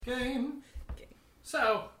Game. Okay.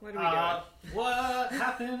 So, what are we doing? What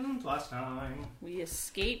happened last time? We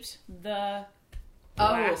escaped the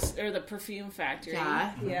or the perfume factory.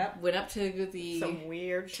 Yeah. Mm-hmm. Yep. Went up to the Some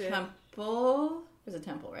weird shit. temple. It was a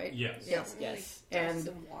temple, right? Yes. Yes. And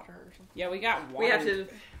water or something. Yeah, we got water.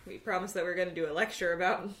 We promised that we were going to do a lecture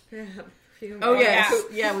about perfume. Oh yeah,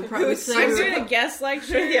 Yeah. we probably said I'm we were- doing a guest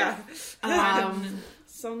lecture. Yeah.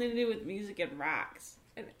 Something to do with music and rocks.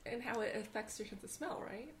 And how it affects your sense of smell,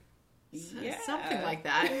 right? Yeah. something like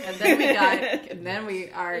that. And then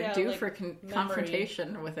we are Yeah, due like for memory.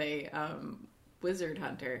 confrontation with a wizard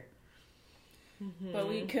hunter. But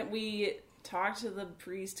we talked to the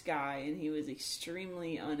priest guy, and he was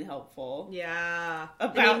extremely unhelpful. Yeah.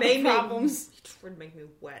 About the problems. It would make me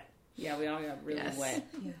wet. Yeah, we all got really Yes. wet.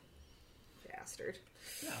 Bastard.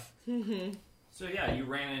 Yeah. So yeah, you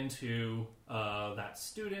ran into that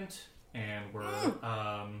student, and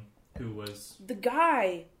who was The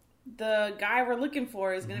guy we're looking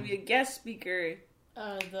for is going to be a guest speaker.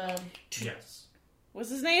 yes, What's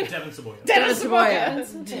his name? Devin Saboya. Devin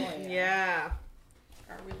Saboya. Yeah.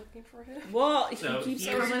 Are we looking for him? Well, he So keeps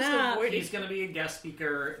he's coming up. He's going to be a guest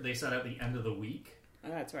speaker. They said at the end of the week. Oh,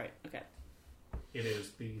 that's right. Okay. It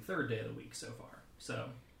is the third day of the week so far. So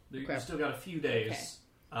you've Okay. still got a few days.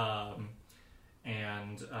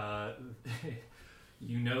 And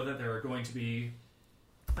you know that there are going to be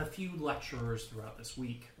a few lecturers throughout this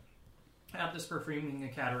week at this perfuming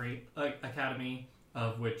academy,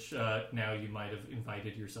 of which now you might have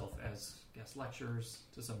invited yourself as guest lecturers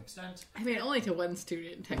to some extent. I mean, only to one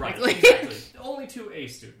student, Right, technically. exactly. Only to a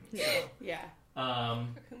student. Yeah.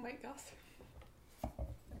 Who might go through?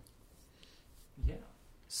 Yeah.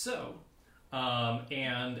 So,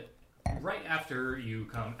 and right after you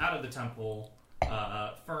come out of the temple,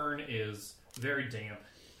 Fern is very damp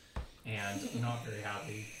and not very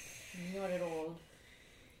happy. Not at all.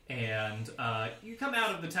 And you come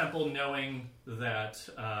out of the temple knowing that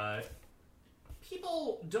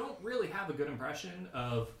people don't really have a good impression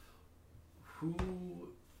of who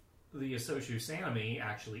the Asoshu Sanami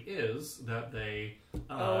actually is, that they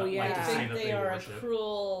Oh, yeah. like to I say think that they they are worship. a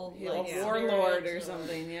cruel Like like, warlord spirit or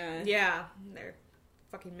something, yeah. Yeah. They're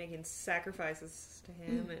fucking making sacrifices to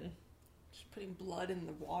him and... Just putting blood in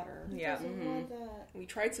the water. Yeah. Doesn't want that. We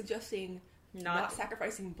tried suggesting not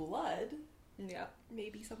sacrificing blood. Yeah.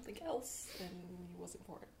 Maybe something else, and he wasn't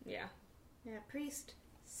for it. Yeah. Yeah, priest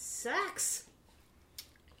sucks.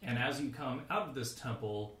 And as you come out of this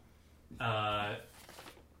temple,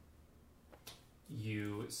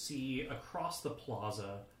 you see across the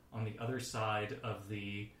plaza on the other side of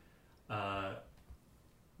the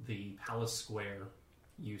palace square,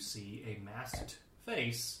 you see a masked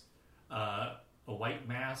face, a white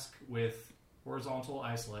mask with horizontal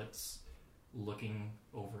islets looking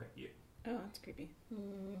over at you. Oh, that's creepy.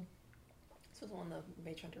 This was one of the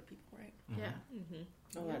Mage Hunter people, right? Yeah.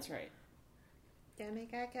 Oh, that's right. Don't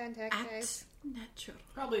make eye contact, guys. Natural.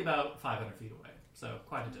 Probably about 500 feet away, so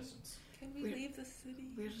quite a distance. Can we leave the city?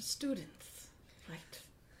 We're students. Right.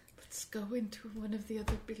 Let's go into one of the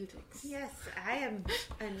other buildings. Yes, I am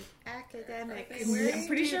an academic. I'm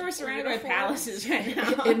pretty sure we're surrounded by palaces right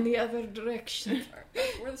now. In the other direction.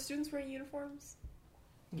 Were the students wearing uniforms?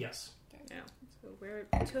 Yes. Yeah. So we're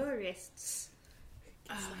tourists.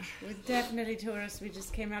 We're definitely tourists. We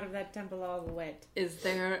just came out of that temple all wet. Is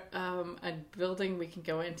there a building we can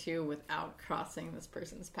go into without crossing this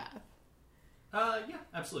person's path? Yeah,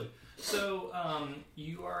 absolutely. So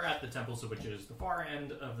you are at the temple, so which is the far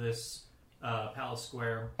end of this palace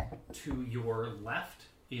square. To your left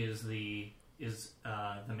is the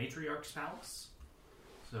matriarch's palace.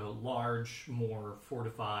 So large, more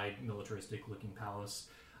fortified, militaristic-looking palace,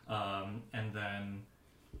 and then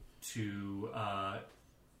to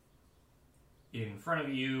in front of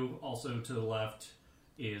you, also to the left,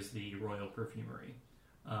 is the royal perfumery.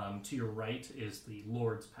 To your right is the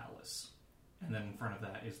Lord's palace. And then in front of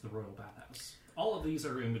that is the royal bathhouse. All of these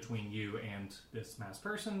are in between you and this masked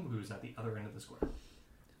person who's at the other end of the square.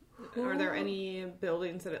 Are there any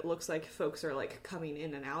buildings that it looks like folks are like coming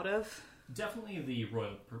in and out of? Definitely the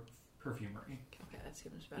royal perfumery. Okay, that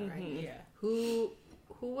seems about right. Yeah. Who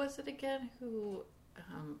was it again? Who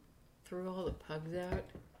threw all the pugs out?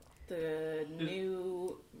 The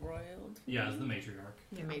new royal. Yeah, it's the matriarch.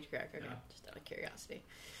 The matriarch. Okay, Yeah. just out of curiosity.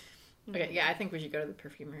 Okay, yeah, I think we should go to the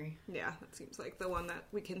perfumery. Yeah, that seems like the one that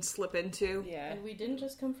we can slip into. Yeah. And we didn't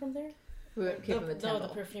just come from there? We came from the temple. No,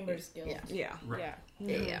 the Perfumer's Guild. Yeah. Yeah. Right.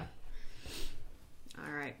 Yeah. Yeah.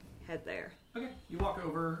 All right, head there. Okay, you walk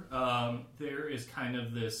over. There is kind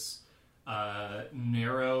of this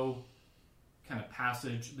narrow kind of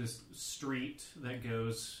passage, this street that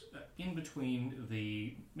goes in between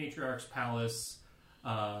the matriarch's palace,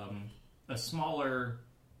 a smaller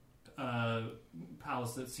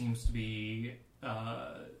palace that seems to be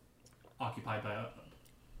occupied by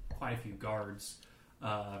quite a few guards,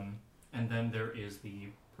 and then there is the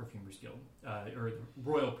Perfumer's Guild, or the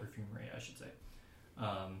Royal Perfumery, I should say.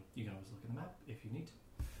 You can always look at the map if you need to.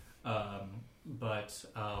 But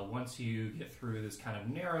once you get through this kind of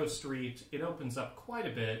narrow street, it opens up quite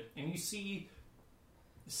a bit, and you see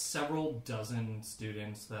several dozen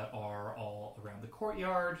students that are all around the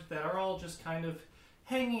courtyard, that are all just kind of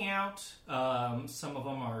hanging out. Some of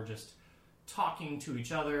them are just talking to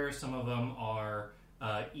each other. Some of them are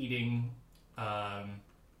eating.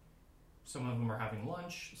 Some of them are having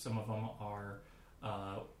lunch. Some of them are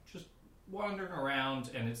just wandering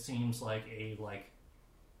around, and it seems like a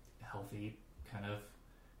healthy kind of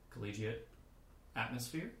collegiate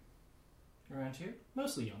atmosphere around here.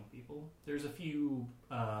 Mostly young people. There's a few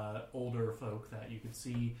older folk that you could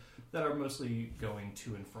see that are mostly going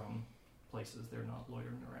to and from places. They're not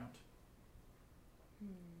loitering around.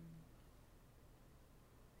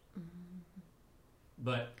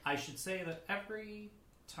 But I should say that every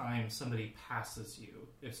time somebody passes you,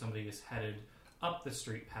 if somebody is headed up the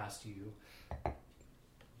street past you,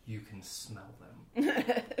 you can smell them.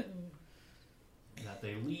 That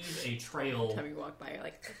they leave a trail. Every time you walk by, you're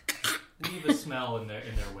like, Leave a smell in their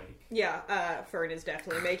wake. Yeah, Fern is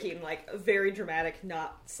definitely making like a very dramatic,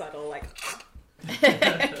 not subtle, like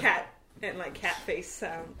cat and like cat face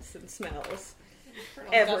sounds and smells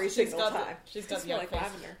every single time. She's got It's the like face.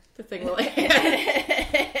 lavender. the thing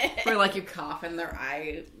where like you cough and their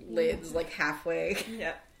eyelids like halfway.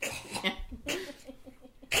 Yep.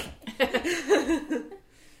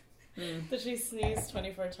 Does she sneeze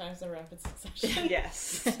 24 times in rapid succession?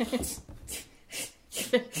 Yes.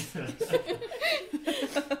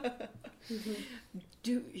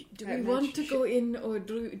 Do we want to go in, or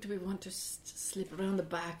do we want to slip around the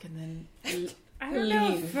back and then I don't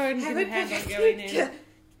know if Fern can handle going in.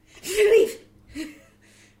 Leave.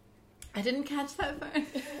 I didn't catch that Fern.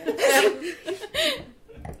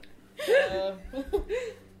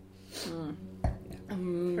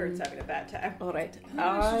 Fern's having a bad time. All right.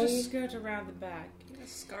 I should just skirt around the back. A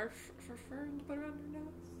scarf for Fern to put around her nose.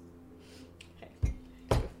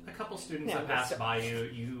 A couple students Yeah, that pass by you,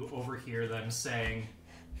 you overhear them saying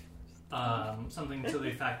something to the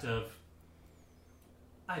effect of,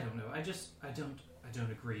 "I don't know. I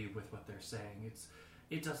don't agree with what they're saying.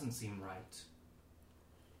 It doesn't seem right."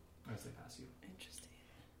 As they pass you. Interesting.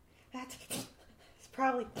 That's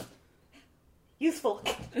probably useful.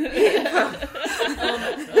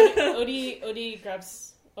 Odie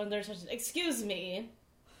grabs on their attention. Excuse me.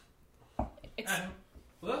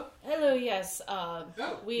 Hello? Hello, yes.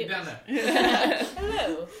 You're down there.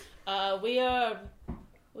 Hello. We are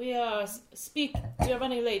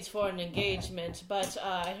running late for an engagement, but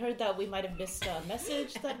I heard that we might have missed a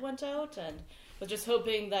message that went out, and was just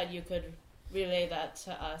hoping that you could relay that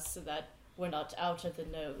to us so that we're not out of the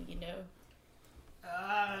know, you know.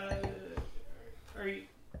 Are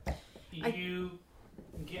you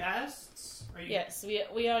guests? Are you... Yes,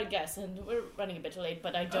 we are guests, and we're running a bit late,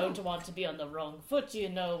 but I don't want to be on the wrong foot, you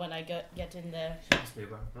know, when I get in there. It must be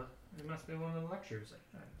one of the lectures.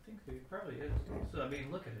 I think it probably is. So, I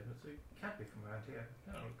mean, look at it. It can't be from around here.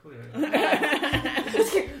 No, clearly.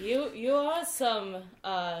 You are some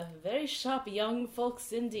very sharp young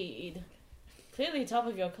folks indeed. Clearly top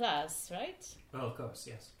of your class, right? Oh, of course,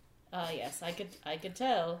 yes. Yes, I could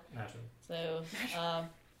tell. Naturally.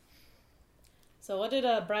 So what did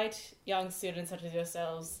bright young students such as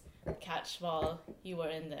yourselves catch while you were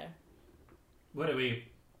in there? What do we...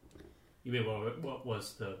 You mean, what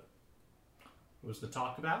was the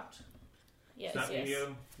talk about? Yes, Is that what yes.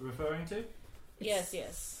 you're referring to? Yes.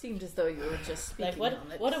 Seemed as though you were just speaking Like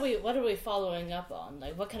on it. what are we following up on?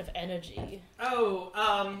 Like what kind of energy? Oh,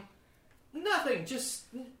 nothing. Just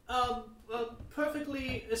a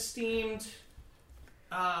perfectly esteemed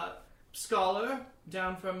scholar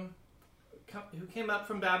who came up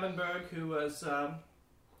from Babenberg, who was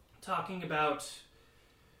talking about,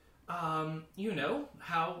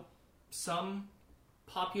 how some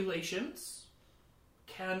populations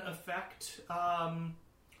can affect,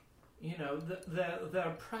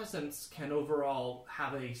 their presence can overall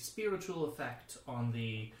have a spiritual effect on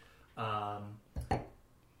the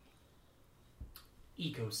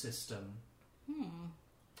ecosystem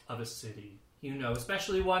of a city.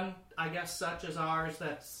 Especially one, I guess, such as ours,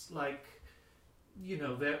 that's like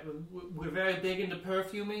we're very big into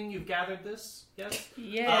perfuming. You've gathered this, yes?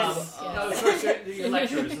 Yes. Of course, your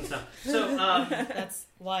lecturers and stuff. So That's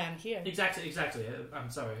why I'm here. exactly. I'm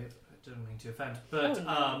sorry, I didn't mean to offend, but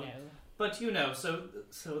No. but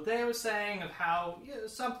so they were saying of how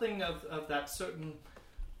something of that certain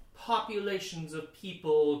populations of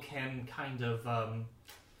people can kind of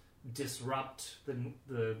disrupt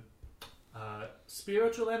the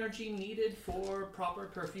spiritual energy needed for proper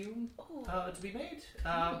perfume to be made.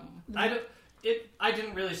 I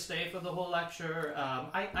didn't really stay for the whole lecture.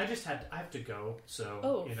 I have to go.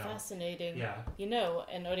 So Fascinating. Yeah.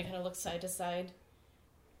 And Odie kind of looks side to side.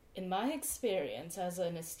 In my experience as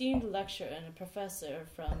an esteemed lecturer and a professor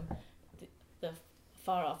from the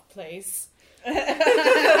far-off place,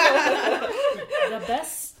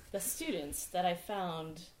 the students that I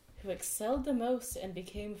found who excelled the most and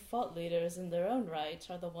became thought leaders in their own right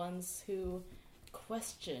are the ones who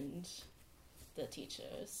questioned the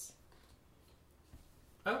teachers.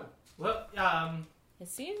 Oh, well, It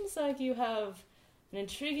seems like you have an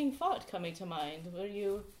intriguing thought coming to mind. Were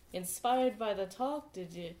you inspired by the talk?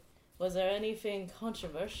 Was there anything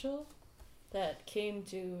controversial that came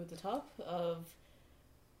to the top of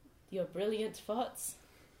your brilliant thoughts?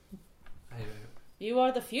 You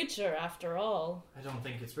are the future, after all. I don't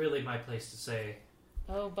think it's really my place to say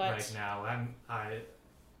But right now. I'm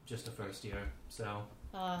just a first year, so.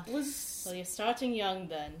 well, you're starting young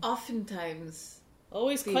then. Oftentimes,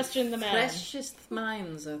 Always the question the man. freshest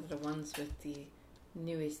minds are the ones with the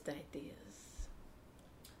newest ideas.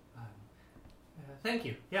 Thank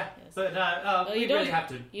you. Yeah, Yes. but we you don't- really have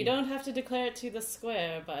to. You don't have to declare it to the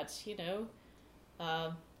square, but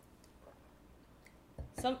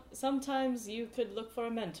sometimes you could look for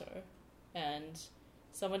a mentor and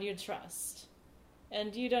someone you trust.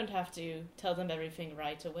 And you don't have to tell them everything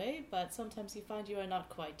right away, but sometimes you find you are not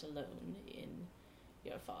quite alone in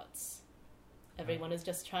your thoughts. Everyone is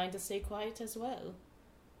just trying to stay quiet as well.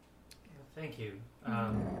 Thank you.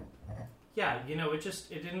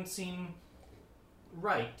 It didn't seem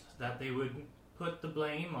right that they would put the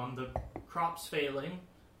blame on the crops failing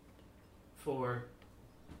for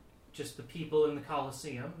just the people in the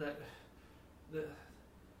Colosseum.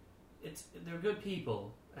 They're good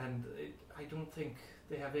people, and I don't think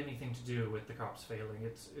they have anything to do with the crops failing.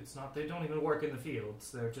 It's not. They don't even work in the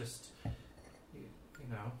fields. They're just,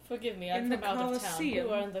 Forgive me, I'm In from the out of town. Colosseum?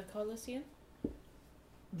 Who are in the Colosseum?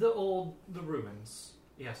 the ruins.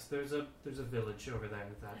 Yes, there's a village over there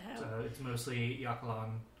that it's mostly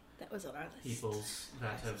Yakalan That was on our list. peoples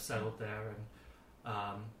that have settled there,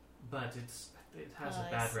 and but it has a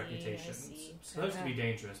I bad see, I reputation. see. It's supposed to be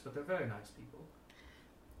dangerous, but they're very nice people.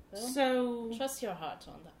 Well, So, trust your heart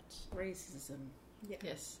on that. racism.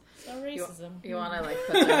 Yes. So racism. You want to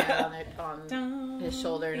put your hand on Dun, his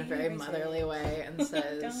shoulder in a very racist. motherly way and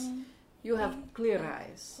says, Dun. "You have clear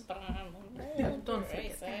eyes. Don't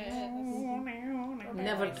forget Racist.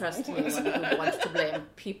 Never trust anyone who wants to blame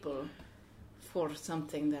people for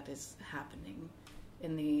something that is happening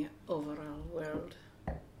in the overall world,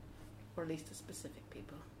 or at least the specific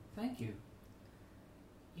people." Thank you.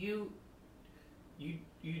 You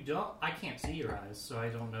don't. I can't see your eyes, so I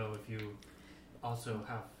don't know if you also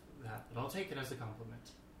have that. But I'll take it as a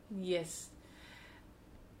compliment. Yes,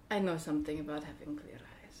 I know something about having clear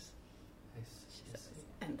eyes, She says,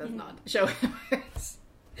 and does not show hers.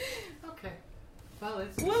 Okay. Well,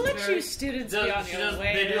 We'll let you students be on your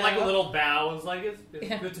way. They do now. like a little bow. It's like it's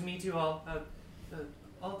good to meet you all.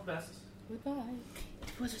 All the best. Goodbye.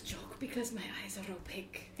 It was a joke because my eyes are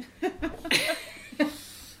opaque.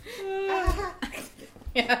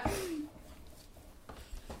 Yeah.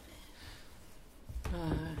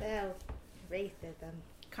 Well, racism.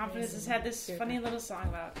 Confidence has had this funny little song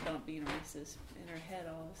about don't being racist in her head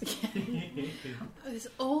all of a sudden. This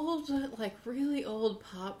old, really old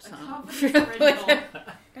pop song.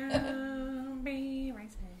 Don't be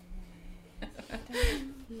racist.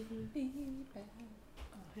 Don't be bad.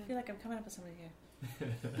 I feel like I'm coming up with something here.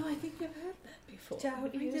 No, I think you've heard that before.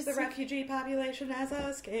 Don't use the refugee population as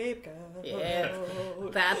a scapegoat. Yeah,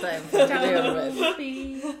 that I'm familiar with. Don't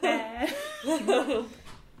be bad.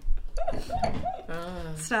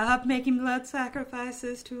 Stop making blood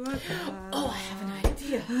sacrifices to a god. Oh, I have an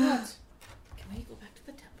idea. What? Can we go back to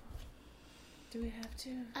the temple? Do we have to?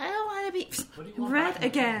 I don't want to be. What do you want Red back in the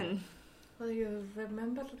again. Well, you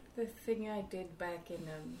remember the thing I did back in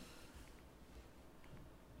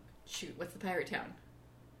shoot, what's the pirate town?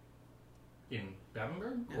 In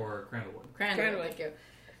Babenberg or Crandallwood? Crandallwood. Thank you.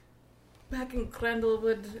 Back in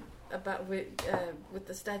Crandallwood, about with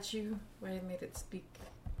the statue where I made it speak.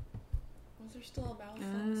 Was there still a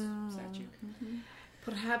Malphite statue?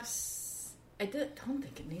 Perhaps don't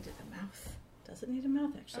think it needed a mouth. Does it need a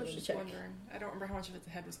mouth? I Actually, was let me just check. wondering. I don't remember how much of its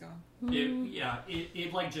head was gone.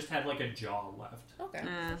 It like just had like a jaw left. Okay.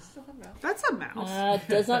 Still have mouth. That's a mouse. It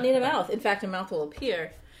does not need a mouth. In fact, a mouth will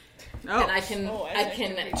appear, Oh, and I can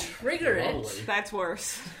trigger it. Lovely. that's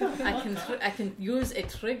worse. I can use a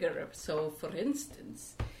trigger. So, for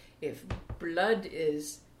instance, if blood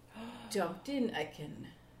is dumped in, I can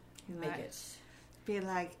make it. Be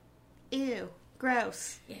like, ew,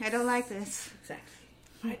 gross. I don't like this. Exactly.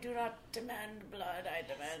 I do not demand blood, I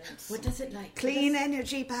demand... What does it like? Clean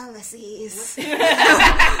energy policies.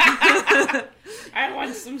 I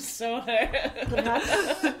want some soda.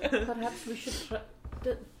 Perhaps we should try...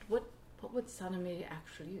 What would Saname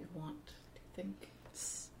actually want, do you think?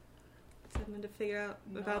 Something to figure out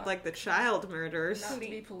about, like, the child murders. Not to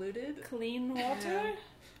be polluted. Clean water?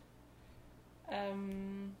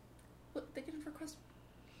 What, they can request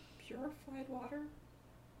purified water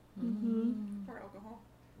Mm-hmm. or alcohol.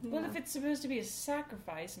 Well, if it's supposed to be a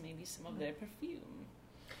sacrifice, maybe some of their perfume.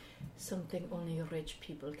 Something only rich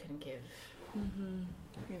people can give. Mm-hmm.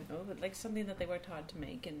 You know, but like something that they were taught to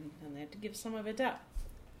make, and they had to give some of it up.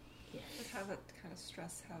 Yes. But have it kind of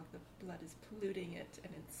stress how the blood is polluting it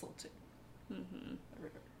and insulting Mm-hmm. the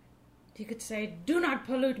river. You could say, "Do not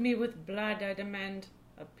pollute me with blood. I demand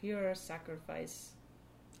a pure sacrifice."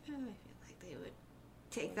 I feel like they would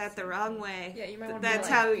take that the wrong way. Yeah, you might want That's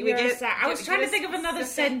to. how we Pure get. I was trying to think of another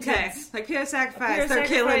sentence. Okay, like pure A sacrifice. pure They're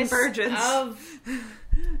killing sacrifice virgins. of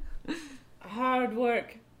hard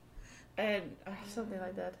work and something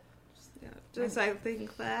like that. Just I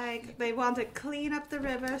think like they want to clean up the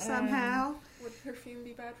river somehow. Would perfume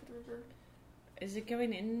be bad for the river? Is it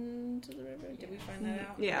going into the river? Did we find that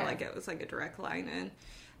out? Yeah, like it was like a direct line in.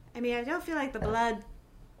 I mean, I don't feel like the blood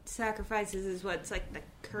sacrifices is what's like the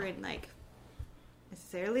current like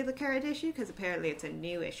necessarily the current issue, because apparently it's a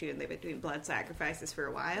new issue and they've been doing blood sacrifices for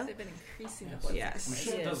a while. They've been increasing the Yes. blood. Yes. I'm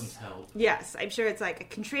sure it Yes. doesn't help. Yes, I'm sure it's like a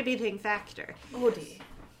contributing factor. Odie,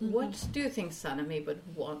 what do you think Saname would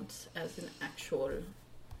want as an actual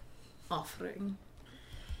offering?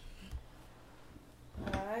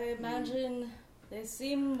 I imagine they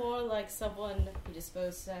seem more like someone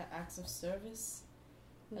predisposed to acts of service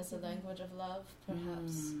as a language of love,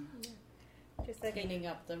 perhaps. Just like Cleaning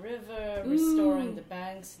up the river, restoring the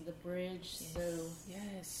banks and the bridge, so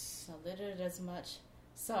Yes. not littered as much.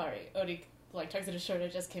 Sorry, Odie like tugs at his shirt. I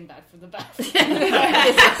just came back from the bathroom.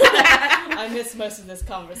 I missed most of this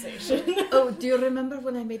conversation. Oh, do you remember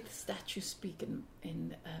when I made the statue speak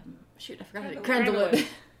in shoot, I forgot it. Crandallwood. Crandallwood.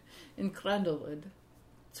 In Crandallwood.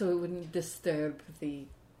 So it wouldn't disturb the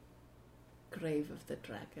grave of the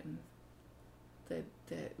dragon.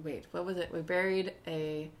 Wait, what was it? We buried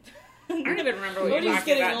a... I don't even remember what Odie's you're talking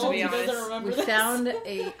getting about, to old. be He doesn't honest. remember We this. found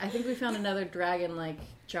I think we found another dragon-like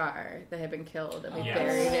jar that had been killed, and we Yes.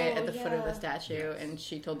 buried it at the foot of the yeah. statue, Yes. and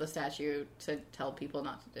she told the statue to tell people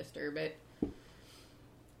not to disturb it.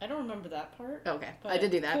 I don't remember that part. Okay, but I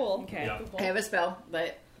did do that. Cool. Okay. Yeah. Cool. I have a spell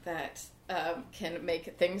that can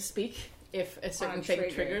make things speak if a certain On thing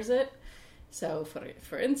trigger. triggers it. So,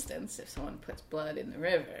 for instance, if someone puts blood in the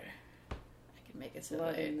river, I can make it so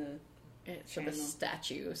Blood that in the so the channel.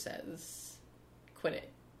 statue says, "Quit it,"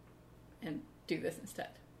 and do this instead.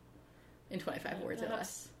 In 25 words or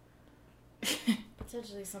less. Perhaps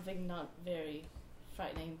potentially something not very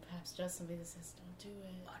frightening. Perhaps just something that says, "Don't do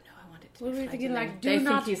it." Oh no, I want it to We be were thinking frightening. like, They do think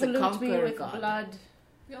not he's a pollute me conqueror with god. blood.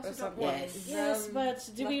 We Or also don't something. want Yes. Yes, them but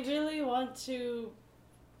do we left- really want to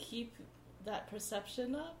keep that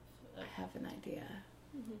perception up? I have an idea.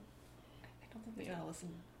 I don't think they're gonna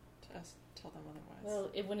listen to us tell them otherwise. Well,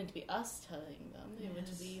 it wouldn't be us telling them. It would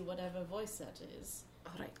Yes. be whatever voice that is.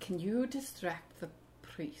 All right, can you distract the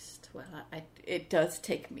priest? Well, it does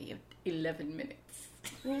take me 11 minutes.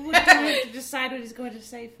 Well, we have to decide what he's going to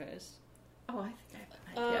say first. Oh, I think I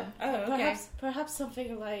have an idea. Oh, okay. Perhaps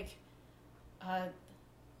something like,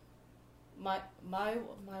 my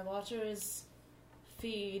waters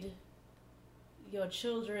feed your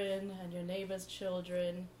children and your neighbors'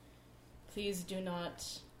 children. Please do not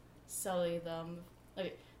sully them.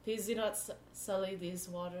 Okay, please do not sully these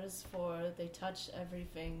waters, for they touch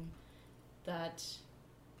everything that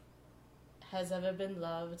has ever been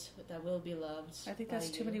loved, that will be loved. I think by that's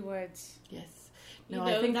too you. many words. Yes. You No,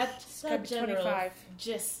 know, I think that's gotta the be general 25.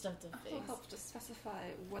 gist of the It'll thing. help to specify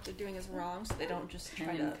what they're doing is wrong, so they don't just try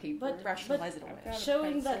pen to and paper. But- rationalize it I've away. got-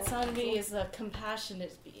 Showing that pencil. Sanvi is a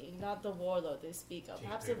compassionate being, not the warlord they speak of. Take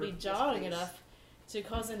Perhaps it'd be paper. jarring Yes, please. enough to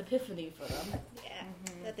cause an epiphany for them. Yeah,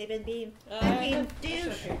 that they've been being Uh, fucking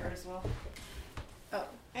douche. as well.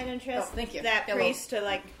 I don't trust thank you. that Hello. priest to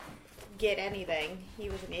like get anything. He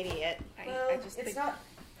was an idiot. I just think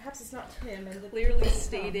Perhaps it's not him. And Clearly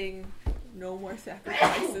stating no more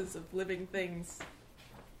sacrifices of living things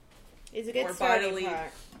Is a good or starting bodily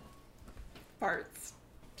part. parts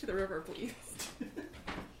to the river, please.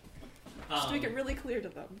 Just make it really clear to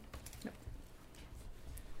them.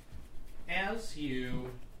 As you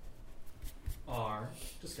are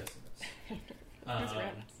discussing this,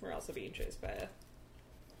 We're also being chased by a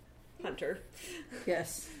hunter.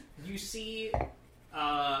 Yes. you see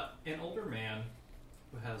an older man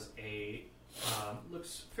who has a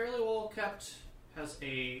looks fairly well kept, has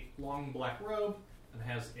a long black robe, and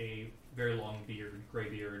has a very long beard, gray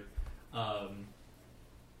beard.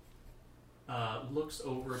 Looks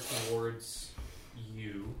over towards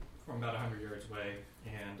you from about 100 yards away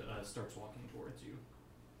and starts walking towards you.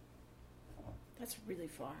 That's really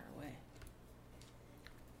far away.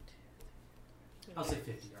 I'll say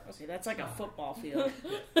 50 yards. Okay, that's like a football field.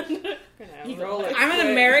 Gonna roll it I'm an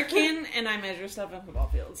quick. American, and I measure stuff in football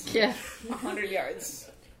fields. Yeah. 100 yards.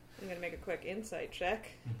 I'm gonna make a quick insight check.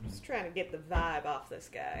 Just trying to get the vibe off this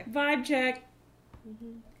guy. Vibe check.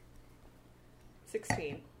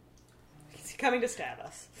 16. He's coming to stab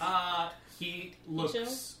us. He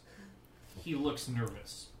looks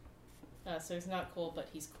nervous. So he's not cool, but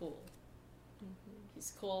he's cool.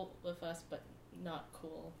 He's cool with us, but not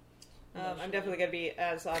cool. I'm definitely gonna be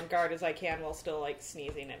as on guard as I can while still like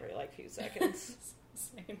sneezing every like few seconds.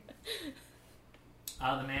 Same.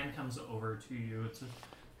 The man comes over to you. It's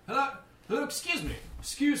hello, excuse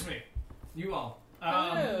me, you all.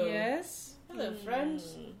 Hello. Yes? Hello, friend.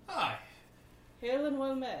 Hi. Hail and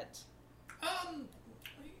well met.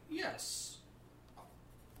 Yes.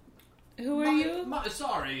 Who are you?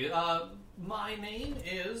 Sorry, my name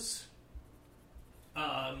is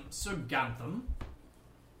Sir Gantham,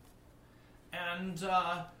 and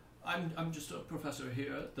I'm just a professor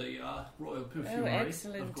here at the Royal Perfumery. Oh,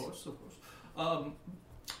 excellent. Of course.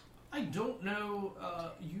 I don't know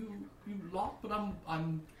you lot, but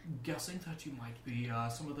I'm guessing that you might be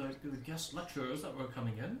some of the guest lecturers that were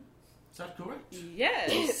coming in. Is that correct?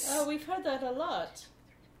 Yes. Oh, we've heard that a lot.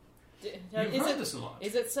 You've heard this a lot.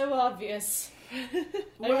 Is it so obvious?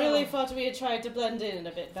 I really thought we had tried to blend in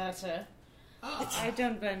a bit better. I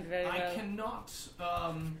don't blend very well. I cannot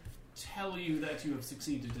tell you that you have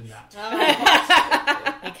succeeded in that.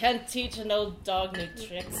 You can't teach an old dog new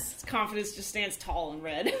tricks. His confidence just stands tall and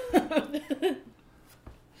red.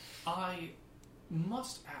 I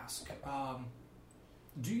must ask,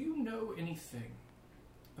 do you know anything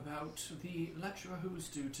about the lecturer who's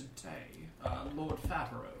due today, Lord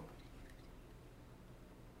Favreau?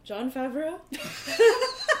 John Favreau?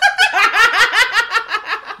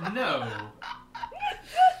 No.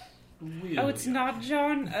 Really? Oh, it's not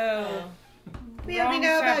John? Oh. We only Wrong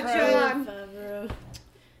know about Favreau. John. Favreau.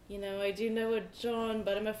 You know, I do know a John,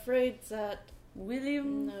 but I'm afraid that...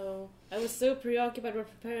 William? No. I was so preoccupied with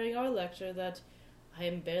preparing our lecture that I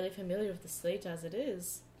am barely familiar with the slate as it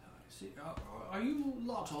is. I see. Are you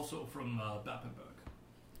lot also from Bappenberg?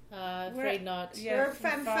 Afraid not. Yeah, We're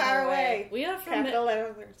from far away. We are from... Capital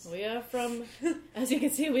letters. We are from... As you can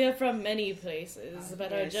see, we are from many places,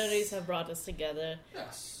 but our Yes. journeys have brought us together.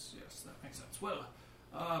 Yes, that makes sense. Well,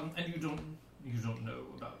 and you don't know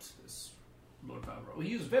about this Lord Favreau.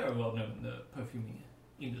 He is very well known in the perfuming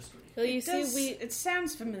industry. Well, you see, It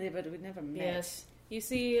sounds familiar, but we never met. Yes. You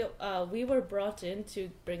see, we were brought in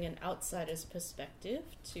to bring an outsider's perspective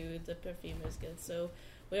to the Perfumers Guild, so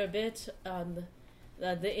we're a bit on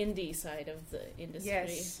the indie side of the industry.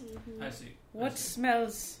 Yes. I see. What I see.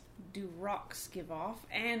 smells do rocks give off,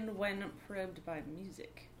 and when probed by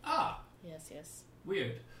music? Yes.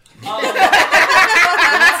 Weird.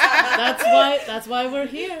 That's why we're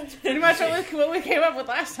here. Pretty much what we came up with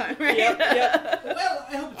last time, right? Yep. Well,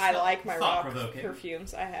 I hope it's I not like my rock thought-provoking.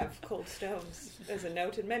 perfumes. I have cold stones as a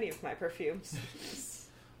note in many of my perfumes.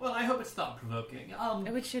 Well, I hope it's thought-provoking. Oh,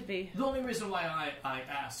 it should be. The only reason why I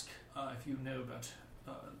ask if you know about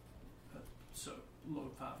Sir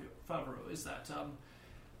Lord Favreau is that,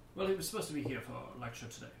 well, he was supposed to be here for a lecture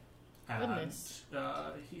today. And Goodness.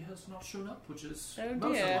 he has not shown up, which is Oh,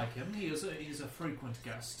 most dear. unlike him. He's a frequent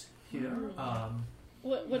guest here.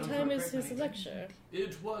 What known time for a is great his many lecture?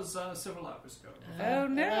 It was several hours ago. Oh,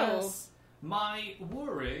 no. Alas. My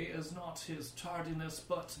worry is not his tardiness,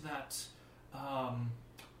 but that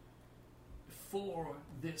for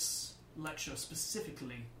this lecture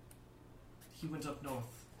specifically, he went up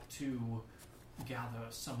north to gather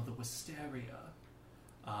some of the wisteria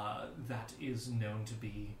that is known to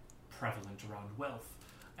be prevalent around wealth.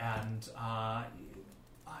 And I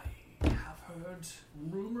have heard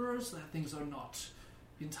rumors that things are not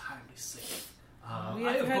entirely safe We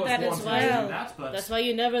I have of heard course that want as to well. do that, but That's why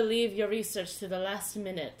you never leave your research to the last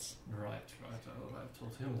minute. right. I've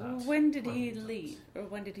told him that. When did he many times. leave? Or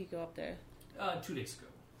when did he go up there? 2 days ago.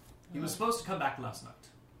 He was supposed to come back last night.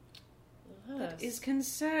 That is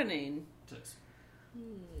concerning. It is.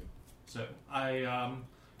 So I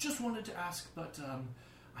just wanted to ask, but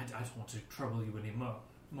I don't want to trouble you any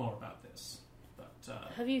more about this. But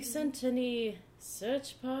Have you sent any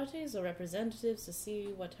search parties or representatives to see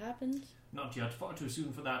what happened? not yet. Far too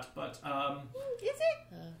soon for that. But Is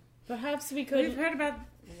it? Perhaps we We've could. heard about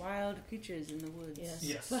wild creatures in the woods. Yes.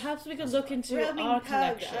 Yes. Perhaps we could look into Roaming our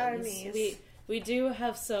pug connections. armies. We do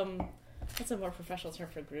have some. What's a more professional term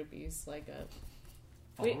for groupies? Like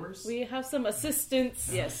followers. we have some assistants.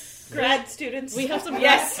 Yes. Grad students. We have some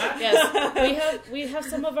Yes. yes. We have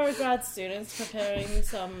some of our grad students preparing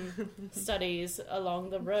some studies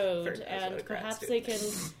along the road, For and grad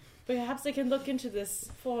perhaps they can look into this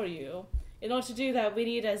for you. In order to do that, we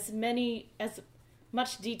need as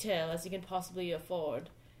much detail as you can possibly afford.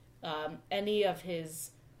 Any of his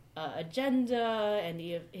agenda,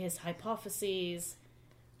 any of his hypotheses,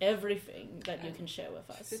 everything that you can share with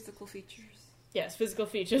us. Physical features. Yes, physical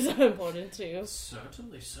features are important too.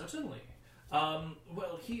 Certainly.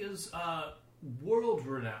 Well, he is world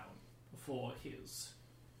renowned for his.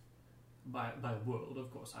 By world, of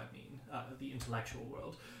course, I mean the intellectual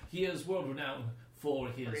world. He is world renowned for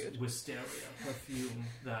his wisteria perfume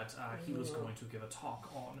that he was going to give a talk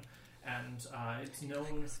on, and it's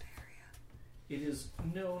known. It is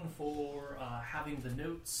known for having the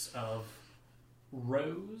notes of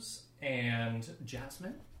rose and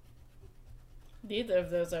jasmine, Neither of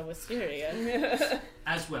those are wisteria.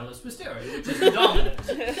 as well as wisteria, which is the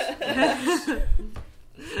dominant.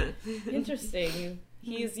 Interesting.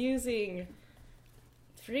 He's using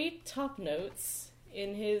 3 top notes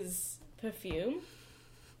in his perfume.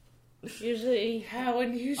 Usually, How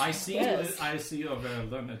unusual. I see. Yes. I see you're very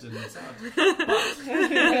learned in this art. it's very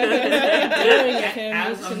daring of him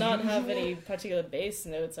As to not have unusual. any particular bass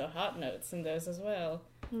notes or hot notes in those as well.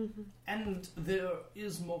 And there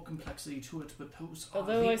is more complexity to it, but those are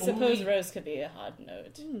Although the I suppose only, Rose could be a hot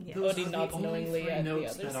note. Yes. those Bodhi are the nods only knowingly 3 at the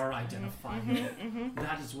notes others. that are identifiable.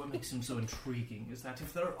 That is what makes him so intriguing. Is that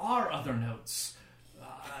if there are other notes,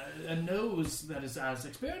 a nose that is as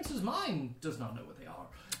experienced as mine does not know what they are,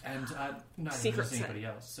 and neither Secret does anybody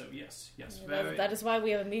else. So yes, Well, that is why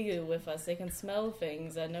we have Migu with us. They can smell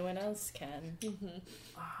things that no one else can.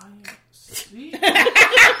 I see.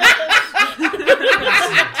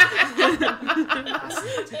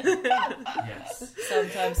 Yes.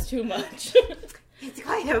 Sometimes too much. It's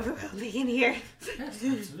quite overwhelming in here. Yes,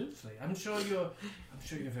 absolutely. I'm sure you're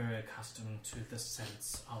very accustomed to the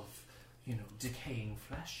sense of, decaying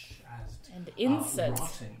flesh And incense.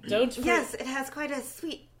 rotting. Yes, it has quite a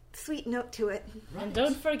sweet note to it. Right. And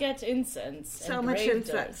don't forget incense. So and much grave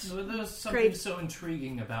incense. dirt. So there's something Great. so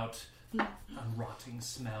intriguing about a rotting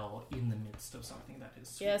smell in the midst of something that is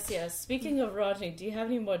sweet. Yes. Speaking of rotting, do you have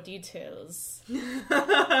any more details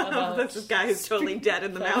about This guy is totally dead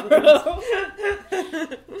in the mountains.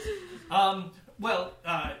 Well,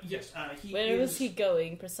 yes. Where was he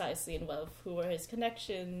going precisely in Welf? Who were his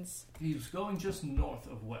connections? He's going just north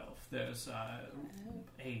of Welf. There's a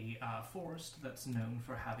forest that's known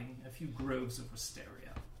for having a few groves of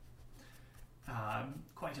wisteria.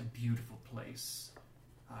 Quite a beautiful place.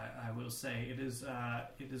 I will say it is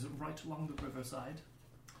right along the riverside,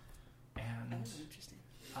 and Interesting.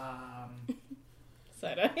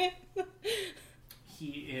 Side-eye. he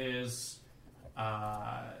is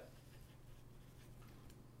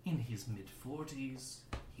in his mid-40s.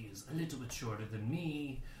 He is a little bit shorter than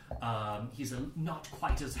me. He's not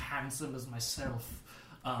quite as handsome as myself.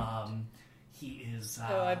 He is.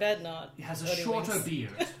 Oh, I bet not. He has a Odie shorter winks.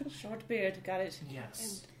 beard. Short beard, got it.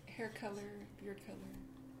 Yes. And hair color, beard color.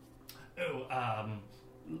 Oh,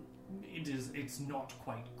 it's not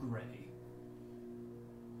quite grey.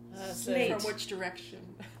 So, Slate. From which direction?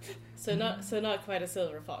 so not quite a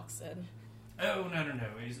silver fox then. Oh, no.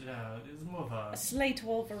 He's more of A slate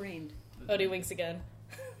Wolverine. Odie winks again.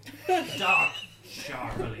 dark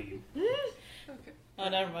Charlie. Okay. Oh,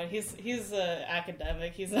 never mind. He's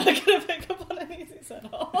academic. He's not going to pick up on any of these at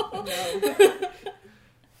all.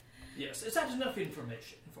 Yes, is that enough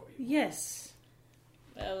information for you? Yes.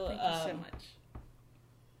 Well, Thank you so much.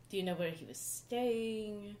 do you know where he was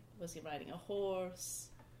staying? Was he riding a horse?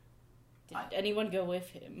 Did I- anyone go with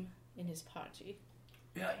him in his party?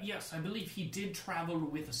 Yes, I believe he did travel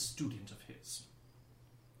with a student of his.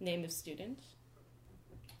 Name of student?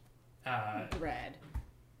 Brad. Brad?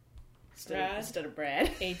 Instead of Brad.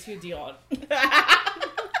 A2 Dion.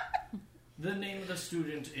 The name of the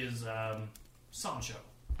student is Sancho.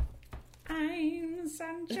 I'm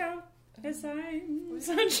Sancho. Yes, I'm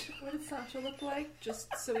Sancho. What does Sancho look like? Just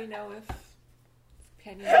so we know if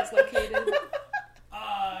Canyon is located.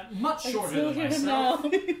 Much I shorter still than hear him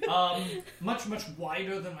myself. Much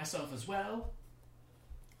wider than myself as well.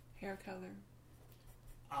 Hair color.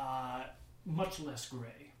 Much less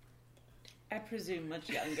grey. I presume much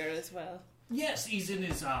younger as well. Yes, he's in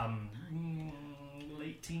his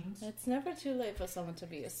late teens. It's never too late for someone to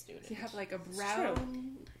be a student. Do you have like a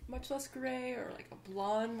brown, much less gray, or like a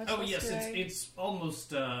blonde, much less gray? It's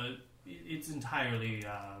almost it's entirely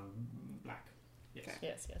black. Yes, Okay.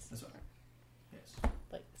 Yes, that's right. Yes.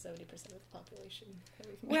 like 70% of the population.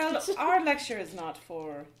 Well, our lecture is not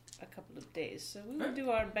for a couple of days, so we will Right. do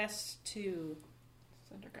our best to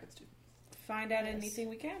It's undergrad student. find out Yes. anything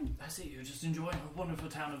we can. I see you're just enjoying a wonderful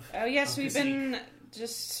town of. Oh yes, of we've the been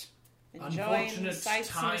just enjoying the Unfortunate sights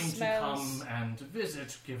time and the to smells. come and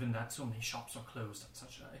visit, given that so many shops are closed at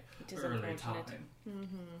such It a is early unfortunate. time.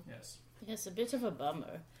 Mm-hmm. Yes. Yes, a bit of a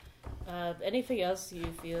bummer. Anything else you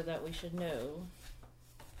feel that we should know?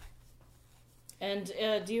 And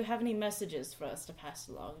do you have any messages for us to pass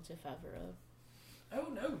along to Favreau? Oh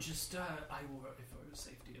no, just I worry for his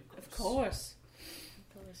safety, of course. Of course.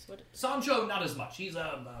 Of course, what Sancho, not as much. He's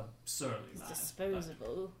a surly is man.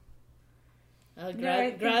 disposable? I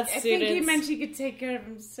Grad think he students. meant he could take care of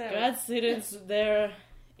himself. Grad students, they're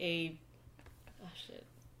a. Oh shit,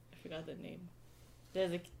 I forgot the name.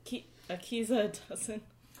 There's a Kiza dozen.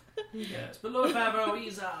 Yes, but Lord Favreau,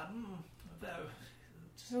 he's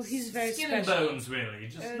he's very skin special. and bones, really.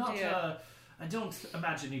 Just Oh, not. dear. I don't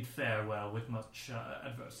imagine he'd fare well with much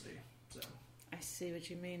adversity. So I see what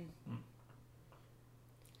you mean.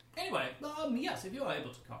 anyway, yes, if you're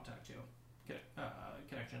able to contact your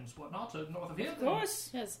connections, whatnot, north of here, Of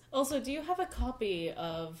course. Yes. Also, do you have a copy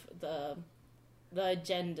of the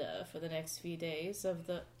agenda for the next few days of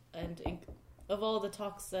of all the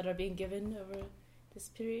talks that are being given over this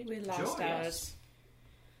period? We lost Sure, ours.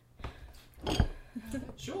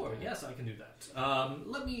 Sure, yes, I can do that.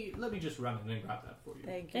 Let me just run in and grab that for you.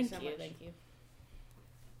 Thank you Thank so you, much. thank you.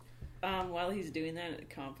 While he's doing that,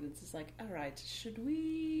 Confidence is like, all right, should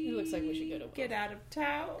we... It looks like we should go to work. get out of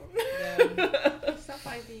town. Stop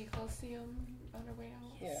by the Coliseum on our way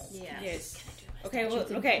out. Yes. Yes. Okay, well,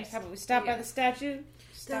 okay, how about we stop by the statue?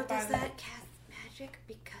 So Stop by does the... that cast magic?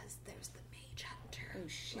 Because there's the Mage Hunter. Oh,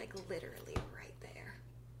 shit. Like, literally right there.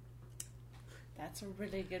 That's a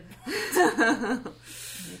really good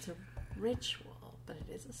It's a ritual, but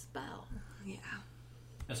it is a spell. Yeah.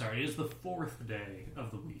 Sorry, it is the 4th day of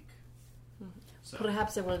the week. So,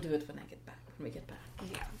 Perhaps I will do it when we get back.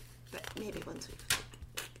 Yeah. But maybe once we've...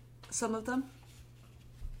 Some of them.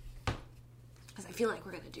 Because I feel like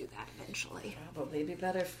we're going to do that eventually. Probably be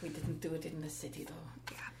better if we didn't do it in the city,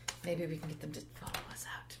 though. Yeah. Maybe we can get them to follow us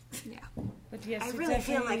out. Yeah. But yes, I we really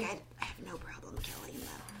feel definitely- like I have no problem killing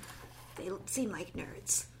them. They seem like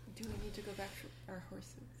nerds. Do we need to go back to our horses?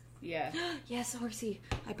 Yeah. Yes, horsey.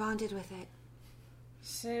 I bonded with it.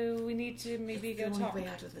 So we need to maybe go It's the talk only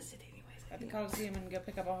way out of the city, anyways. at the Coliseum and go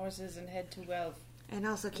pick up our horses and head to Wealth. And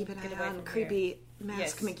also keep an Get eye away on from creepy Mask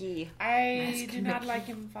Yes. McGee. I Mask do not McGee. like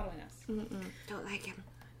him following us. Don't like him.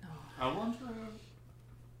 I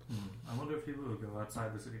wonder if he will go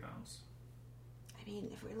outside the city bounds. I mean,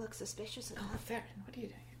 if we look suspicious Oh, enough. Farron, what are you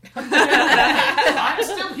doing? I'm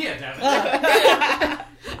still here, damn it.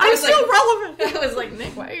 I'm still relevant! I was like,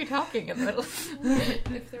 Nick, why are you talking in the middle?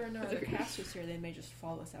 If there are no other casters here, they may just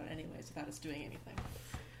follow us out anyways without us doing anything.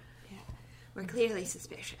 We're clearly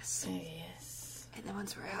suspicious. Yes. And then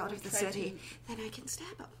once we're Well, out we of the tried city, then I can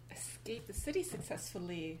stab them. Escape the city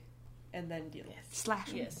successfully, and then deal. Yes. Slash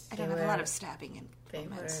 'em. Yes. I don't They have a lot were- of stabbing in They were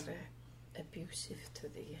moments. abusive to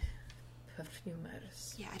the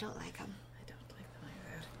perfumers. Yeah, I don't like them. I don't like them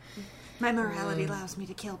either. My morality allows me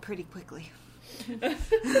to kill pretty quickly.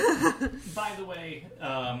 By the way,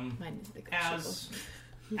 Mine is negotiable.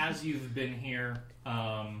 as you've been here,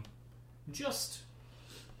 just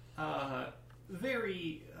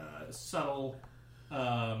very subtle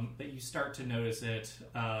that you start to notice it.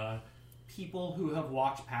 People who have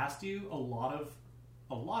walked past you, a lot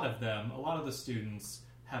of the students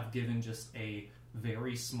have given just a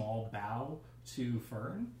very small bow to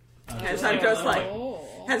Fern. As just I'm just a- like-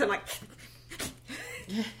 Oh. As I'm like...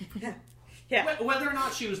 yeah. Whether or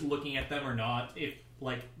not she was looking at them or not, if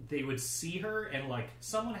like they would see her and like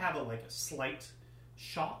someone have a slight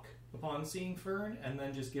shock upon seeing Fern, and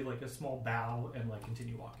then just give like a small bow and like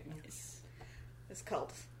continue walking. This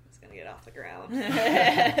cult is going to get off the ground.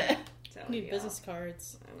 Need business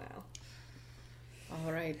cards. I know.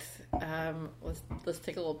 All right. Let's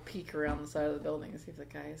take a little peek around the side of the building and see if the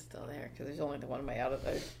guy is still there. Because there's only the one way out of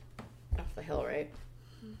the hill, right?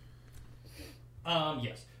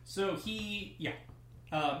 Yes. So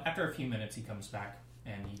after a few minutes, he comes back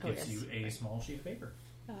and he gives you a small sheet of paper.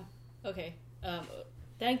 Okay.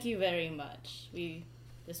 Thank you very much.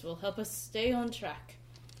 This will help us stay on track.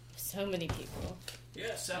 So many people.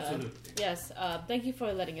 Yes, absolutely. Yes. Thank you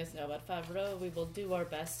for letting us know about Favreau. We will do our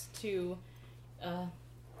best to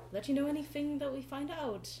let you know anything that we find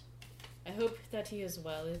out. I hope that he is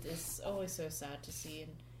well. It is always so sad to see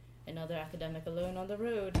another academic alone on the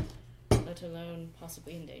road, let alone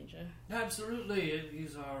possibly in danger. Absolutely.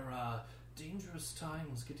 These are dangerous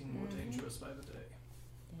times, getting more dangerous by the day.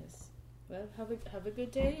 Yes. Well, have a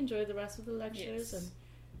good day. Enjoy the rest of the lectures, and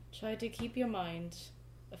try to keep your mind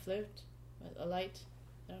afloat, alight.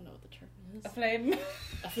 I don't know what the term is. A flame.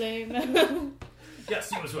 A flame.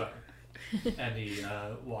 Yes, you as well. And he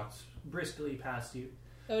walks briskly past you.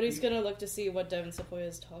 Odie's gonna look to see what Devin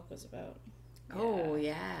Sequoia's talk was about. Oh,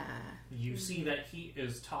 yeah. You see that he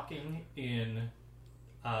is talking in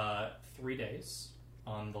 3 days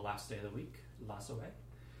on the last day of the week, Lasso Way.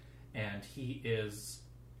 And he is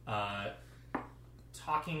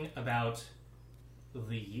talking about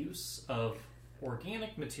the use of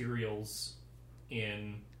organic materials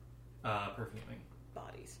in perfuming.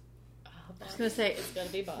 Bodies. I was going to say, It's gonna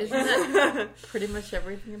be bodies. isn't that pretty much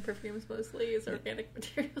everything in perfumes mostly is organic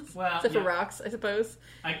materials? Well, Except for rocks, I suppose.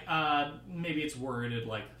 Maybe it's worded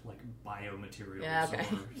like biomaterials. Yeah, okay.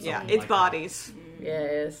 Or Yeah, something it's like bodies. Yeah,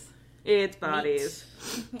 it is. It's bodies.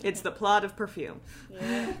 It's the plot of perfume.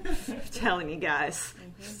 Yeah. I'm telling you guys.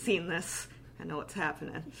 Seen this. I know what's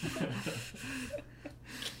happening.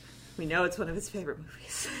 We know it's one of his favorite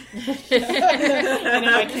movies. I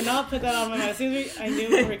know, I cannot put that on my mind. As soon as I knew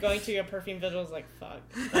we were going to a perfume video, I was like, fuck.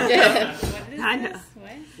 Yeah. What is I know. this?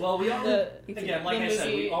 What? Well, we already, again, like the I said,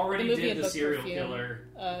 we movie- already the movie did and the book serial perfume. killer.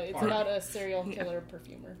 It's arc. about a serial killer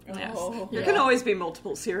perfumer. Yes. Oh. There Yeah. can always be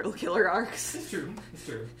multiple serial killer arcs. It's true. It's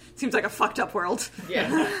true. Seems like a fucked up world.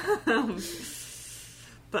 Yeah.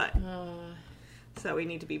 But, so we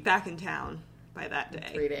need to be back in town by that day.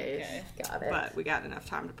 3 days. Okay. Got it. But we got enough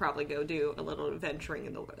time to probably go do a little adventuring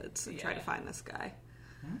in the woods and try to find this guy.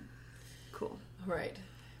 Cool. All right.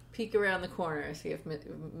 Peek around the corner, see if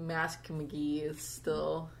Mask McGee is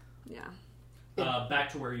still... Yeah. Back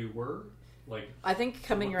to where you were, like I think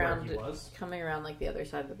coming where around, he was. like the other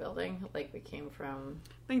side of the building, like we came from.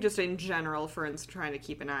 I think just in general, for instance, trying to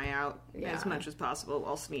keep an eye out Yeah. as much as possible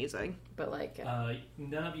while sneezing. But like,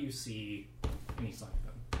 None of you see any sign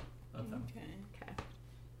of them. Okay. okay.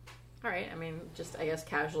 All right. I mean, just I guess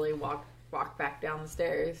casually walk back down the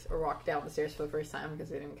stairs, or walk down the stairs for the first time because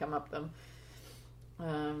we didn't come up them.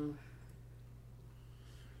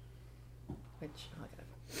 Which I gotta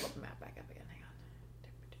pull the map back up again. Hang on.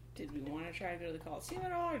 Did we want to try to go to the Coliseum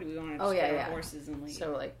at all, or do we want to Oh, just yeah, get yeah. our horses and leave?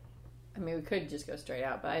 So like, I mean, we could just go straight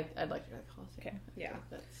out, but I'd like to go to the Coliseum. Okay. Yeah.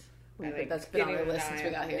 That's been on our list since we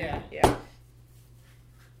got here. Yeah.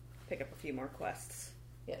 Pick up a few more quests.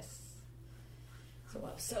 Yes. So we'll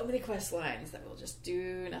have so many quest lines that we'll just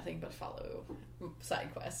do nothing but follow side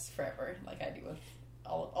quests forever, like I do with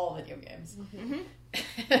all video games.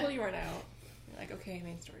 Pull you right out. You're like, okay,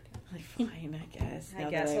 main story time. Like, fine, I guess. I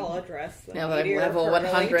guess I'll address the now that I'm meteor level hurtling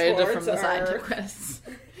 100 from towards the side our- quests.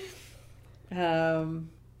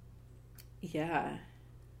 Yeah.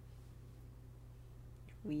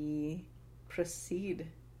 We proceed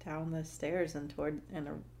down the stairs and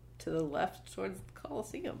to the left towards the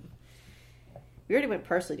Coliseum. We already went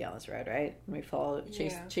partially down this road, right? And we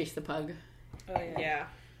chase the pug. Oh yeah. Yeah.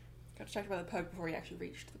 Got distracted by the pug before we actually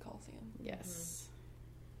reached the Coliseum. Yes.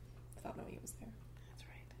 Without knowing it was there. That's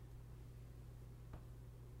right.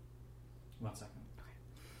 1 second.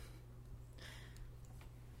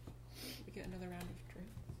 We get another round of drink.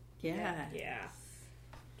 Yeah. Yeah.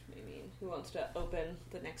 I mean, who wants to open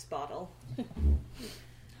the next bottle?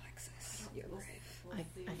 Alexis, you're brave.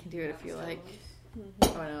 I can do it if you like.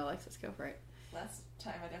 Oh no, Alexis, go for it. Last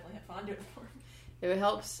time I definitely had fun doing it for me. It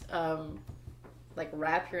helps, like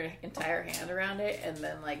wrap your entire hand around it and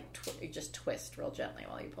then like just twist real gently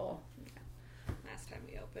while you pull. Last time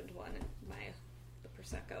we opened one in the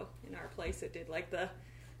Prosecco in our place, it did like the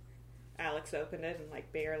Alex opened it and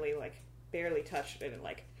barely touched it and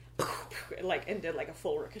and did like a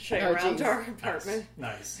full ricochet Oh, around geez. our apartment.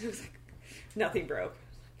 Nice. It was like nothing broke.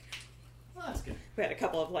 Well, that's good. We had a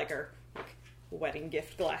couple of our wedding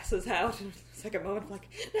gift glasses out, and it's like a moment of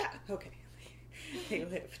okay, they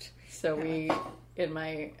lived. So we, in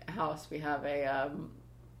my house, we have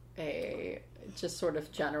a just sort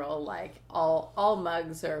of general, like, all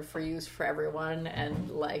mugs are for use for everyone,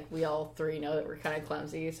 and, like, we all three know that we're kind of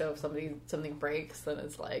clumsy, so if something breaks, then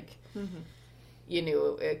it's like, you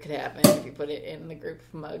knew it could happen if you put it in the group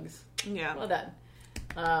of mugs. Yeah. Well done.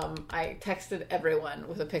 I texted everyone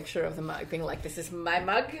with a picture of the mug, being like, this is my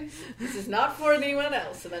mug, this is not for anyone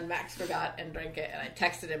else. And then Max forgot and drank it, and I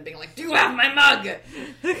texted him being like, do you have my mug? It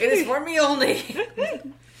is for me only.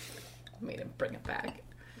 Made him bring it back.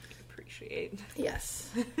 Appreciate. Yes.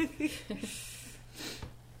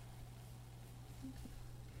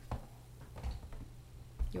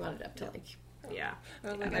 You want it up to, like, Yeah.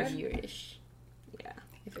 a year-ish. Yeah.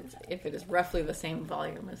 If it is roughly the same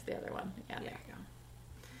volume as the other one. Yeah, there you go.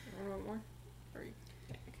 Want more?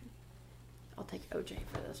 I'll take OJ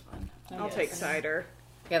for this one. I'll take cider.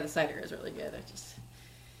 Yeah, the cider is really good. I just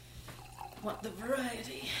want the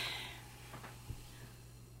variety.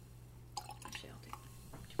 Actually,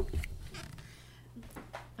 I'll take.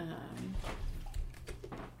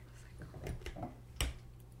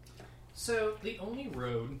 So the only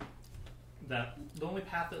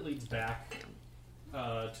path that leads back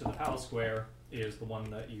to the Palace Square is the one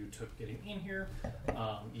that you took getting in here.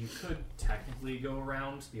 You could technically go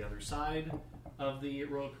around the other side of the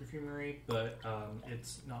Royal Perfumery, but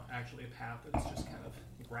it's not actually a path. It's just kind of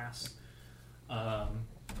grass.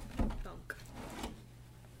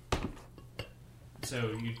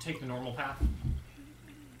 So you take the normal path.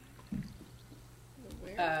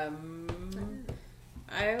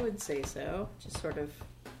 I would say so. Just sort of.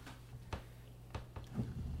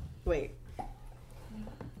 Wait.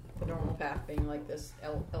 The normal path being like this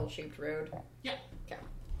L-shaped road. Yeah. Okay.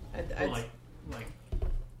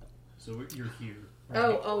 So you're here.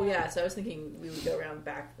 Right? Oh yeah. So I was thinking we would go around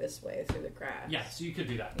back this way through the grass. Yeah. So you could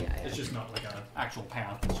do that. Yeah. It's just not like an actual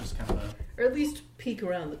path. It's just kind of a. Or at least peek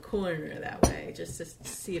around the corner that way, just to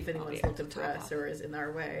see if anyone's looking for us or is in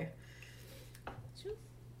our way.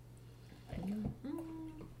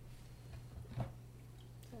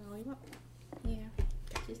 Yeah.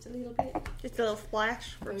 Just a little bit. Just a little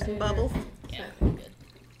splash for some bubbles. Yeah, good.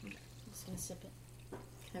 I'm just gonna sip it.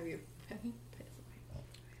 Have you? A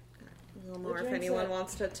little more if anyone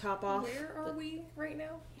wants to top off. Where are we right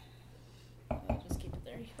now? I'll just keep it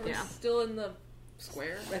there. Are we still in the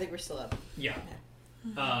square? I think we're still up. Yeah.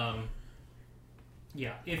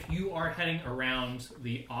 Yeah. If you are heading around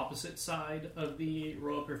the opposite side of the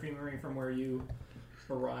Royal Perfumery from where you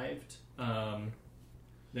arrived,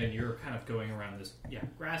 then you're kind of going around this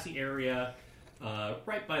grassy area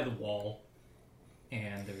right by the wall,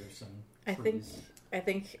 and there's some trees. I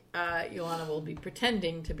think Joanna will be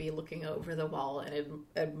pretending to be looking over the wall and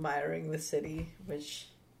admiring the city, which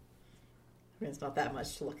I mean, it's not that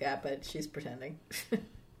much to look at, but she's pretending.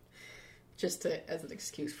 Just as an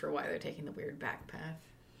excuse for why they're taking the weird back path.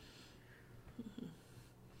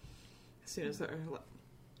 As soon as they're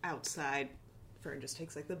outside, Fern just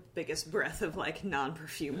takes like the biggest breath of like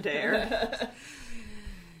non-perfumed air.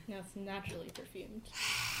 No, it's naturally perfumed.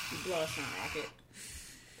 You blow us on a rocket.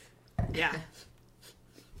 Yeah.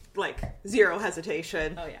 Like, zero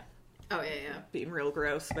hesitation. Oh, yeah. Oh, yeah. Being real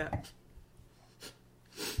gross, but...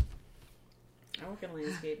 I work in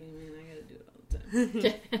landscaping, man. I gotta do it all the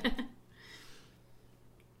time.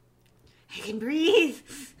 I can breathe!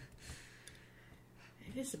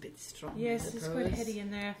 It is a bit strong. Yes, it's quite heady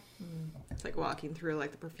in there. It's like walking through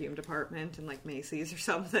like the perfume department in like Macy's or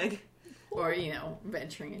something. Or,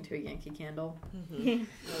 venturing into a Yankee Candle. Mm-hmm.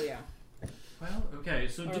 Oh, yeah. Well, okay.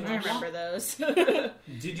 So I remember those.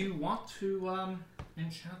 Did you want to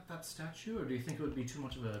enchant that statue, or do you think it would be too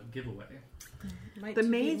much of a giveaway? The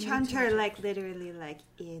Mage Hunter, like literally, like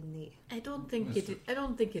in the. I don't think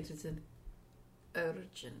it is an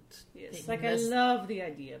urgent. Yes, thing. like I love the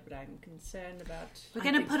idea, but I'm concerned about. We're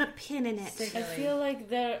gonna put a pin in it. I feel like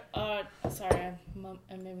there are. Sorry, I'm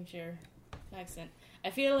mimicking your accent.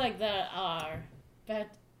 I feel like there are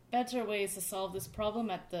better ways to solve this problem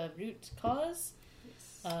at the root cause.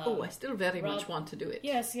 I still very much want to do it.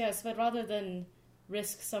 Yes, but rather than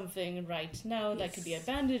risk something right now that could be a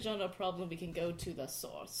bandage on a problem, we can go to the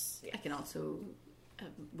source. I can also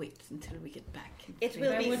wait until we get back. It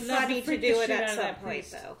will be would love funny to to freak do the it shit at out of some that point,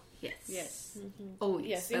 priest. though. Yes. Yes. Mm-hmm. Oh,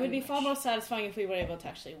 Yes, it would be far more satisfying if we were able to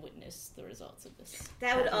actually witness the results of this.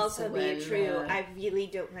 That would That is also be well, true. I really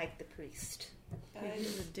don't like the priest.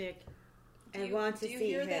 He's a dick. I want to do you see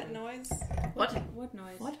hear him. that noise? What? What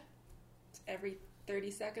noise? What? It's every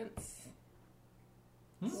 30 seconds.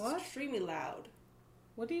 Hmm? It's extremely loud.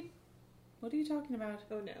 What are you talking about?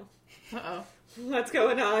 Oh no. Uh-oh. What's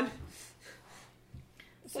going on?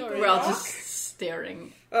 Sorry. We're all just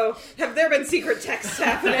staring. Oh, have there been secret texts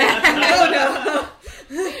happening? Oh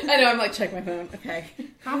I know, I'm like, check my phone. Okay.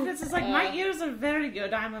 Confidence is like, my ears are very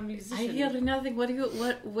good. I'm a I musician. hear nothing. What do you,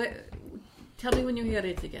 what, tell me when you hear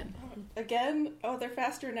it again. Again? Oh, they're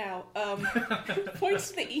faster now. Points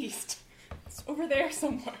to the east. It's over there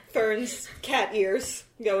somewhere. Fern's cat ears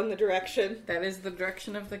go in the direction. That is the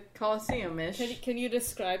direction of the Colosseum-ish. Can you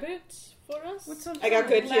describe it for us? What's up? I got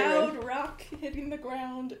good Loud hearing. rock hitting the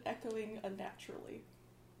ground, echoing unnaturally.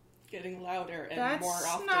 Getting louder and That's more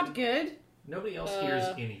often. not good. Nobody else hears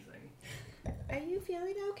anything. Are you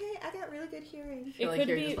feeling okay? I got really good hearing. I feel It like could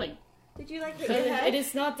you're be just like, Did you like hit your head? It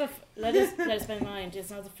is not the. Let us bear in mind. It's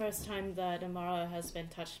not the first time that Amara has been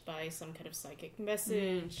touched by some kind of psychic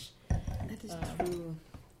message. that is true.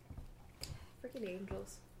 Freaking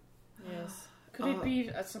angels. Yes, Could it be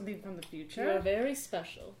something from the you are future? very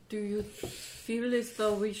special. Do you feel as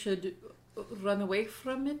though we should run away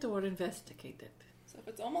from it or investigate it? So if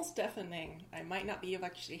it's almost deafening, I might not be able to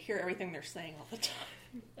actually hear everything they're saying all the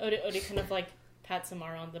time. Odie kind of like pats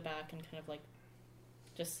Amara on the back and kind of like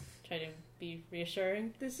just try to be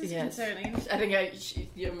reassuring. This is Yes. concerning. I think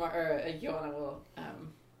Yona will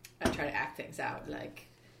try to act things out, like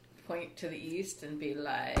point to the east and be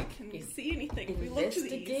like, Can we see anything? If we look to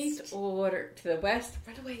the investigate east. or to the west,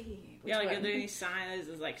 right away. Yeah, like, Which are one? there any signs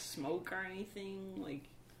of like smoke or anything? Like,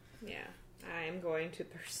 Yeah. I am going to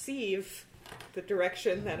perceive the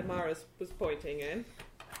direction that Amara was pointing in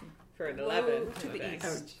for an Whoa, 11. to the Okay.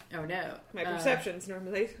 east. Oh no. My perception's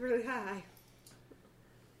normally really high.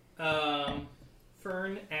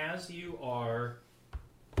 Fern, as you are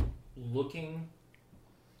looking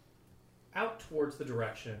out towards the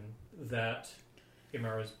direction that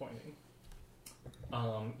Imara is pointing,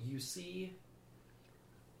 you see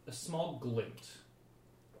a small glint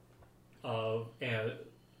of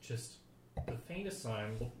just the faintest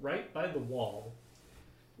sign right by the wall.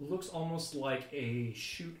 Looks almost like a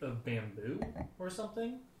shoot of bamboo or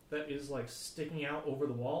something that is like sticking out over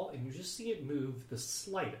the wall, and you just see it move the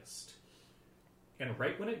slightest. And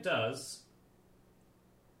right when it does,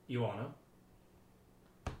 Ioana,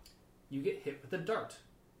 you get hit with a dart.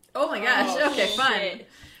 Oh my gosh. Oh, okay, fun. shit.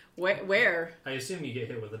 Where? I assume you get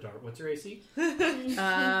hit with a dart. What's your AC?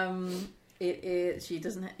 It is. She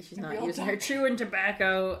doesn't. She's not Real using her chewing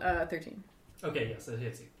tobacco. 13. Okay, yes, it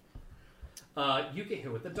hits you. You get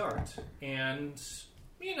hit with the dart, and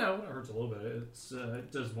you know it hurts a little bit.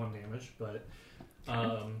 It does 1 damage, but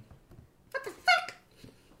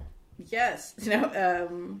Yes.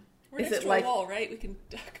 We're Is next it to like a wall, right? We can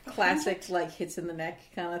duck behind classic like hits in the neck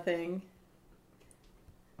kind of thing?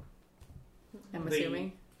 I'm The-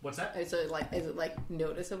 assuming. what's that? Is it like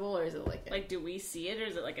noticeable or is it like do we see it or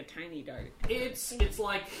is it like a tiny dart? It's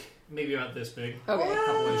like maybe about this big. Okay. A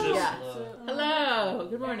couple inches. Yeah. So, Hello.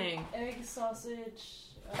 Good morning. Egg, sausage,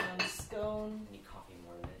 scone. Need coffee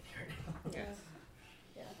more than Yeah.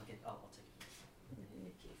 Yeah. I'll take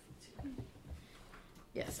it.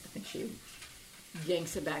 Yes, I think she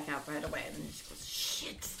yanks it back out right away and then just goes,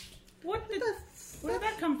 shit. What did where did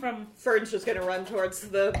that come from? Fern's just going to run towards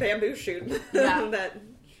the bamboo shoot Yeah. that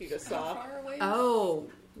she just How saw. far away? Oh.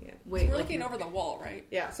 Yeah. Wait. We're like looking over the wall, right?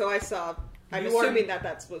 Yeah, so I saw. I'm You are- assuming that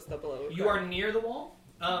was the blow. You are near the wall.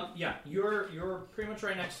 Yeah, you're pretty much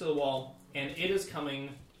right next to the wall, and it is coming.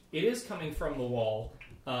 It is coming from the wall.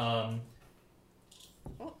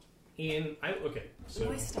 Okay, so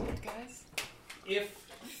Noise stopped, guys. if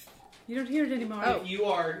You don't hear it anymore. Oh. if you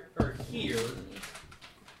are here,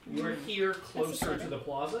 you are here closer to the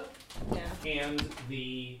plaza, Yeah. and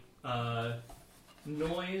the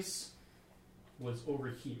noise was over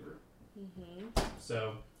here.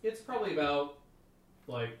 So it's probably about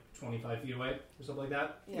like 25 feet away or something like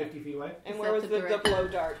that, Yeah. 50 feet away. And Is where that was the the direct- blow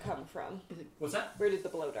dart come from? What's that? Where did the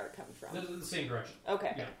blow dart come from? The same direction.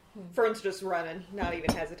 Okay. Yeah. Fern's just running, not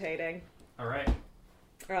even hesitating. All right.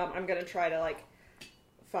 I'm gonna try to like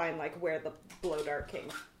find like where the blow dart came.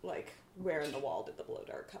 Like where in the wall did the blow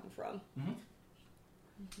dart come from?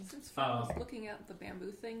 Since Fern was looking at the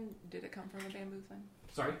bamboo thing, did it come from the bamboo thing?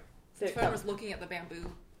 Sorry. Since Fern was looking at the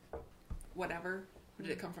bamboo, whatever,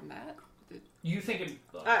 did it come from that? You think it?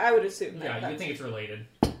 I would assume that. Yeah, you that's- think it's related.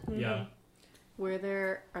 Yeah. Are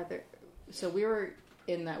there so we were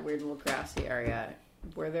in that weird little grassy area.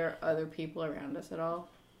 Were there other people around us at all?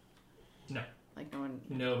 No. Like no one.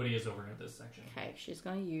 Nobody is over at this section. Okay, she's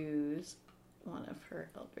gonna use one of her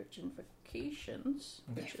Eldritch Invocations.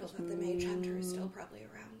 Okay. I feel that the Mage Hunter is still probably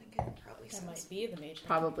around and can probably That sense. might be the Mage.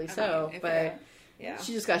 Probably I so, mean, if but Yeah.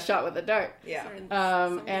 she just got shot with a dart. Yeah.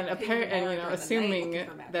 And apparently, and assuming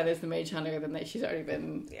that is the Mage Hunter, then she's already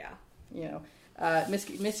been, Yeah.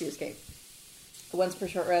 Misty Escape. Once per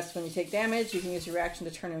short rest, when you take damage, you can use your reaction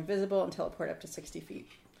to turn invisible and teleport up to 60 feet.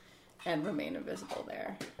 and remain invisible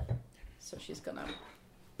there. So she's gonna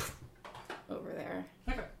over there.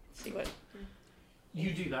 Okay. See what?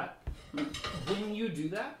 You do that. When you do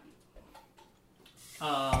that,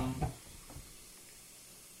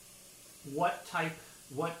 what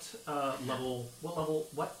level?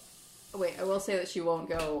 Wait, I will say that she won't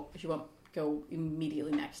go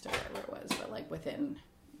immediately next to wherever it was, but like within,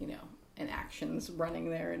 an action's running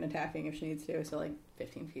there and attacking if she needs to. So like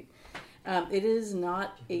 15 feet. It is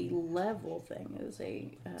not a level thing. It is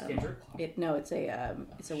a.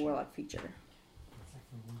 It's a warlock feature.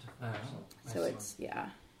 So it's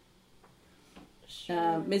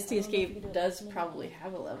Misty Escape does probably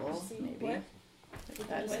have a level, maybe. What?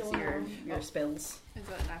 That's your spells. Is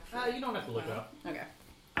that an actual? You don't have to look it up. Okay.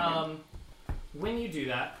 When you do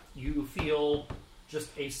that, you feel just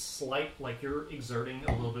a slight, like you're exerting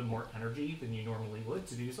a little bit more energy than you normally would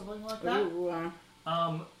to do something like that. Ooh,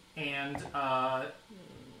 And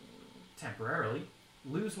temporarily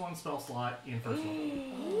lose one spell slot in first level.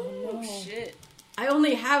 Oh, shit. I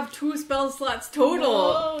only have 2 spell slots total.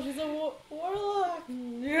 Oh, she's a warlock.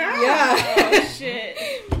 Yeah. Oh, shit.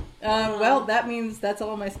 Well, that means that's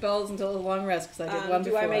all my spells until the long rest because I did one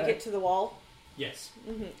do before. I make it to the wall? Yes.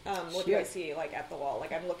 Mm-hmm. What do I see like at the wall?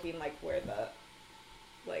 Like I'm looking like where the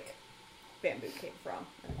bamboo came from.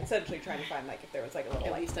 I'm essentially trying to find like if there was like a little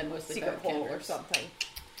At like least I mostly secret have hole or cantrips. something.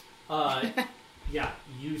 Yeah,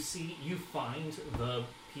 you find the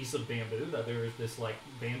piece of bamboo, that there is this like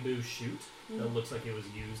bamboo shoot that looks like it was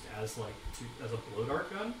used as like as a blow dart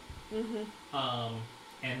gun. Mm-hmm.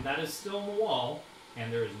 And that is still on the wall,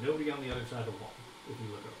 and there is nobody on the other side of the wall if you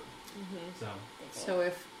look over. So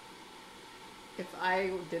if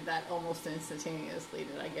I did that almost instantaneously,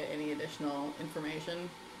 did I get any additional information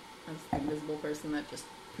as the invisible person that just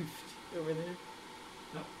poofed over there?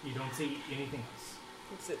 No, you don't see anything else.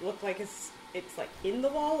 Does it look like it's like in the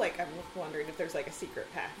wall? Like I'm wondering if there's like a secret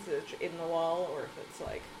passage in the wall, or if it's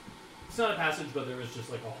like It's not a passage, but there is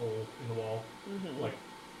just like a hole in the wall, mm-hmm. like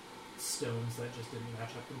stones that just didn't match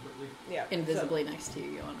up completely. Yeah, Invisibly next to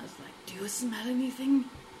you, Joanna's like, do you smell anything?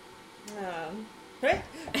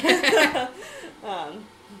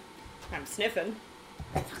 I'm sniffing.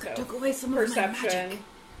 So, Took away some of my magic.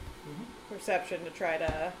 Perception to try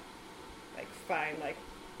to like find like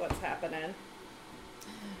what's happening.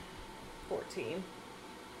 14.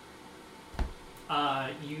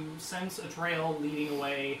 You sense a trail leading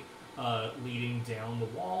away, leading down the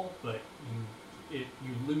wall, but you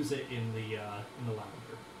lose it in the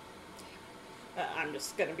lavender. I'm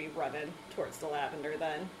just gonna be running towards the lavender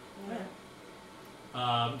then.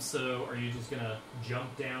 So are you just gonna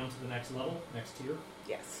jump down to the next level, next tier,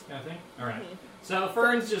 Yes. kind of thing? All right. So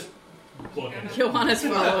Fern's just looking. Joanna's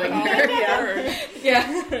following her.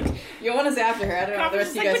 Yeah. Joanna's after her. I don't know what the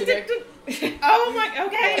rest of you guys are doing. Oh my,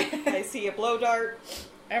 okay. I see a blow dart.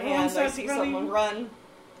 Everyone and I starts see running. someone run.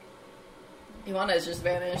 Joanna's just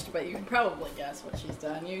vanished, but you can probably guess what she's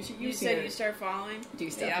done. You said you start following.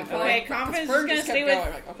 do stuff. Yeah, before. Okay, Confidence is Fern gonna just kept stay going.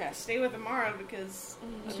 with Like, okay. stay with Amara because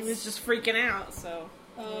she was just freaking out. So,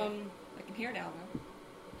 I can hear now though.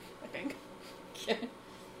 I think.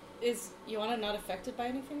 Is Joanna not affected by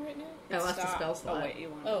anything right now? I lost a Stop. spell slot. Oh wait, you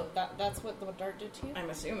want Oh, that's what the dart did to you?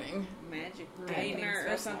 I'm assuming magic Gaining gainer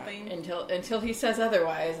or spell slot. something? until he says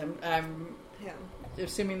otherwise. I'm Yeah.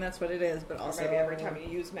 assuming that's what it is, but Or also maybe every time you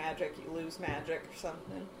use magic, you lose magic or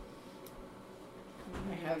something.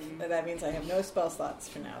 I have. That means I have no spell slots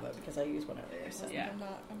for now, though, because I used one earlier. So Yeah. I'm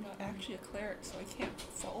not actually a cleric, so I can't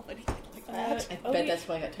solve anything like that. I bet that's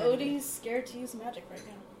why I got tired. Odie's scared to use magic right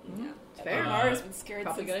now. Yeah. It's fair. Amara's been scared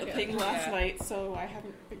Probably since good the idea. ping last Yeah. night, so I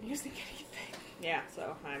haven't been using anything. Yeah,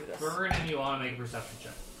 so I'm just... Fern and Joanna make a perception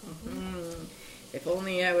check. If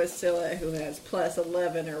only I was Scylla, who has plus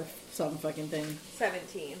 11 or some fucking thing.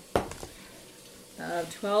 17.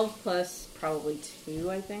 12 plus probably 2,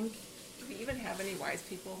 I think. Do we even have any wise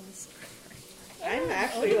people in this? I'm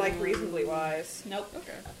actually, like, reasonably wise. Nope.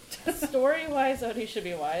 Okay. Story-wise, Odie should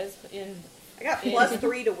be wise. I got plus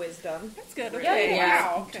 3 to wisdom. That's good. Yeah, Okay. yeah.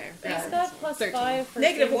 Wow. Okay. He's got plus 13. 5 for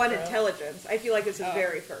Negative saving 1 throw. intelligence. I feel like this is Oh.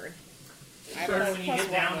 very Fern. Fern, when you plus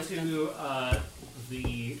get one down wisdom. to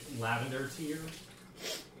the lavender tier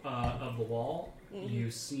of the wall,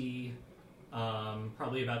 you see,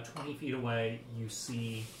 probably about 20 feet away, you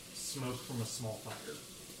see smoke from a small fire.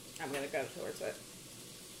 I'm gonna go towards it.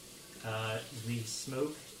 The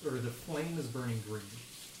smoke, or the flame is burning green.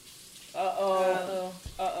 Uh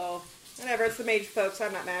oh. Whatever, it's the mage, folks.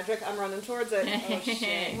 I'm not magic. I'm running towards it. Oh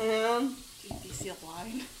shit. DC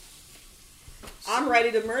blind. I'm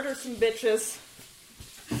ready to murder some bitches.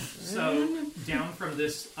 So down from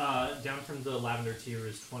the lavender tier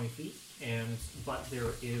is 20 feet. but there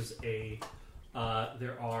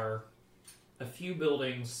are a few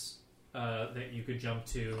buildings that you could jump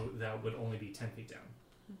to that would only be 10 feet down.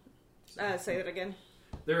 Say that again.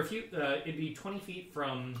 There are a few. It'd be 20 feet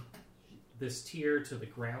from this tier to the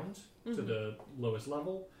ground, to the lowest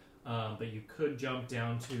level. But you could jump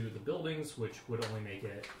down to the buildings, which would only make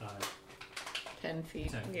it 10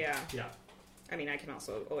 feet. 10 feet. Yeah. Yeah. I mean, I can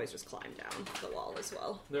also always just climb down the wall as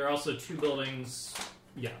well. There are also two buildings.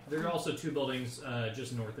 Yeah, there are also two buildings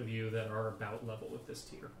just north of you that are about level with this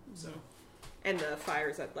tier. So. And the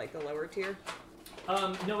fire's at like the lower tier.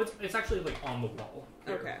 No, it's actually like on the wall.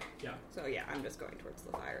 Here. Okay. Yeah. So yeah, I'm just going towards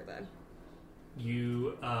the fire then.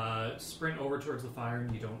 You sprint over towards the fire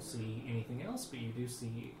and you don't see anything else, but you do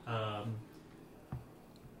see out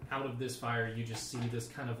of this fire, you just see this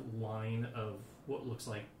kind of line of what looks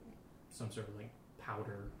like some sort of like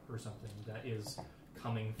powder or something that is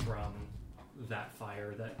coming from that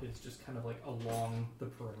fire that is just kind of like along the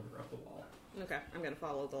perimeter of the wall. Okay, I'm gonna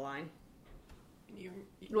follow the line.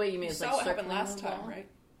 Wait, you mean You it's saw like what happened circling last the time, wall? right?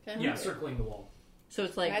 Yeah, circling the wall. So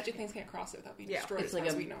it's like Magic things can't cross it without being Yeah, destroyed, it's as like far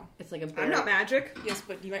as a we know. it's like a I'm barrier. not magic. Yes,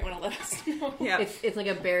 but you might want to let us know. Yeah. It's like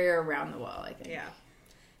a barrier around the wall, I think. Yeah.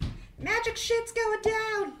 Magic shit's going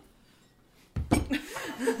down.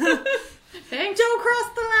 Thanks. Don't cross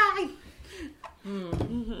the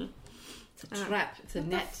line. It's a trap. It's a What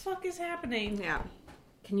net. the fuck is happening? Yeah.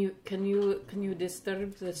 Can you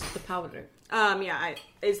disturb the powder? Yeah.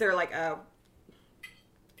 Is there like a?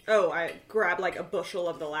 Oh, I grab like a bushel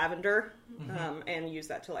of the lavender, and use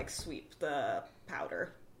that to like sweep the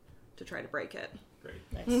powder to try to break it.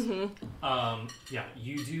 Great. Nice. Yeah,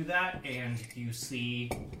 you do that, and you see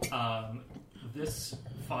this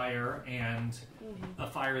fire and a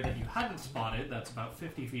fire that you hadn't spotted that's about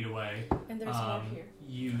 50 feet away. And there's more here.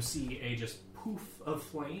 You see a just poof of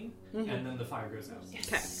flame, and then the fire goes out.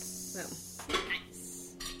 Okay. So.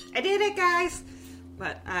 Nice. I did it, guys.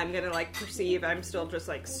 But I'm gonna like perceive. I'm still just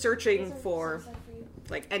like searching for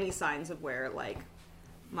like any signs of where like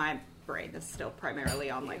my brain is still primarily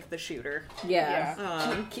on like the shooter. Yeah.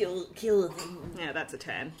 Kill them. Yeah, that's a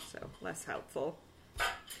 10, so less helpful.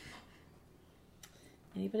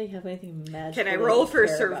 Anybody have anything magical? Can I roll for they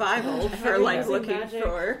care about? survival for like using looking magic?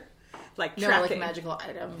 for like No, tracking? like magical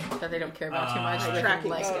item that they don't care about too much. Like so they can,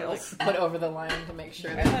 tracking like, skills. put over the line to make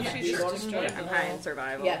sure I that thought she you just don't- destroyed I'm the high in wall.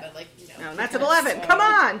 survival. Yeah, but like No, that's an 11. Come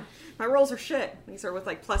on! My rolls are shit. These are with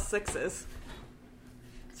like +6s.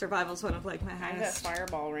 Survival's one of like my I have that highest.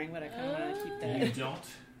 fireball ring, but I kind of want to keep You that. don't.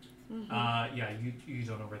 Yeah, you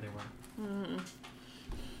don't know where they were.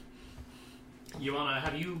 You wanna?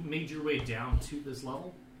 Have you made your way down to this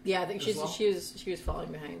level? Yeah, I think As well? she was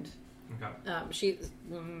falling behind. Okay. She's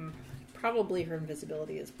probably her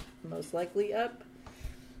invisibility is most likely up.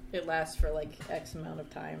 It lasts for like X amount of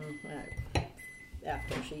time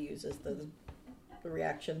after she uses the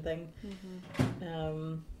reaction thing.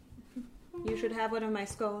 You should have one of my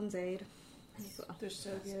scones, Aid. They're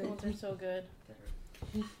so good. Oh, they're so good.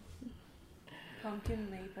 Pumpkin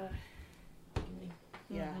maple.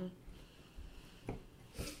 Yeah.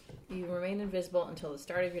 You remain invisible until the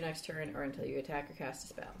start of your next turn, or until you attack or cast a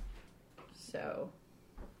spell. So,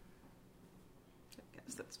 I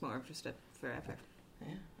guess that's more of just a forever. yeah,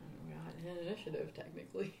 we're not in initiative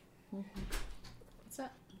technically. What's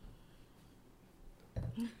that?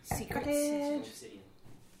 Secrets.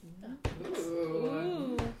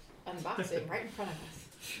 Ooh. Unboxing right in front of us.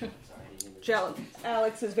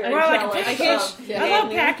 Alex is very More like a jealous. package. Yeah. I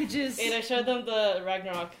love packages. And I showed them the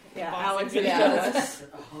Ragnarok. Yeah, box. Alex is Yeah. jealous.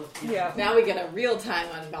 Yeah. Now we get a real time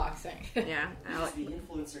unboxing. Yeah, Alex. It's the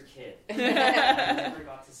influencer kit. I never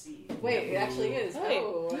got to see. Wait, it actually is. Wait.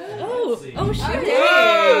 Oh, Let's see. Oh shit!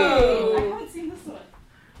 Whoa. I haven't seen this one.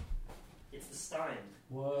 It's the Stein.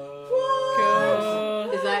 Whoa.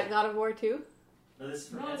 Is that God of War 2? No, this is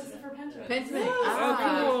for No, this is Pentiment. for Pentiment. Pentiment. Oh,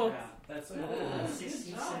 cool. Yeah. That's so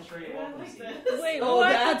 16th century Yeah, I welcome like seat. that. Wait, Oh, what?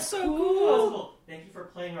 that's so Oh, cool. cool. Thank you for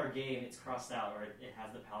playing our game. It's crossed out, or it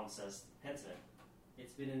has the palm says Pentiment.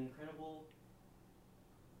 It's been an incredible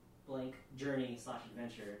blank journey /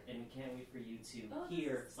 adventure, and we can't wait for you to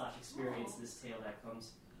hear / experience this tale that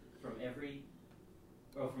comes from a very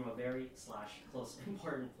 / close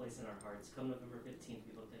important place in our hearts. Come November 15th,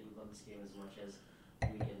 we hope that you love this game as much as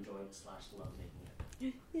we enjoyed / love making it.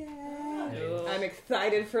 Yeah. I'm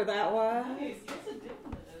excited for that one.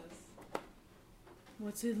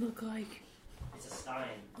 What's it look like? It's a Stein.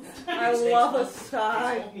 I love a They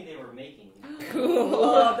Stein. told me they were making. Cool.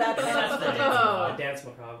 Oh, That's that's the dance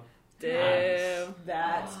macabre. Damn.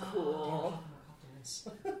 That's cool. points.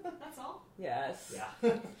 That's all. Yes.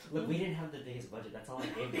 Yeah. Look, we didn't have the biggest budget. That's all I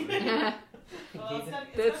gave them. Well,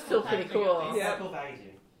 That's still pretty cool. It's Yeah. cool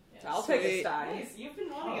packaging. Yes. I'll take a Sweet. stein. Nice. You've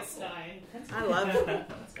been wanting a stein. I love it.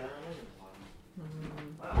 That's got our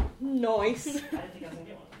Wow. Nice. I didn't think I was going to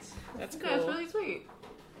get one. That's That's cool. really sweet.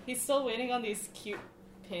 He's still waiting on these cute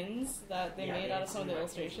pins that they Yeah, made they out of some of the seem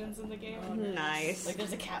illustrations in the game. Nice. Like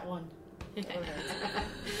there's a cat one. Yep.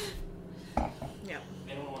 If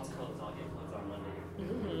anyone wants clothes, I'll get clothes on Monday.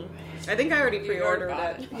 I think I already You pre-ordered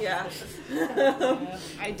already it. Yeah.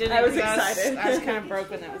 I didn't. I was 'cause excited. I was kind of broke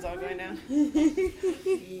when that was all going down.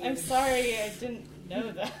 I'm sorry, I didn't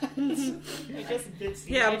know that. I just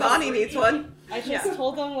Yeah, Bonnie needs one. just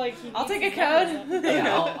told them like he I'll needs take a his numbers code. up.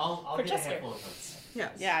 Yeah, I'll For get a Chester. handful of codes.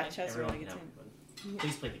 Yes. Yeah, Chess Everyone really can gets have in. one.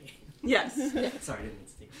 Please play the game. Yes. Sorry, I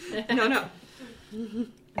didn't mean to. No, no.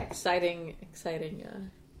 Exciting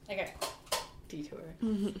Okay. detour.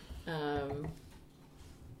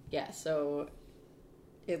 Yeah, so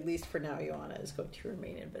at least for now, Joanna is going to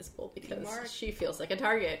remain invisible because Mark. she feels like a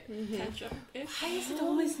target. Catch up. Why is it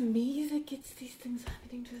always me that gets these things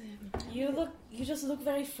happening to them? You just look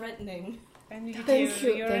very threatening. And you Thank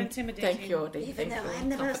you. You're Thank, intimidating. thank you. Thank you.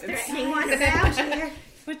 the most threatening one around here.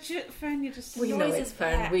 But you, friend, you just We know noise it's is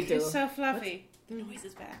fun. back. We do. You're so fluffy. The noise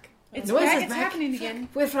is back. It's Noise back. is It's back. happening again.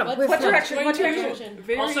 Where from? What- Where What from? direction? What direction?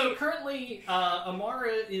 Very, Also, currently,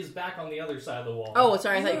 Amara is back on the other side of the wall. Oh,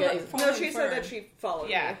 sorry. I thought you We were guys. No, she said that she followed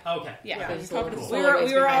Yeah. me. Okay. Yeah. Yeah. There's Covered a in little We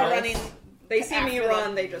slow were all behind us. running. They see me After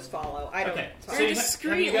run, they just follow. I don't. Okay. So Sorry. you, Just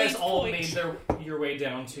have you guys discreetly all point. made your way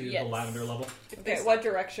down to Yes. the lavender level? Okay, what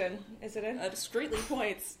direction is it in? discreetly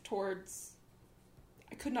points towards.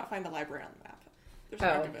 I could not find the library on the map. There's an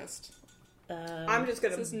Oh. archivist. I'm just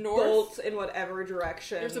gonna This is north. bolt in whatever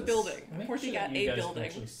direction. There's a building. Make Pointing sure at you a guys can building.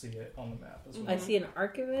 actually see it on the map as well. I see an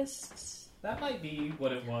archivist. That might be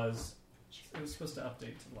what it was. It was supposed to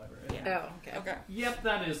update to the library. Yeah. Oh, okay. Okay. Yep,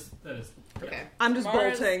 that is. Okay. I'm just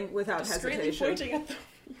Mara's bolting without Discreetly hesitation. pointing at the.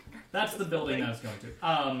 That's the building that it's going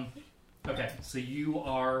to. Okay, so you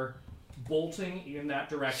are bolting in that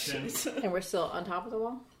direction. And we're still on top of the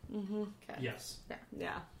wall? Mm-hmm. Okay. Yes.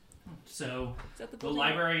 Yeah. So Is that the the building?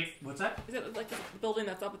 library. What's that? Is it like the building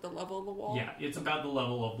that's up at the level of the wall? Yeah, it's about the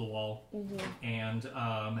level of the wall, and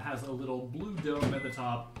has a little blue dome at the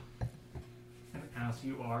top. And as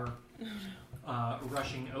you are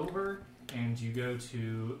rushing over, and you go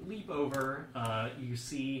to leap over, you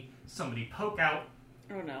see somebody poke out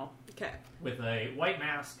Oh no. Okay. with a white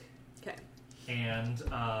mask Okay. and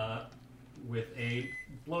with a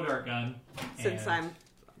blow dart gun. Since and-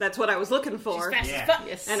 that's what I was looking for, She's fast Yeah. as fuck.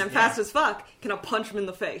 Yes. and I'm Yeah. fast as fuck. Can I punch him in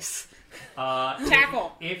the face?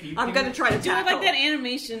 Tackle. If you I'm can- gonna try to Do it tackle. like that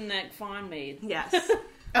animation that Fawn made. Yes.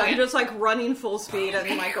 I'm just like running full speed,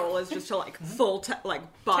 and my goal is just to like full like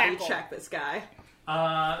body Tackle. check this guy.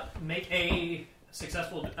 Make a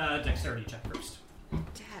successful dexterity check first.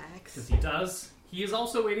 Dex. Because he does. He is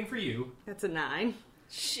also waiting for you. That's a 9.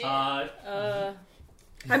 Shit.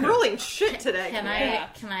 I'm rolling shit today. Can Yeah.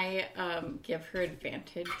 I give her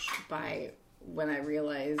advantage by when I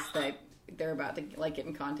realize that they're about to like get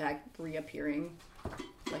in contact, reappearing,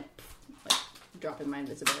 like dropping my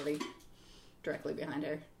invisibility directly behind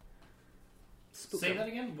her. Say that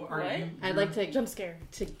again. What? Are What? you? I'd like to Jump scare.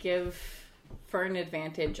 to give Fern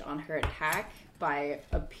advantage on her attack by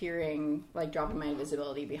appearing, like dropping my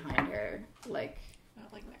invisibility behind her, like.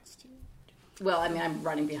 Not like next to. Well, I mean, I'm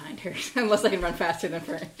running behind her unless I can run faster than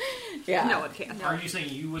Fern. Yeah. No one can. Are you saying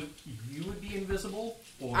you would be invisible?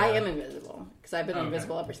 Or... I am invisible because I've been Okay.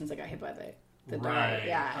 invisible ever since I got hit by the door. Right,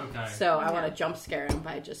 Yeah. okay. So I want to jump scare him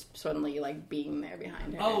by just suddenly like being there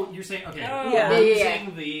behind her. Oh, you're saying okay. Oh. Yeah.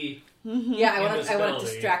 Using the yeah. I want to invisibility.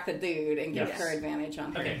 distract the dude and give Yes. her advantage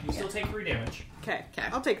on her. Okay, you still take 3 damage. Okay. Okay.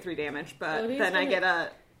 I'll take 3 damage, but Odie's then I gonna- get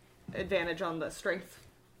a advantage on the strength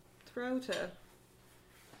throw to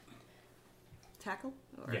tackle.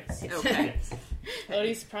 Or- Yes. Okay. Yes.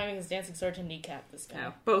 Odie's priming his dancing sword to kneecap this guy.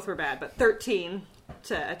 No, both were bad, but 13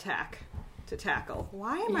 to attack, to tackle.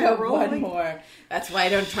 Why am I Go one rolling? more. That's why I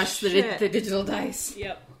don't trust the Shit. digital dice.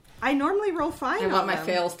 Yep. I normally roll fine. I want on my them.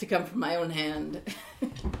 fails to come from my own hand.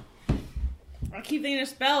 I keep thinking of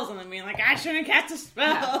spells and then being like, I shouldn't cast a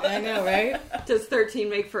spell. I know, right? Does 13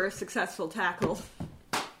 make for a successful tackle?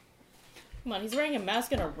 Come on, he's wearing a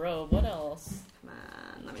mask and a robe. What else? Come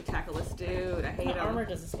on, let me tackle this dude. I hate What him. armor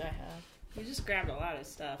does this guy have? You just grabbed a lot of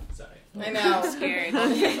stuff. Sorry. I know. I'm scared.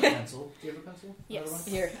 Pencil. Do you have a pencil? Yes. Another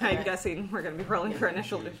one? Here. I'm guessing we're going to be rolling for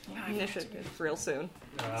initiative real soon.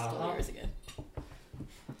 Yours again.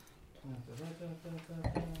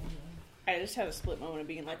 I just had a split moment of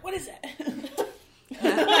being like, what is it?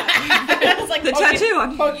 I was like, The tattoo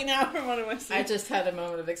on poking out from one of my I sleeves. just had a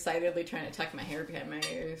moment of excitedly trying to tuck my hair behind my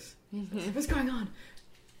ears. What's going on?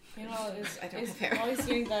 You know, I don't is have hair. while he's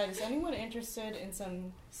doing that, is anyone interested in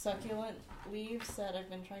some succulent leaves that I've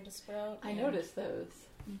been trying to sprout? I And- noticed those.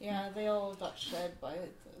 Yeah, they all got shed by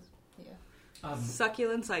the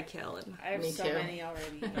succulents I kill. And I have Me so too. many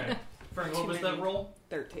already. Alright. Fern, what was the roll?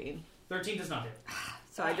 13. 13 does not hit.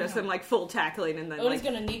 So I just am like full tackling and then Odie's like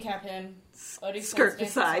gonna kneecap him. Odie's skirt gonna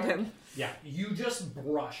beside sword. him. Yeah, you just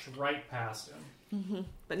brush right past him.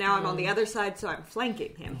 But now I'm on the other side, so I'm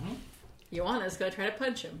flanking him. Ioana's gonna try to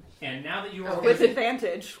punch him. And now that you are With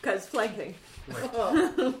advantage, because flanking. Right.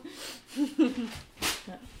 Oh.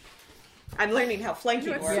 I'm learning how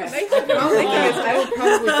flanking works. Yes. Nice. The only thing is, I will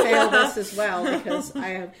probably fail this as well because I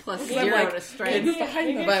have plus 0 to strength. Maybe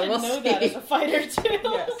I But should we'll know that see. as a fighter too.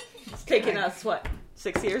 Yes. It's taken us, what,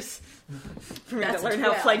 6 years? For me to That's learn how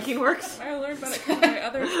 12. flanking works? I learned about it from my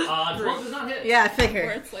other 12 group, does not hit. Yeah, I where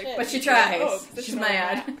figure. it's like, But she tries. oh, this She's is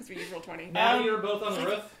mad. because we use roll 20. Now you're both on the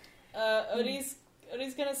roof. Odie's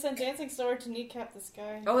gonna send dancing sword to kneecap this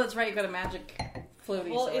guy. Oh, that's right. You got a magic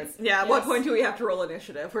floaty Well, sword. it's- Yeah, at what Yes. point do we have to roll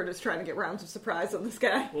initiative? We're just trying to get rounds of surprise on this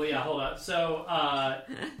guy. Well, yeah, hold on. So now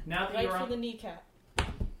that Right you're for on, the kneecap.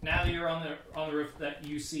 now that you're on the roof, that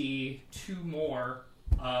you see 2 more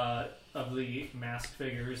of the masked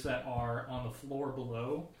figures that are on the floor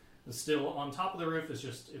below. Still on top of the roof is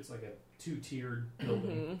it's like a 2-tiered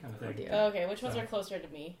building kind of thing. Oh, dear. Okay, which ones So- are closer to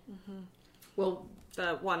me? Well,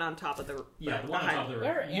 the one on top of the Yeah, the one on behind. top of the roof.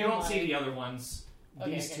 Where You am don't see I? the other ones.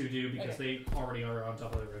 Okay, These okay. 2 do because they already are on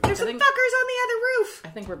top of the roof. There's some I think- fuckers on the other roof! I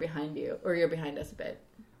think we're behind you, or you're behind us a bit.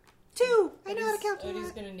 2! I know how to count to Odie's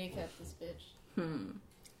that. gonna kneecap this bitch.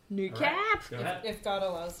 Kneecap! Go ahead. If God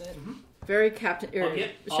allows it. Very Captain I'll or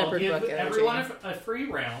give Shepherd Book energy. everyone a free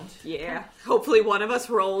round. Yeah. Hopefully one of us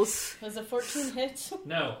rolls. Was a 14 hit?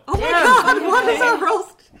 No. Oh my god, what is our roll?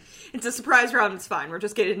 It's a surprise round, it's fine. We're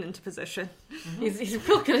just getting into position. He's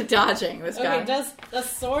real good at dodging, this guy. Okay, does the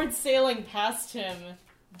sword sailing past him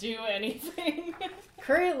do anything?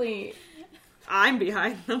 Currently, I'm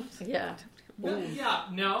behind them. yeah. No, yeah,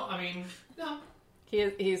 no, I mean, no.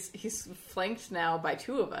 He's flanked now by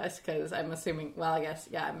 2 of us, because I'm assuming, well, I guess,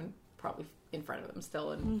 yeah, I'm probably in front of him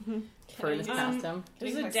still, and Fern is past him.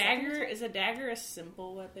 Is a dagger a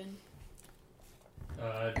simple weapon?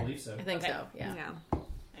 I believe so. I think Okay. so, yeah.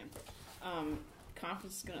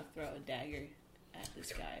 Conference is gonna throw a dagger at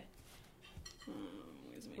this guy.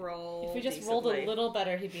 Where's my- Roll. If we just rolled a little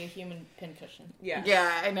better, he'd be a human pincushion. Yeah.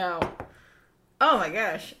 Yeah, I know. Oh my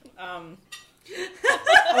gosh. 11.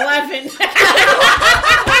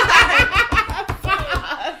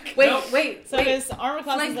 Wait, So his armor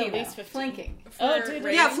class is at least 15. Flanking. Oh, dude,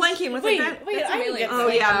 Yeah, flanking with Wait, advantage. wait, That's a I melee. get Oh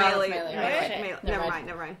yeah, Oh, melee. melee, Right, right. melee. Never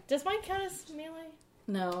Never mind. Does mine count as melee?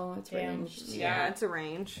 No, it's Damn. ranged. Yeah, it's a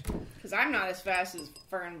range. Because I'm not as fast as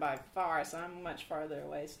Fern by far, so I'm much farther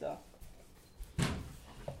away still.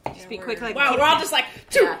 Just be quick like Wow, we're all just like,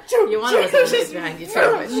 Yeah, you want to was always behind you too,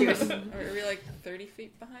 but she was... Are we like 30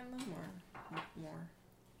 feet behind them or more?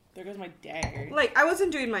 there goes my dagger. Like I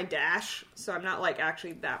wasn't doing my dash, so I'm not like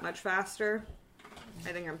actually that much faster.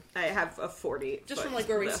 I think I have a 40. Just foot from like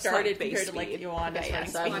where we less, started base compared to like speed. Yoanda's Okay, yeah,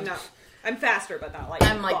 speed. so I'm not. I'm faster, but not like.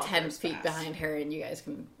 I'm like bonkers 10 feet fast. behind her, and you guys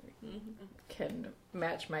can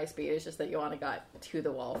match my speed. It's just that Joanna got to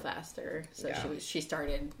the wall faster, so Yeah. she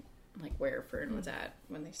started like where Fern was at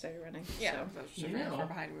when they started running. Yeah, so, that's You just how know. far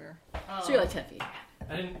behind we were. so you're like 10 feet.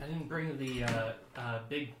 I didn't bring the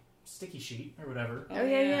big sticky sheet or whatever. Oh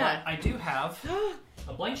yeah. But I do have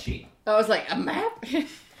a blank sheet. I was like, a map.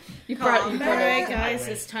 you brought Alright, it. guys,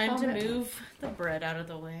 it's time to Combat. move the bread out of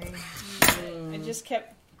the way. I just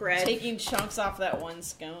kept Bread. taking chunks off that one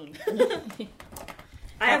scone.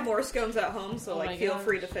 I have more scones at home, so Oh my like feel gosh.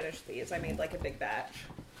 free to finish these. I made like a big batch.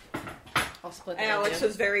 I'll split that. Alex with you.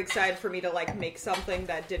 was very excited for me to like make something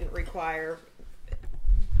that didn't require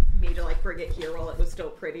me to like bring it here while it was still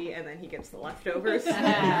pretty, and then he gets the leftovers.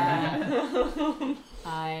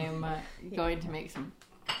 I'm going to make some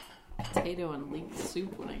potato and leek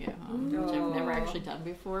soup when I get home, which I've never actually done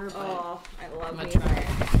before, but Oh, I I'm love gonna me. try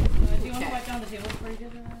it. Do you want Okay. to wipe down the table before you do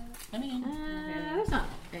that? I mean, There's not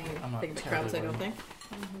I'm not anything that crowds, I don't terribly think.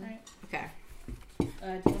 Right. Okay. Do you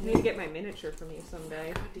I want need to get my miniature from you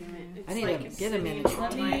someday. Damn it. I need to get a miniature.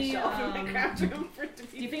 Let me, Do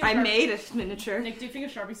do you think I a Sharpie- made a miniature. Nick, do you think a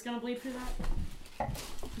Sharpie's gonna bleed through that?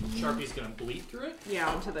 Sharpie's gonna bleed through it. Yeah,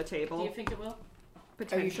 onto the Do you table. think it will? Are you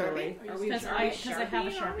Potentially. Sharpie? Because I have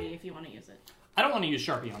a Sharpie if you want to use it. I don't want to use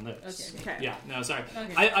Sharpie on this. Okay. Yeah, no, sorry.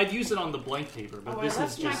 Okay. I'd use it on the blank paper, but Oh, this I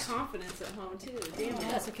is left just... my confidence at home too. Damn it.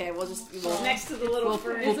 That's okay. We'll Next to the little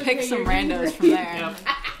furnace. we'll pick some randos from there.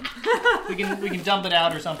 Yep. we can dump it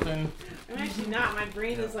out or something. I'm actually not. My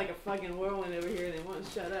brain is like a fucking whirlwind over here. They won't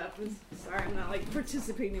shut up. Sorry, I'm not like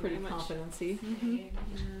participating very much. Competency.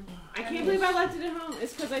 I can't believe I left it at home.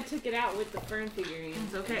 It's because I took it out with the fern figurines.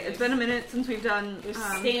 It's okay. It's been a minute since we've done. They're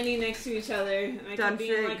standing next to each other, and I done keep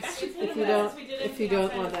being like, figs. I should If you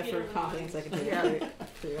don't want that for confidence, I can take it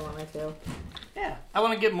for your one, I feel. Yeah. I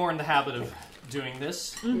want to get more in the habit of doing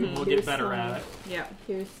this. Mm-hmm. We'll get better at it. Yeah.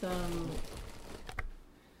 Here's some.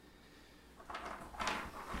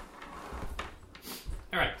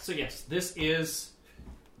 Alright, so yes,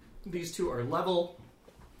 these two are level.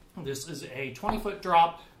 This is a 20-foot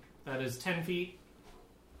drop. That is 10 feet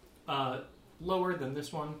lower than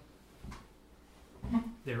this one.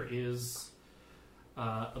 There is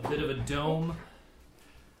a bit of a dome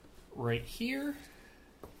right here.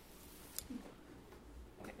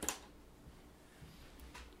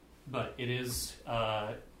 But it is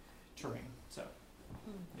terrain, so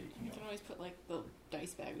you can You go. can always put like the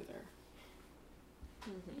dice bag there.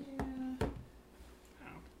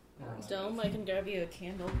 Dome, I can grab you a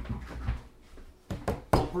candle.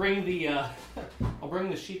 I'll bring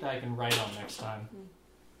the sheet that I can write on next time.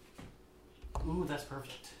 Ooh, that's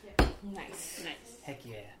perfect. Nice. Heck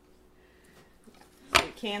yeah. So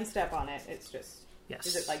you can step on it. It's just. Yes.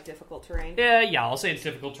 Is it like difficult terrain? Yeah, I'll say it's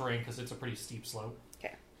difficult terrain because it's a pretty steep slope.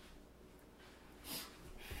 Okay.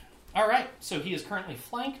 All right, so he is currently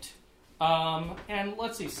flanked. And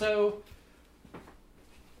let's see, so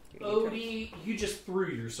Odie, you just threw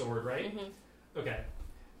your sword, right? Mm-hmm. Okay.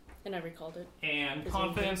 And I recalled it. And Is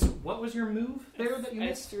Confidence, what was your move there that you I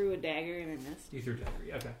missed? threw a dagger and I missed. You threw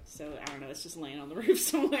dagger, okay. So, I don't know, it's just laying on the roof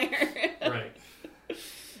somewhere. Right. Oh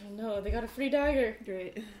no, they got a free dagger.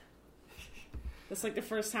 Great. That's like the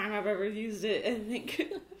first time I've ever used it, I think.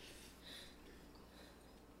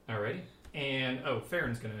 Alrighty. And,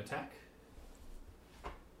 Farron's going to attack.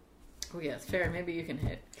 Oh yes, Farron. Maybe you can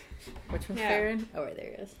hit. Which one's Yeah. Farron? Oh, right there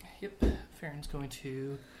he is. Yep. Farron's going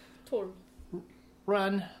to Tor.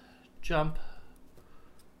 run, jump,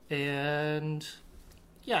 and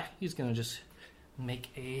yeah, he's going to just make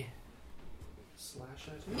a slash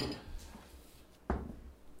at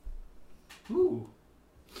you. Ooh.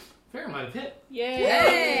 Farron might have hit. Yay!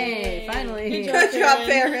 Yay! Finally. Good job,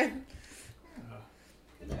 Farron.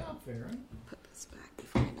 Good job, Farron. Put this back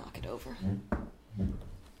before I knock it over.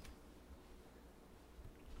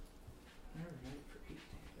 Alright, for 8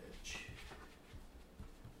 damage.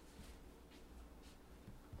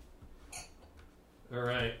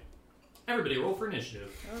 Alright. Everybody roll for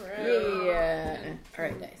initiative. Alright. Yeah. All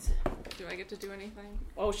right, nice. Do I get to do anything?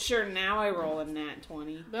 Oh, sure, now I roll a nat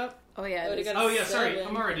 20. Nope. Oh yeah. Already it is. got a Oh yeah, sorry. 7.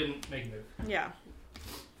 Amara didn't make a move. Yeah.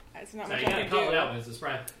 It's not So much you I gotta can call do. it out when it's a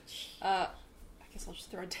surprise. I guess I'll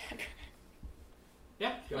just throw a dagger.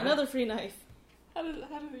 Yeah, go ahead. Another free knife. How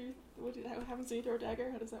happens when you throw a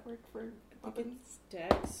dagger? How does that work for weapons?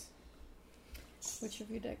 Dex. Which of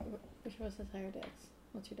your deck? Which was the higher dex?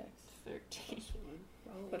 What's your dex? 13.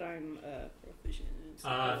 But I'm proficient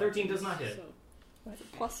in 13 does not hit. So,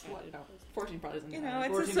 Plus what? No, 14 probably doesn't You matter.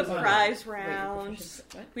 know, it's 14 a does not surprise Wait, round. proficiency-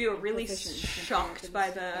 What? We were really Proficient in shocked by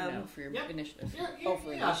Oh, no, them. for your Yep. initiative. oh,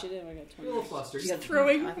 for initiative, I got 20. You're a little flustered. You got-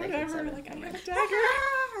 Throwing I think it's whatever, 7. like I Never have a mind.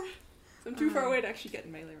 dagger. So I'm too far away to actually get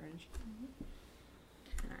in melee range.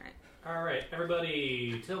 Alright. Alright,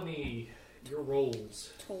 everybody, tell me your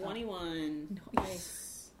rolls. 21.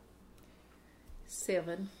 Nice.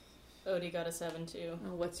 7. Odie got a 7 too.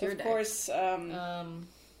 Oh, what's your Of dex? course,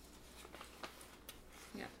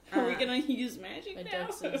 Yeah. are we gonna use magic My now?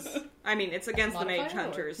 dex is I mean, it's against the Modifier mage or-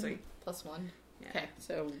 hunters. So +1. Okay,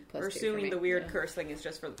 so plus we're 2 for assuming me. the weird Yeah. curse thing is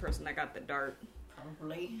just for the person that got the dart.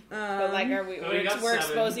 Probably. But like, are we? Oh, you got We're 7.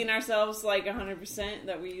 exposing ourselves like 100%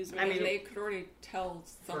 that we use I magic. mean, they could already tell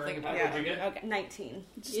something about What Yeah. did you get? Okay, 19.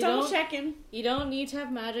 just You double don't- checking. You don't need to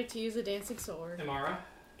have magic to use a dancing sword. Amara?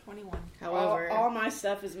 21. However, all my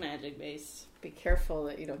stuff is magic based. be careful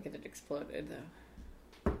that you don't get it exploded,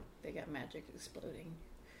 though. They got magic exploding.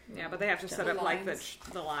 Yeah, but they have to set The up like lines.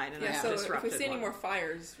 the line and Yeah, it's so if disrupted we see any one. more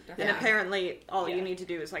fires, we're And definitely apparently, all Yeah. you need to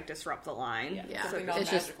do is like disrupt the line. Yeah. Yeah, Something it's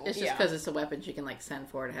just non-magical. it's just Yeah. because it's a weapon she can like send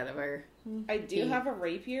forward ahead of her. I do have a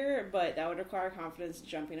rapier, but that would require confidence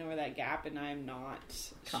jumping over that gap, and I'm not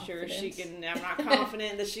sure she Confidence? can. I'm not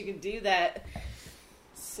confident that she can do that.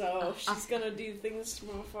 So she's gonna do things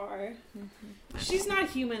from afar. She's not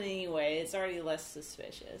human anyway. It's already less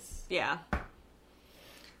suspicious. Yeah.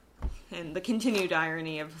 And the continued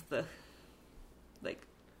irony of the, like,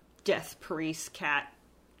 death priest cat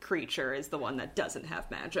creature is the one that doesn't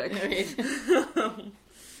have magic. Right.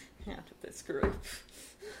 Out of this group.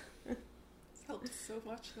 It's helped so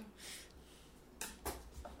much, though.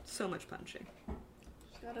 So much punching.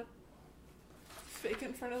 Just gotta fake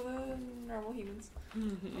in front of the normal humans.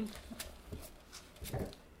 Mm-hmm.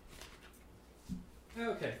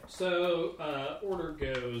 Okay, so order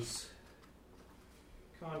goes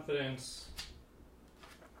confidence.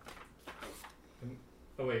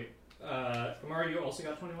 Oh wait, Amara, you also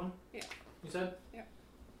got 21? Yeah. You said?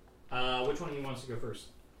 Yeah. Which one of you wants to go first?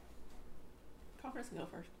 Confidence can go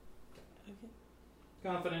first. Okay.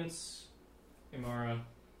 Confidence, Amara.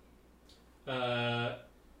 Ioana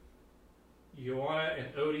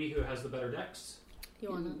and Odie, who has the better dex. You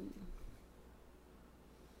wanna?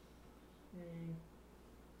 3,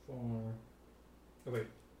 4. Oh wait,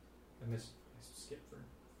 I skipped for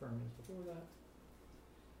Furman's before that.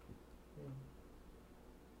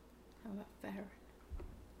 How about Farron?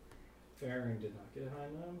 Farron did not get a high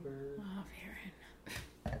number. Oh,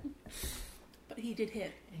 Farron. But he did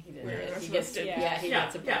hit. He did. Where the rest He of gets us to, did. yeah, he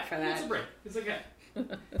gets a break for It's a that. break. It's okay.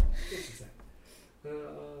 It's a sec.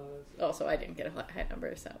 Also, I didn't get a high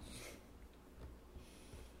number, so.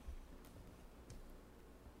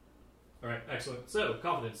 All right, excellent. So,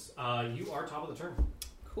 confidence. You are top of the turn.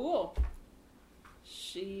 Cool.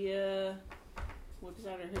 She whips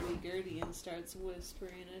out her hurdy-gurdy and starts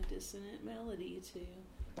whispering a dissonant melody to...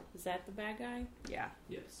 Is that the bad guy? Yeah.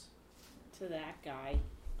 Yes. To that guy.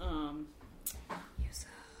 You suck.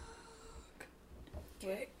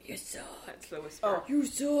 What? You suck. That's the whisper. Oh, you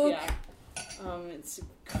suck! Yeah. It's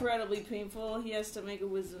incredibly painful. He has to make a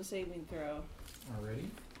wisdom saving throw. Alrighty.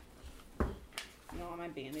 You don't want my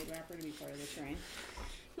band-aid wrapper to be part of the terrain.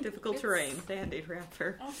 Difficult terrain. Band-aid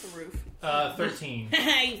wrapper. Off the roof. 13.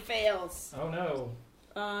 He fails! Oh no.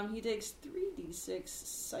 He takes 3d6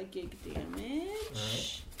 psychic damage.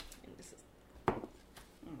 Alright. And this is...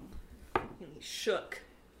 And he shook.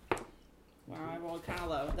 Wow, I rolled kind of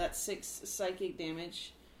low. That's 6 psychic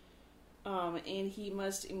damage. And he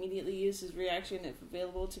must immediately use his reaction, if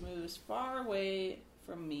available, to move as far away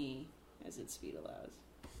from me as its speed allows.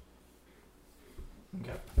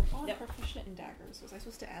 Okay. Oh, I'm Yep. proficient in daggers. Was I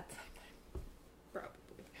supposed to add something? Probably.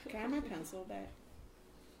 Can I have my pencil back?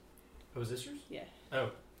 Oh, is this yours? Yeah. Oh.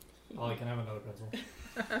 Well, I can have another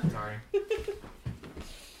pencil. Sorry.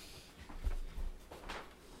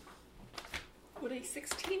 Would a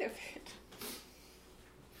 16 have hit?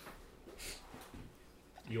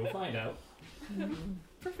 You'll find out.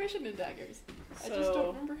 Proficient in daggers. I So- just don't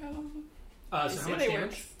remember how So how much they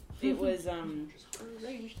damage? work. It was, Or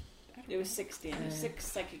ranged. I don't it was know. 6 damage. 6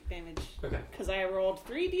 psychic damage. Okay. Because I rolled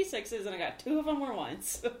 3d6s and I got 2 of them were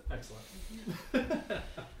once. Excellent.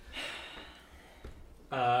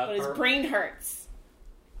 But his are- brain hurts.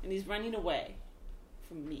 And he's running away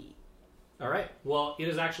from me. All right. Well, it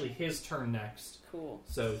is actually his turn next. Cool.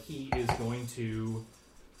 So he is going to...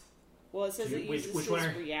 Well, it says Do it you- which uses one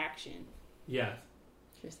his are- reaction. Yeah.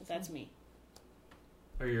 That's me.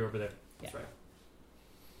 Or you're over there. That's right.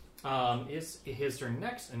 It's his turn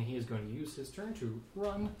next, and he is going to use his turn to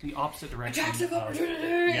run the opposite direction. Attacks of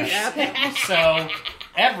opportunity! Yes. So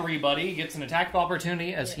everybody gets an attack of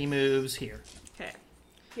opportunity as he moves here. Okay.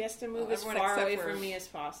 He has to move Well, as everyone far except away for- from me as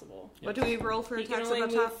possible. What do we roll for He can attacks only of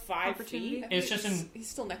move top 5 opportunity? feet. It's just He's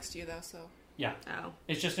still next to you, though, so... Yeah. Oh.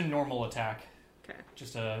 It's just a normal attack. Okay.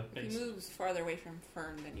 Just a If base. he moves farther away from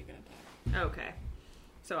Fern, then you can attack. Okay.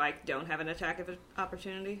 So I don't have an attack of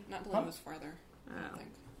opportunity? Not until Huh? he moves farther, I Oh. don't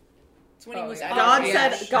think. It's when he Oh, moves yeah. out God of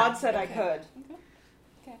said range. God said I Okay. could.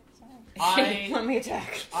 Okay, sorry. Let I me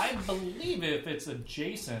attack. believe if it's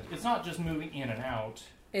adjacent, it's not just moving in and out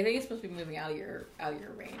I think it's supposed to be moving out of your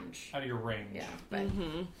range. of your range. Yeah, but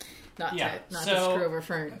Mm-hmm. not Yeah, to not so- to screw over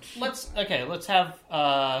Fern. Let's have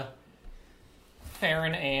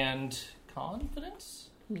Farron and confidence.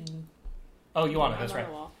 Oh, you want it? That's I'm on right.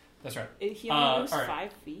 the wall. That's right. He only moves all right.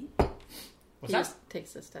 5 feet. What's He that? just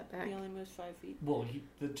takes a step back. He only moves 5 feet. Well,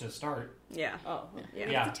 to start. Yeah. Oh. Yeah.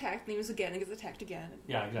 Yeah. Gets attacked, and he moves again, and gets attacked again.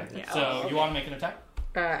 Yeah, exactly. Yeah. So Oh, okay. you want to make an attack?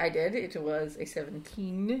 I did. It was a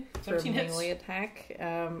 17 for 17 hits. melee attack.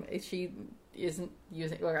 She isn't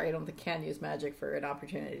using, or I don't think can use magic for an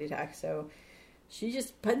opportunity attack, so she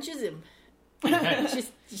just punches him. Okay.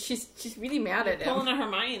 she's really mad at Pulling him. a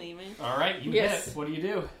Hermione, man. All right, you Yes. hit. What do you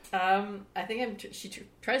do? I think she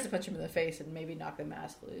tries to punch him in the face and maybe knock the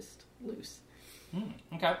mask loose. Okay.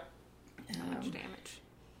 How much damage?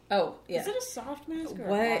 Oh yeah. Is it a soft mask or a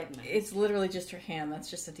What? hard mask? It's literally just her hand.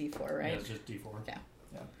 That's just a D4, right? Yeah, it's just D4. Yeah.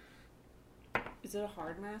 Is it a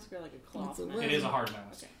hard mask or like a cloth It's a mask? wood. It is a hard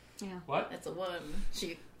mask. Okay. Yeah. What? That's a 1.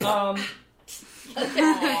 She.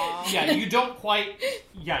 Yeah, you don't quite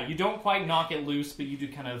knock it loose, but you do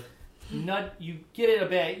kind of you get it a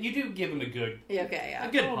bit. You do give him a good Yeah.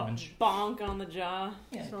 a good punch. Bonk on the jaw.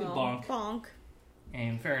 Yeah, good bonk. Bonk.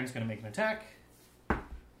 And Farron's going to make an attack.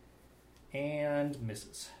 And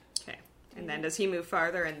misses. Okay. And then does he move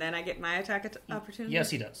farther and then I get my attack opportunity? Yes,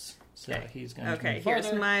 he does. So he's going to Okay, move here's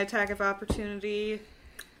farther. my attack of opportunity.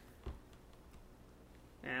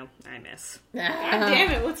 No, I miss. God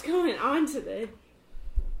damn it, what's going on today?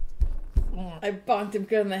 I bonked him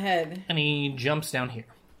good in the head. And he jumps down here.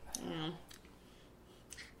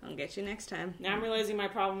 I'll get you next time. Now I'm realizing my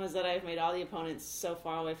problem is that I've made all the opponents so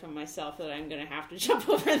far away from myself that I'm going to have to jump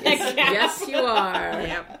over that gap. Yes, you are.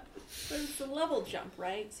 Yep. But it's a level jump,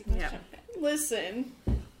 right? So you can Yeah. jump back. Listen,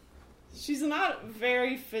 she's not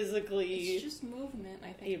very physically... It's just movement,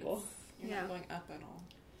 I think. Able. You're Yeah. not going up at all.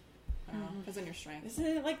 Depends on your strength. Isn't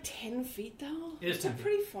it like 10 feet, though? It is It's a 10 feet.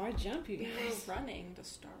 pretty far jump, you We guys. were running to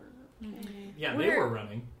start. Yeah, they were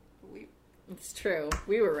running. We It's true.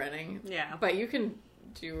 We were running. Yeah. But you can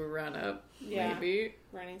do a run up, Yeah. maybe.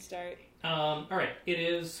 Running start. All right, it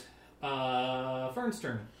is Fern's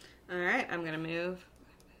turn. Alright, I'm gonna move.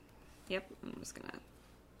 Yep, I'm just gonna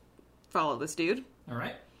follow this dude. All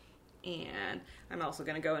right. And I'm also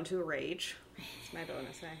gonna go into a rage. It's my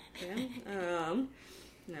bonus action.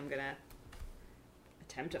 And I'm gonna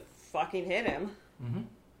attempt to fucking hit him. Mm-hmm.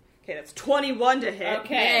 Okay, that's 21 to hit.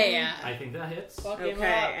 Okay. Yeah. I think that hits. Fuck him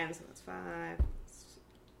Okay, up. and so that's 5.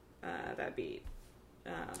 That'd be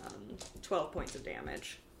 12 points of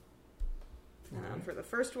damage for the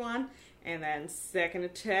first one. And then second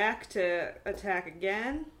attack to attack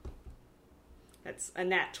again. That's a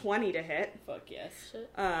nat 20 to hit. Fuck yes.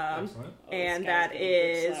 Excellent. Oh, And this that guy's gonna get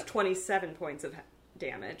is slapped. 27 points of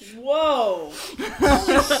damage. Whoa!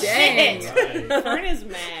 Dang. Right. Fern is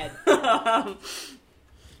mad.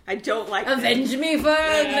 I don't like this. Avenge me,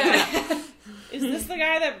 Fern! Is this the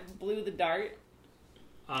guy that blew the dart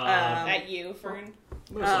at you, Fern?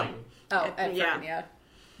 Most likely. Oh, at Yeah. Fern, yeah.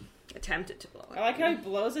 Attempted to blow it. I like how he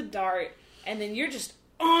blows a dart, and then you're just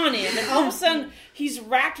on him, and all of a sudden he's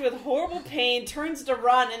racked with horrible pain, turns to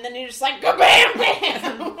run, and then you're just like, bam,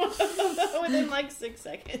 bam! Within like 6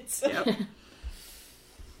 seconds. Yep.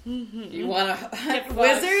 You want to hunt Get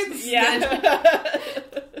wizards? Yeah.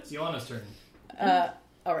 It's Ioana's turn.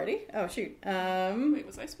 Already? Oh, shoot. wait,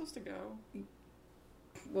 was I supposed to go?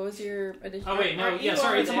 What was your addition? Oh, wait, no. Aren't Yeah, you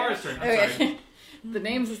sorry. over It's there? Amara's turn. I'm Okay. sorry. The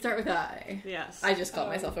names that start with I. Yes. I just called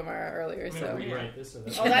myself Amara earlier, I'm going to so. rewrite this. So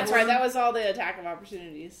that Oh, that's right. That was all the attack of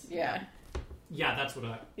opportunities. Yeah. Yeah, that's what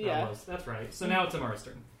that Yeah. was. That's right. So now it's Amara's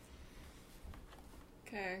turn.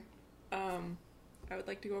 Okay. I would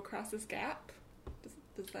like to go across this gap.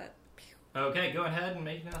 Does that... Okay, go ahead and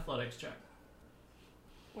make an athletics check.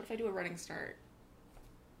 What if I do a running start?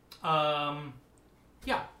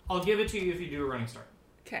 Yeah, I'll give it to you if you do a running start.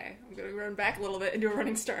 Okay, I'm gonna run back a little bit and do a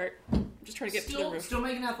running start. I'm just trying to get to the roof. Still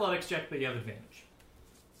make an athletics check, but you have advantage.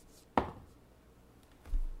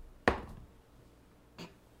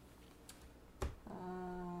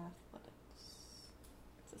 Athletics.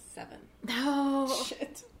 It's a 7. No.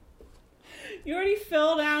 Shit. You already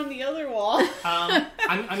fell down the other wall. I'm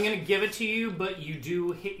going to give it to you, but you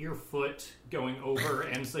do hit your foot going over,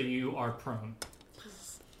 and so you are prone.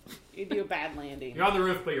 You do a bad landing. You're on the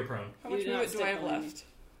roof, but you're prone. How You much do not movement do I stick have landing.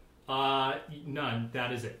 left? None.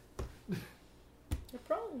 That is it. You're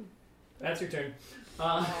prone. That's your turn.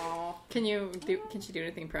 Aw. Can she do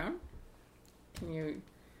anything prone? Can you...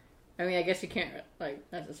 I mean, I guess you can't, like,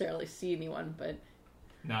 necessarily see anyone, but...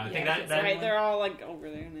 No, I Yeah, think that's that right. They're all like over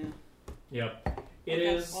there now. Yep. It Okay,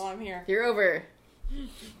 is. Well, I'm here. You're over.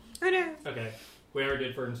 Oh no. Okay. We already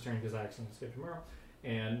did Fern's turn because I accidentally skipped tomorrow.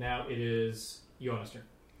 And now it is Ioana's turn.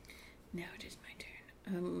 Now it is my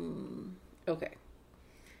turn. Okay.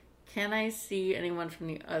 Can I see anyone from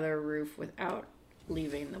the other roof without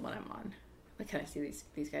leaving the one I'm on? Like, can I see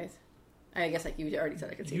these guys? I guess, like, you already said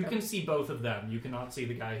I could see You them. can see both of them. You cannot see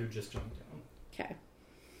the guy who just jumped down. Okay.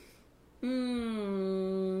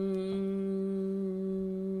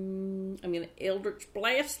 I'm gonna Eldritch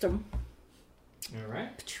Blast him. All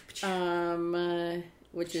right.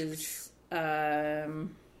 Which is, I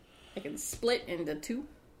can split into 2.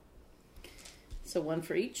 So 1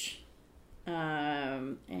 for each.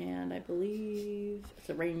 And I believe it's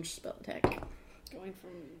a ranged spell attack, Going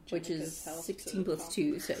from which Jenica's is health 16 to plus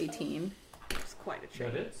 2, so 18. It's quite a That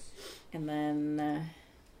change. hits. And then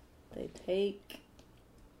they take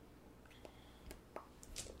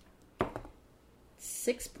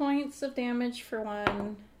 6 points of damage for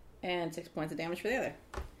one, and 6 points of damage for the other.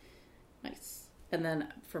 Nice. And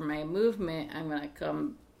then for my movement, I'm going to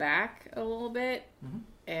come back a little bit Mhm.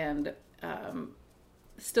 and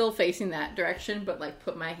still facing that direction, but like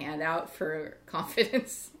put my hand out for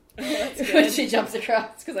confidence. That's When good. she jumps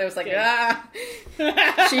across, because I was like,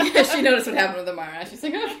 Good. she noticed what happened with Amara. She's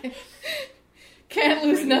like, okay, can't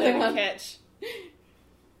lose another one. Catch.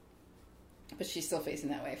 But she's still facing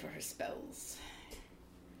that way for her spells.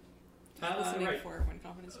 Listening Right. for when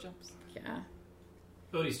confidence jumps. Yeah.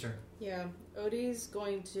 Odie's turn. Yeah, Odie's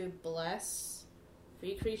going to bless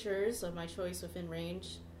 3 creatures of my choice within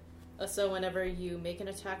range. So whenever you make an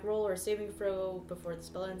attack roll or a saving throw before the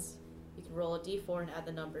spell ends, you can roll a d4 and add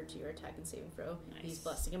the number to your attack and saving throw. Nice. He's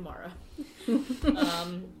blessing Amara.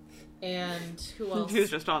 And who else? Who's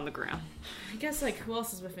just on the ground? I guess, like, who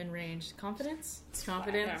else is within range? Confidence?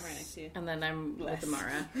 Confidence. Yeah, I'm right next to you. And then I'm Bless. with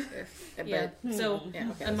Amara. Yeah. So, Yeah,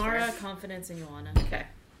 okay, that's Amara, fair. Confidence, and Joanna. Okay.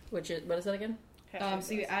 Which is, what is that again?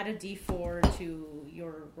 So you add a d4 to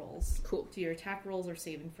your rolls. Cool. To your attack rolls or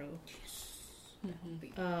saving throw.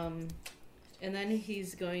 Mm-hmm. And then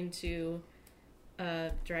he's going to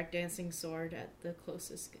direct dancing sword at the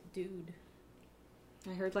closest dude.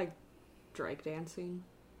 I heard like drag dancing.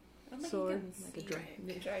 I don't think Sword, you can like a see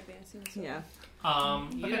drag. drag dancing. So. Yeah.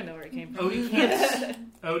 You Okay. don't know where it came from.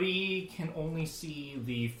 Odie can only see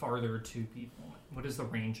the farther 2 people. What is the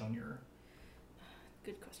range on your?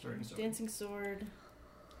 Good question. Starting sword. Dancing sword.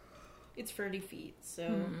 It's 30 feet, so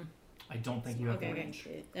Hmm. I don't think you have Okay, the okay. range.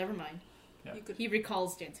 never mind. Yeah. You could. He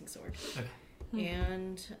recalls dancing sword. Okay.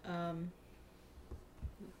 And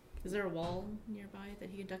is there a wall nearby that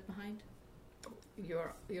he can duck behind?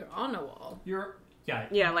 You're on a wall.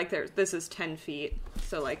 Yeah, like this is 10 feet.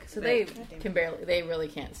 So like. So they can barely, they really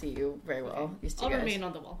can't see you very well. These two I'll guys. remain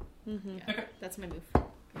on the wall. Mm-hmm. Yeah, Okay. that's my move.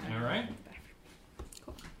 All right.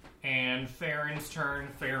 And Farron's turn.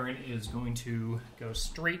 Farron is going to go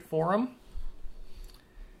straight for him.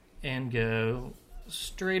 And go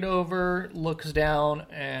straight over, looks down,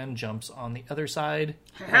 and jumps on the other side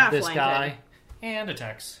of this Half-flanked guy. And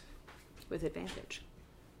attacks. With advantage.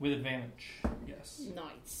 With advantage. Yes.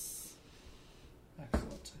 Nice.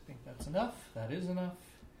 Excellent. I think that's enough. That is enough.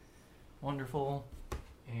 Wonderful.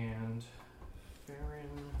 And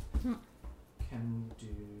Farron can do...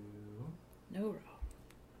 No roll.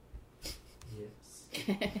 Yes.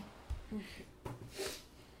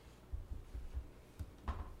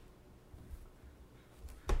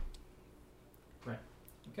 Right.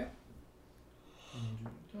 Okay. And do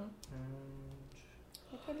that, and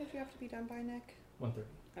What time did you have to be done by, Nick? 1:30.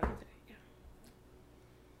 Okay.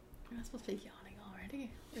 You're not supposed to be yawning already.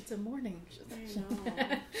 It's a morning. I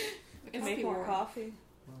know. Can make more coffee.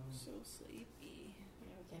 So sleepy.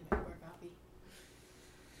 Yeah, we can't make more coffee.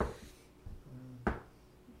 I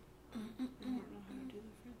don't know how to do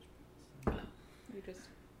the French You just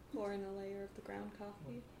pour in a layer of the ground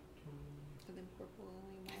coffee, and then pour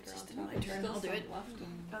boiling water on top. My turn. I'll do it. Left.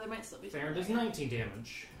 Oh, there might still be. Farron does 19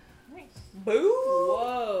 damage. Boo!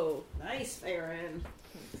 Whoa! Nice, Farron.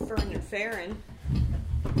 Fern and Farron.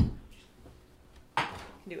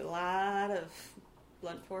 Do a lot of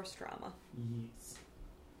blunt force trauma. Yes.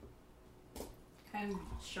 Kind of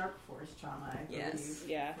sharp force trauma. I Yes. believe,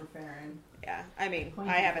 Yeah. For Farron. Yeah, I mean, Pointy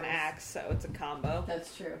I have an force. axe, so it's a combo.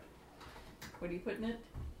 That's true. What do you put in it?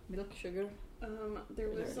 Milk, sugar. There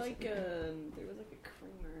was like a creamer.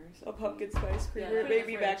 Or A something. pumpkin spice creamer, Yeah, put it in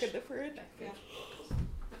maybe the back fridge. in the fridge. Yeah.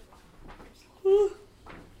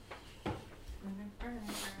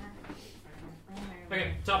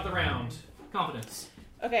 Okay, top of the round. Confidence.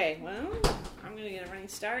 Okay, well, I'm gonna get a running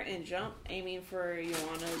start and jump, aiming for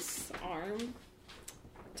Ioana's arm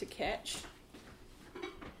to catch.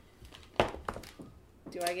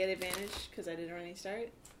 Do I get advantage because I did a running start,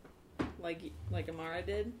 like Amara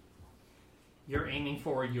did? You're aiming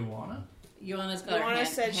for Ioana? Ioana's got her Ioana hand,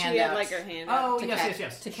 said she hand had out. like her hand Oh, up. To yes, catch- yes,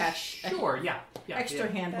 yes. to catch. Sure, yeah. Extra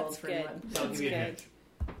yeah. handhold That's for good. anyone. That'll That's give you good. advantage.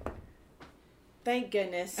 Thank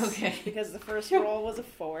goodness. Okay. Because the first roll was a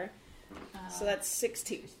 4, so that's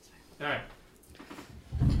 16. Alright.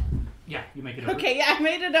 Yeah, you make it over. Okay, yeah, I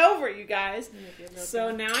made it over, you guys.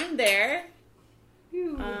 So now I'm there.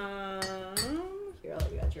 Here, I'll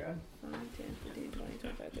let you out your own. 5, 10, 15, 20,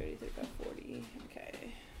 25, 30, 35, 40.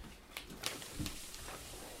 Okay.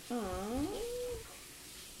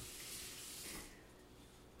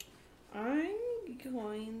 I'm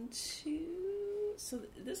going to. So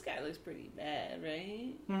this guy looks pretty bad,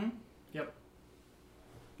 right? Mm-hmm. Yep.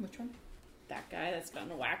 Which one? That guy that's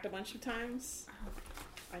gotten whacked a bunch of times.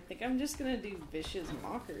 I think I'm just gonna do vicious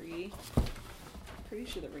mockery. Pretty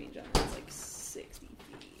sure the range on it is like 60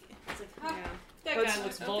 feet. It's like, Yeah. that Let's- guy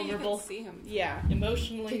looks I don't think you vulnerable can see him. Yeah.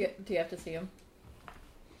 emotionally. Do you have to see him?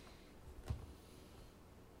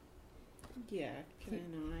 Yeah. Can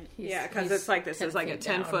Yeah, because it's like this is like a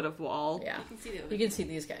 10 foot of wall. Yeah. You can see the other. You can see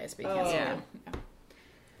these guys, but you can't see Yeah. them. Yeah.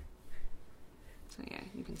 So yeah,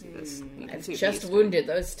 you can see this. You can I've see just these. wounded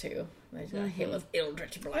those two. I just hit with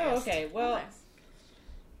Eldritch Blast. Oh, okay. Well, Nice.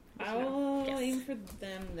 I'll Yes. aim for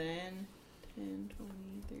them then. 10, 20,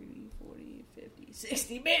 30, 40, 50,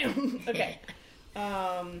 60. Bam! Okay.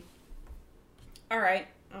 Alright.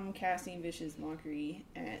 I'm casting Vicious Mockery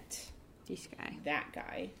at This guy. that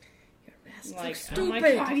guy. Your mask Like, looks oh my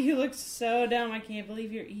stupid. god, you look so dumb. I can't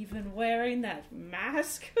believe you're even wearing that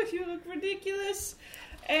mask. You look ridiculous.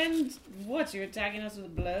 And what? You're attacking us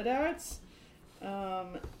with blow darts?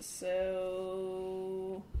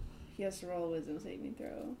 So he has to roll a wisdom saving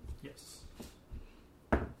throw. Yes.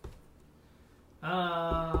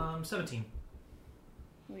 17.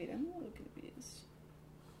 Wait, I'm a little confused.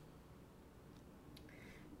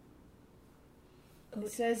 It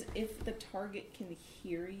says if the target can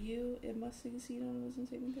hear you, it must succeed on a wisdom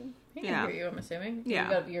saving throw. He Yeah. can hear you, I'm assuming.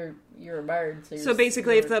 Yeah. You're a bard, so So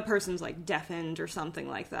basically, if the person's like deafened or something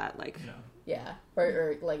like that, like Yeah. Yeah.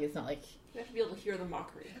 Or like, it's not like... You have to be able to hear the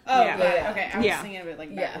mockery. Oh, Yeah. got it. Yeah. Okay, I was Yeah. thinking of it like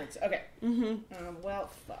Yeah. backwards. Okay. mm-hmm. Well,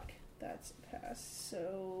 fuck. That's a pass.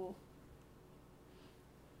 So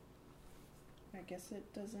I guess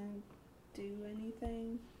it doesn't do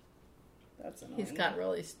anything. That's annoying. He's got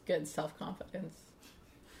really good self-confidence.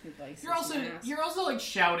 He likes You're his also mask. you're also like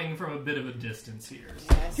shouting from a bit of a distance here.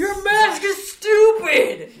 Yes. is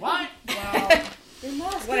stupid! What? Well, Your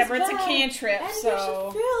mask whatever. is It's a bad, cantrip, and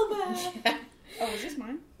so. you should feel bad. Oh, is this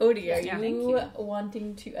mine? Odie, are Yeah, thank you you.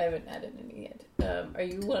 wanting to... I haven't added any yet. Are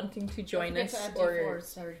you wanting to join us? Or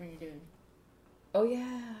everything you're doing. Oh,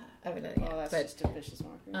 yeah. I haven't done it yet. Oh, that's but, just a vicious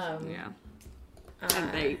mockery. Yeah.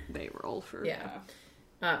 And they roll for Yeah.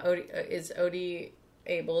 Odie, is Odie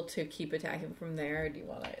able to keep attacking from there, or do you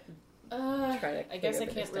want to try to I guess I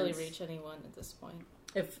clear can't the really distance? reach anyone at this point.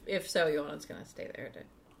 If so, Yona's going to stay there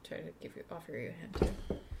to try to offer you a hand,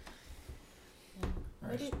 too.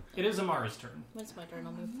 Right. It is Amara's turn. When it's my turn,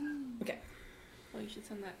 I'll move. Well, you should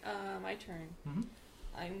send that. My turn. Mhm.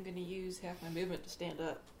 I'm gonna use half my movement to stand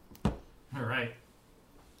up. All right.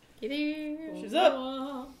 She's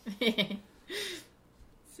up. Let's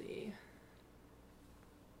see.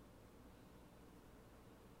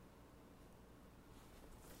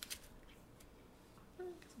 Some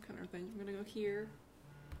kind of thing. I'm gonna go here,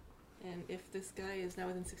 and if this guy is now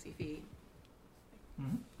within 60 feet,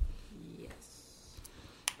 Mm-hmm. yes.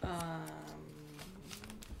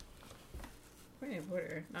 Point of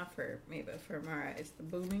order, not for me, but for Mara. Is the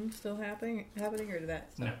booming still happening, or did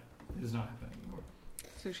that stop? No, it is not happening anymore.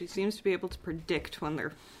 So she seems to be able to predict when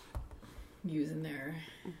they're Using their...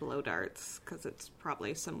 blow darts, because it's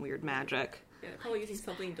probably some weird magic. Yeah, they're probably using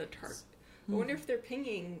something to target. I wonder if they're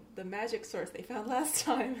pinging the magic source they found last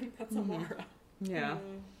time, and that's Amara. Yeah.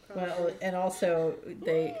 Well, and also,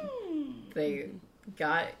 they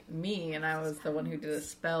got me, and I was the one who did a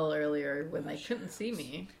spell earlier when they couldn't see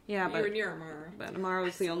me. Yeah, You were but near Amara. Amara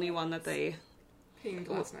was the only one that they... Pinged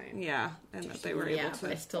last night. Yeah, and that they were Yeah, able but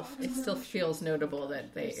to... it still feels notable that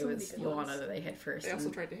it was Joanna that they hit first, They also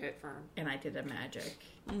tried to hit Firm. and I did a magic.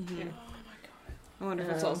 Mhm. Yeah. I wonder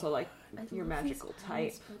if it's also like I your love magical these type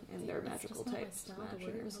eyes, but and their it's magical just not my type style to matching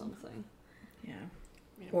wear or them. something. Yeah.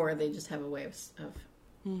 Yeah. Or they just have a way of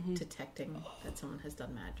Mm-hmm. detecting that someone has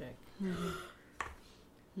done magic.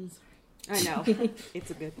 I know.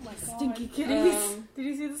 It's a good... Stinky kitties. Did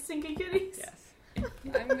you see the stinky kitties? Yes.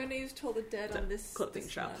 I'm going to use Toll the Dead on this clothing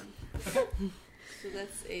this shop. one. So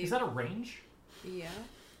that's a... Is that a range? Yeah,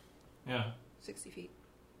 Yeah. 60 feet.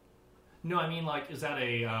 No, I mean like, is that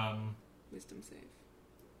a Wisdom save.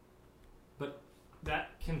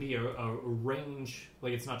 that can be a range?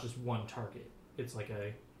 Like it's not just one target. It's like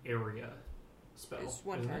a area spell. It's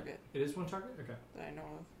one isn't it? target It is one target. Okay. that I know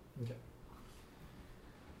of. Okay.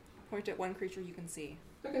 Point at one creature you can see.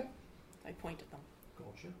 Okay. I point at them.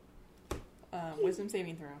 Gotcha. Wisdom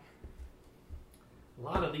saving throw. A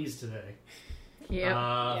lot of these today.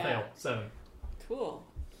 Yeah. Fail. 7. Cool.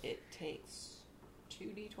 It takes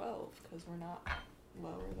 2d12 because we're not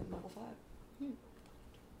lower than level 5.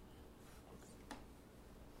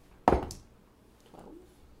 12?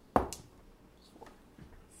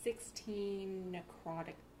 16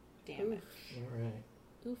 necrotic damage. All right.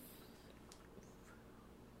 Oof.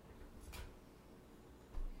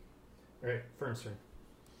 All right. Firm's turn.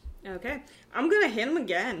 Okay. I'm gonna hit him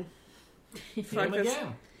again. Hit Fuck him this.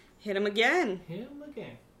 again. Hit him again. Hit him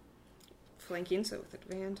again. Flanking, so with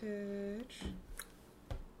advantage.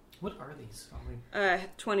 What are these? Ollie?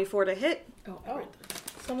 24 to hit. Oh.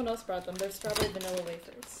 Someone else brought them. They're strawberry vanilla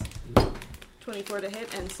wafers. 24 to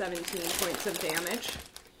hit and 17 points of damage.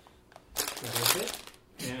 That is it.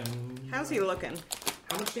 And How's he looking?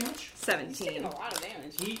 how much damage? 17. A lot of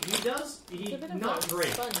damage. He does. It's He a bit of not a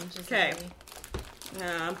great. sponge, isn't Okay.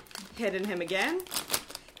 he? Hitting him again.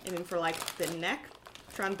 Aiming for, like, the neck.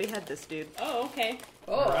 Trying to behead this dude. Oh, okay.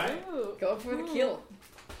 Oh, Alright. go for the kill.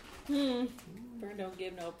 Burn don't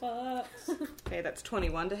give no fucks. Okay, that's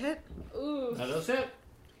 21 to hit. Ooh. That does it.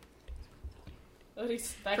 Oh,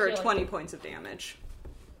 he's back For here, like- 20 points of damage.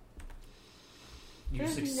 You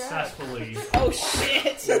successfully Oh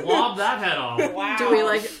shit! lob that head off. Wow. Do we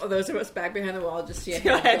like those of us back behind the wall just see a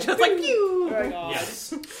hand? Just like you. Oh my god.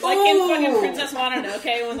 Yes. Like in fucking Princess Mononoke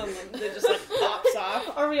when the just like pops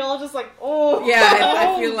off. Are we all just like, oh? Yeah,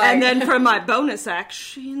 I feel like. And then for my bonus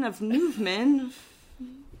action of movement,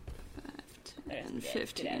 5, 10,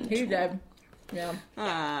 15. He's dead. Yeah.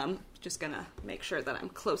 Just gonna make sure that I'm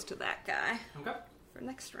close to that guy Okay. for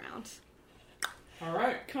next round. All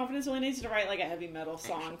right. Confidence only needs to write like a heavy metal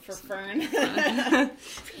song for Fern. Fern,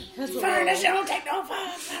 don't take no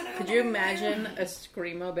fun. Could you imagine a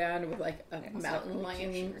screamo band with like a mountain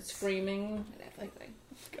lion screaming? Like,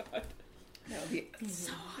 God. that would be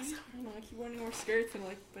so awesome. I don't know, I keep wanting more skirts and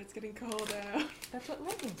like, but it's getting cold out. That's what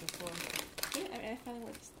leggings are for. Yeah, I mean, I finally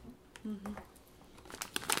wear this thing.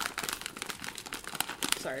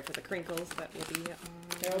 Sorry for the crinkles. That will be.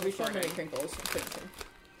 There will be so many crinkles.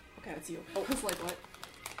 Okay, it's you. Oh, I was like, what?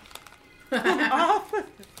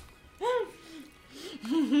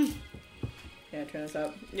 Yeah, turn this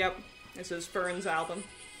up. Yep. This is Fern's album.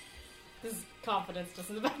 This is confidence just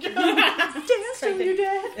in the background. Dance till you're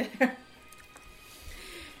dead. Heads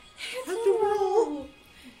roll.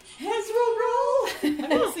 Heads roll. I'm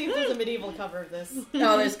gonna see if there's a medieval cover of this.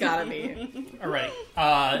 Oh, there's gotta be. All right.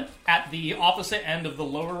 At the opposite end of the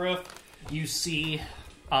lower roof, you see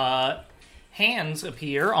hands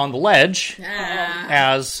appear on the ledge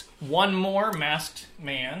as one more masked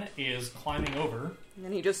man is climbing over. And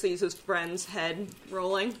then he just sees his friend's head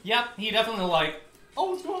rolling. Yep, he definitely like,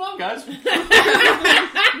 oh, what's going on, guys?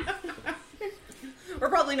 We're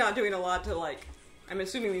probably not doing a lot to, like... I'm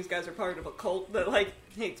assuming these guys are part of a cult that, like,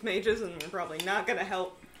 hates mages, and we're probably not going to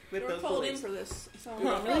help with We're those called in bullies. for this. So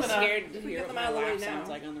I'm really scared to We hear get what them my out of the way laugh now. sounds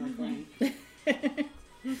like on the recording.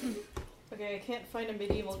 Okay, I can't find a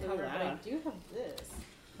medieval It's cover, really but I loud. do have this.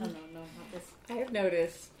 Oh no, not this. I have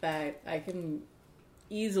noticed that I can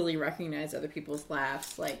easily recognize other people's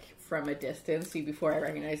laughs, like, from a distance, before I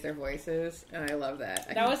recognize their voices, and I love that.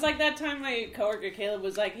 That was like that time my coworker Caleb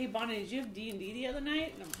was like, "Hey Bonnie, did you have D&D the other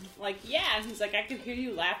night?" And I'm like, "Yeah." And he's like, "I could hear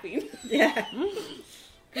you laughing." Yeah.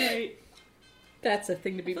 Great. That's a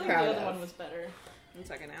thing to be I feel proud like the other of. one was better. One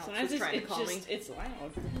second, Alex Sometimes was trying to it's call me. just it's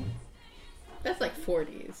loud. That's like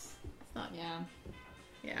 40s. It's not, Yeah.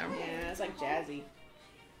 yeah. Yeah, it's like jazzy.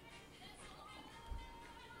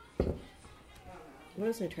 What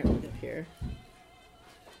is I trying to look up here?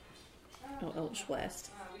 Oh, Elch West.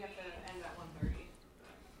 We have to end at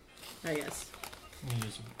 1:30. I guess.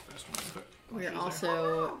 We're Questions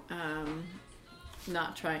also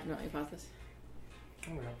not trying. No, you pause this.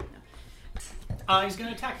 there? He's going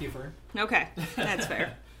to attack you, Fern. Okay, that's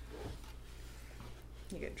fair.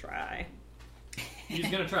 You could try. He's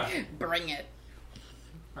going to try. Bring it.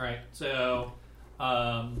 All right, so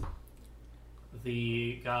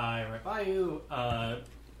the guy right by you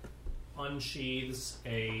unsheathes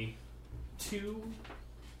two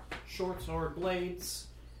short sword blades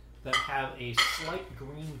that have a slight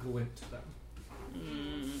green glint to them.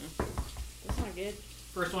 That's not good.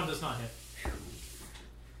 First one does not hit.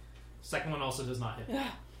 Second one also does not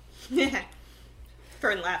hit.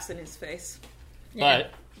 Fern laughs in his face.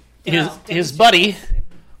 But his buddy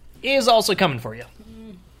is also coming for you.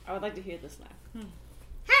 I would like to hear this laugh.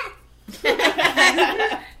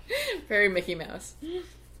 Very Mickey Mouse.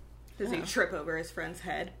 Does he trip over his friend's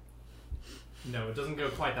head? No, it doesn't go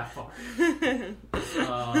quite that far.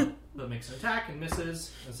 But makes an attack and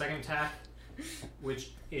misses. A second attack,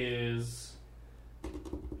 which is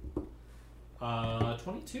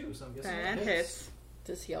 22. So I'm guessing That it hits.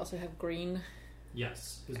 Does he also have green?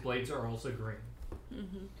 Yes, his blades are also green.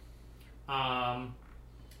 Mm-hmm.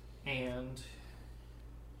 And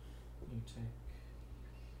you take.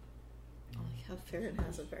 I like how Farron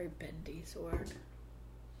has a very bendy sword.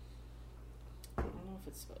 I don't know if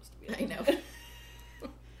it's supposed to be. I know.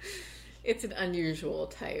 It's an unusual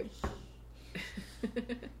type.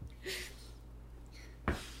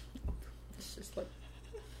 It's just like.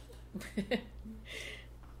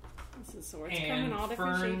 This is swords And come in all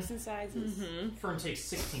different Fern- shapes and sizes. Mm-hmm. Fern takes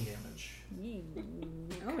 16 damage.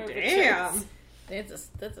 Oh, Curvature. damn.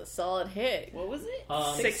 That's a solid hit. What was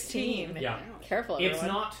it? 16. Yeah. Careful, It's everyone.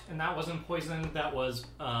 not, and that wasn't poison. That was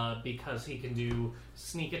because he can do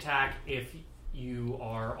sneak attack if you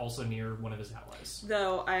are also near one of his allies.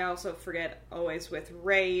 Though I also forget always with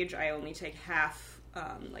rage, I only take half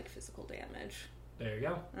like physical damage. There you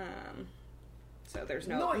go. So there's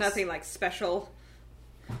Nice. nothing like special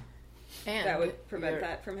And that would prevent you're-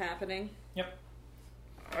 that from happening.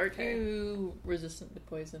 Are you resistant to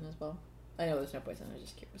poison as well? I know there's no poison. I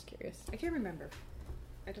just was curious. I can't remember.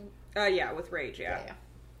 I don't. Yeah, with rage, yeah.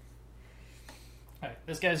 Alright,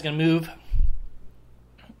 this guy's gonna move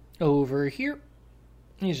over here.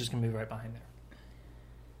 He's just gonna move right behind there.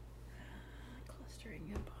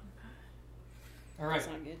 Clustering up on Alright. That's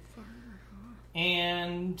not good.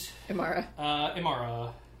 And Amara.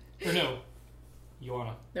 Imara. Or no.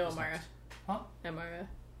 Ioana. No, Who's Amara. next? Huh? Amara.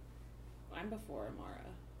 I'm before Amara.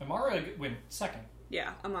 Amara went second.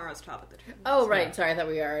 Yeah, Amara's top of the turn. Oh, right. Yeah. Sorry, I thought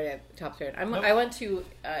we were already at top turn. Nope. I want to,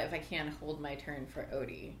 if I can, hold my turn for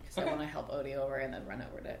Odie. Because Okay. I want to help Odie over and then run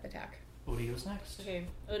over to attack. Odie goes next. Okay,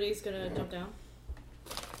 Odie's gonna jump down.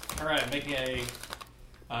 Alright, making a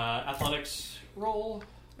athletics roll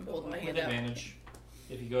I'm holding my with hand up. advantage.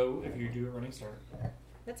 If you do a running start.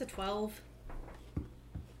 That's a 12.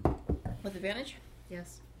 With advantage?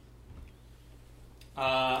 Yes.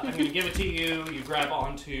 I'm going to give it to you. You grab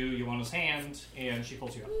onto Ioana's hand, and she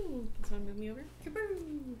pulls you up. Ooh, can someone move me over?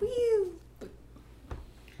 Woo!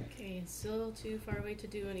 Okay, still too far away to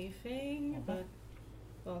do anything, but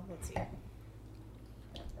well, let's see.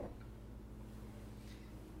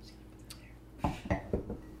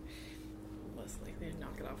 Less likely to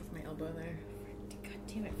knock it off with my elbow there. God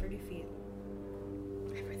damn it, 30 feet.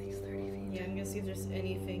 Everything's 30 feet. Yeah, I'm gonna see if there's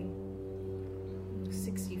anything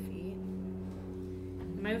 60 feet.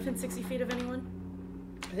 Am I within 60 feet of anyone?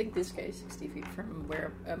 I think this guy's 60 feet from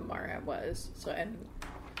where Amara was. So, and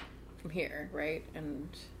from here, right? And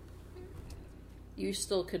you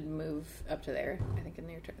still could move up to there, I think, in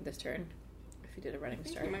your this turn. If you did a running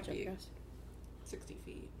think start. you might jump be- across. 60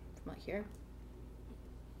 feet. From like here.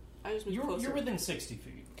 I just moved You're closer. within 60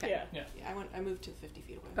 feet. Okay. Yeah. Yeah, I moved to 50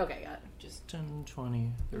 feet away. Okay, got it. Just 10,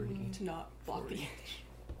 20, 30, to not block the 40. edge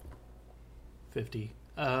 50.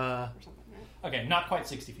 or something, right? Okay, not quite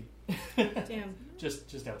 60 feet. Damn.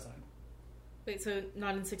 just outside. Wait, so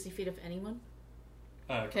not in 60 feet of anyone?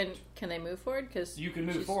 Can they move forward? Because You can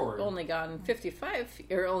move she's forward. only gone 55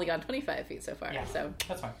 feet, or only gone 25 feet so far. Yeah. So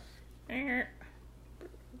That's fine.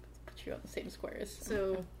 put you on the same squares.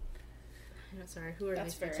 So, I'm sorry, who are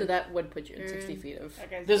That's these? fair. So that would put you in 60 Aaron. feet of.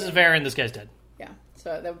 That guy's This is dead. Varen, this guy's dead. Yeah.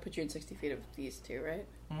 So that would put you in 60 feet of these two, right?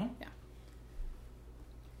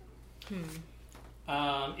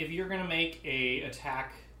 If you're going to make a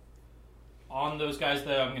attack on those guys,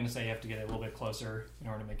 though, I'm going to say you have to get a little bit closer in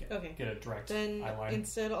order to make it Okay. get a direct Then eye line.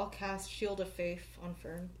 instead, I'll cast Shield of Faith on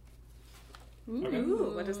Fern. Okay.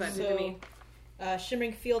 Ooh, what does that do to me?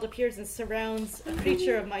 Shimmering field appears and surrounds a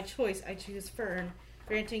creature of my choice. I choose Fern,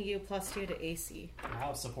 granting you +2 to AC.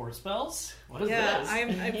 Wow, support spells? What is Yeah, this?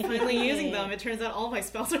 I'm finally using them. It turns out all my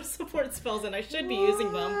spells are support spells, and I should be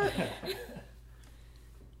using them.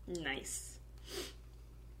 Nice.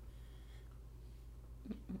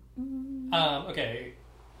 Okay.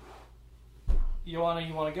 Ioana,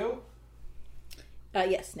 you want to go?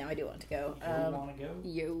 Yes, now I do want to go. You want to go?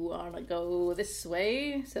 You want to go this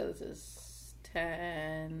way? So this is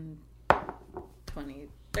 10, 20,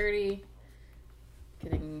 30.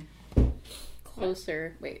 Getting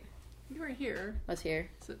closer. Wait, You are here, what's here?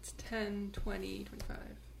 so it's 10, 20, 25.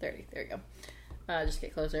 30. There we go. Just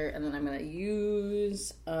get closer, and then I'm going to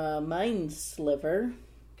use Mind Sliver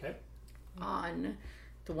Okay. on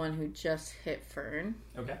the one who just hit Fern,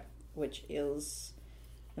 Okay. which is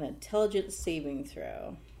an intelligence saving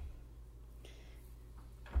throw.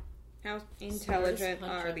 How intelligent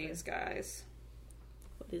punch are over. these guys?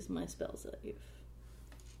 What is my spell save?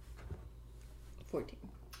 14.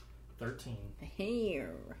 13.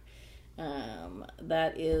 Here.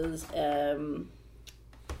 That is, you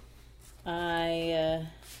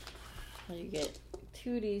get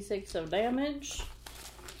 2d6 of damage,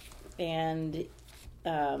 and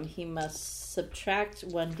he must subtract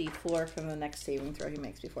 1d4 from the next saving throw he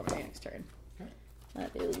makes before my next turn. Okay.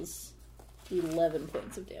 That is 11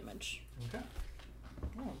 points of damage. Okay.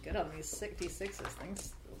 Oh, good on these d6s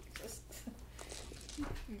things.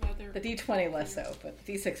 I'm glad they're, The d20 less so, but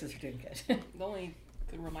the d6s are doing good. the only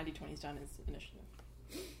good roll my d20's done is initiative.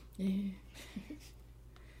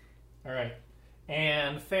 All right.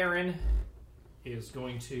 And Farron is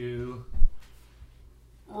going to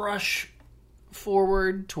rush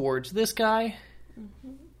forward towards this guy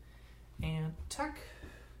and attack.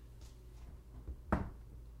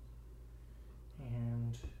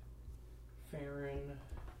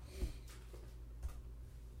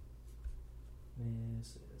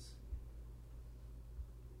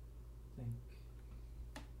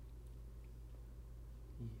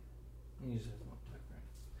 You just have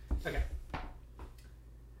one attack, right? Okay.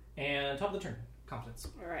 And top of the turn. Competence.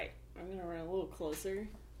 Alright, I'm gonna run a little closer.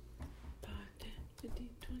 5, 10, 15,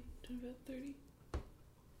 20, 25, 30.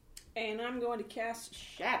 And I'm going to cast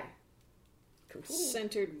Shatter.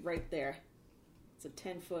 Centered right there. It's a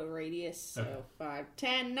 10-foot radius, so Okay. 5,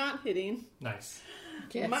 10, not hitting. Nice.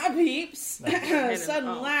 Yes. My peeps. Nice.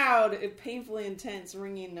 Sudden, loud, painfully intense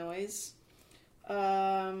ringing noise.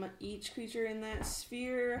 Each creature in that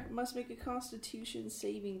sphere must make a Constitution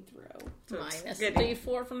saving throw. Minus good.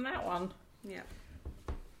 D4 from that one. Yeah.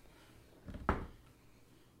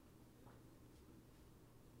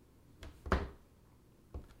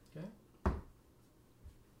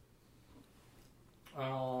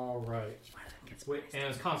 All right. Wait, and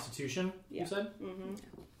it's Constitution, Yeah. you said? Mm-hmm.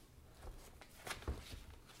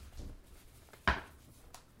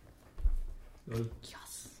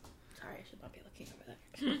 Yes. Sorry, I should not be looking over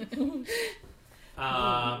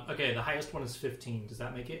there. Okay, the highest one is 15. Does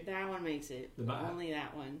that make it? That one makes it. The bi- Only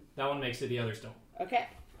that one. That one makes it, the others don't. Okay.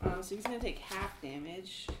 So he's gonna take half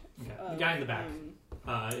damage. Okay. of, The guy in the back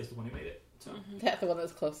um, is the one who made it. So, That's the one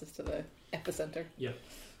that's closest to the epicenter. you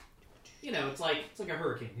know, it's like a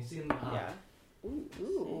hurricane. You see in the yeah.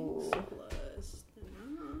 Ooh. 6 plus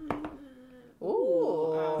 9.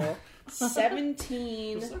 Ooh.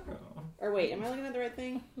 17. Or wait, am I looking at the right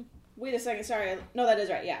thing? Wait a second. Sorry. No, that is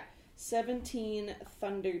right. Yeah. 17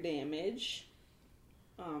 thunder damage.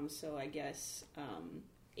 So I guess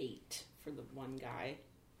 8 for the one guy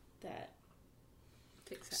that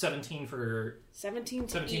 17 for 17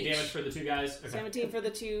 to 17 each. damage for the two guys. Okay. 17 for the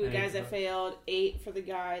two And guys eight that for- failed, 8 for the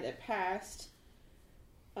guy that passed.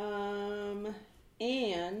 And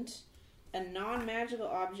a non-magical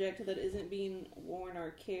object that isn't being worn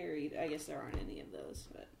or carried. I guess there aren't any of those,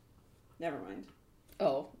 but never mind.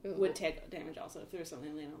 Oh. Would take damage also if there was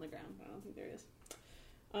something laying on the ground. I don't think there is.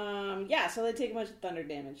 Yeah, so they take a bunch of thunder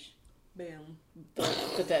damage. Bam.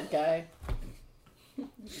 The dead guy.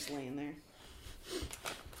 Just laying there.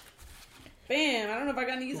 Bam! I don't know if I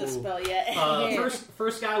got to use a Ooh. spell yet.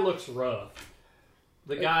 First guy looks rough.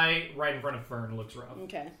 The guy right in front of Fern looks rough.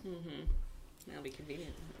 Okay. Mm-hmm. That'll be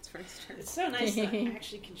convenient. It's first turn. It's so nice that I'm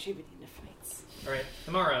actually contributing to fights. All right,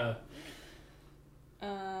 Amara.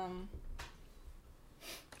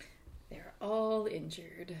 They're all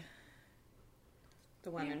injured.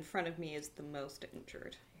 The one in front of me is the most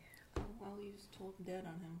injured. I'll use Toll the Dead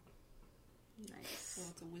on him. So Nice.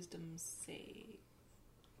 it's a wisdom save.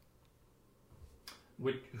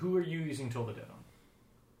 Who are you using Toll the Dead on?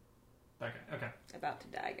 That guy. Okay. About to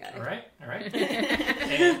die guy. All right.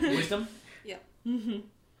 And wisdom? Mm-hmm.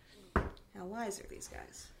 How wise are these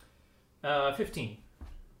guys? 15.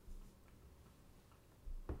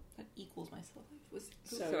 That equals my spell life.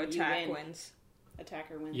 So So you attack win. wins.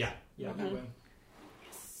 Attacker wins. Yeah, they win.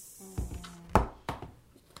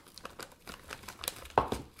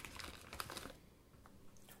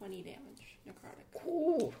 20 damage. Necrotic.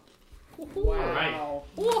 Ooh. Wow.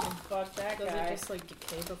 Fuck that Does guy. it just like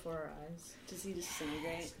decay before our eyes? Does he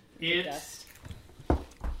disintegrate?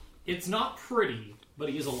 It's not pretty, but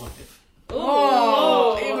he is alive.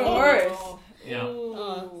 Oh, even worse. Yeah.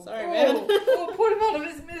 Oh, sorry, man. Put him out of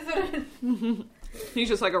his misery. He's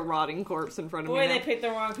just like a rotting corpse in front of Boy, me. they now. picked the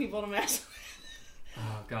wrong people to mess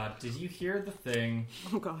Oh god, did you hear the thing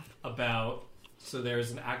Oh god. about? So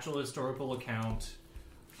there's an actual historical account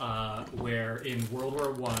where in World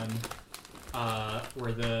War One,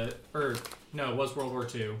 it was World War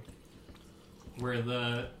Two, where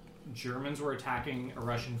the Germans were attacking a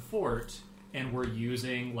Russian fort and were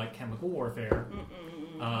using like chemical warfare.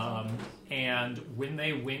 And when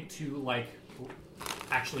they went to like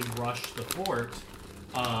actually rush the fort,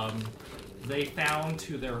 they found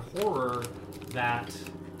to their horror that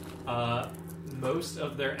most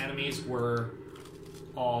of their enemies were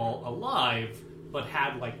all alive, but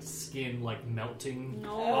had like skin like melting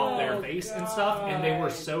off their face and stuff, and they were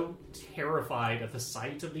so terrified at the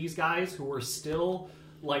sight of these guys who were still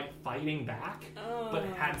like fighting back, but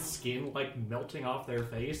had skin like melting off their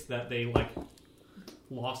face that they like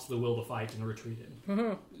lost the will to fight and retreated.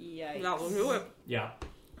 Yikes. That will do it. Yeah.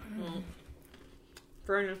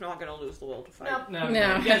 Fern is not going to lose the will to fight. No.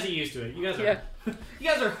 No. You guys are used to it. You guys are. Yeah. You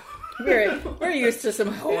guys are. We're used to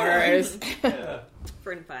some horrors. Yeah.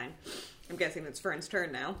 Fern, fine. I'm guessing it's Fern's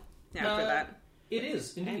turn now. After that. It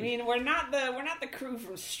is indeed. I mean, we're not the crew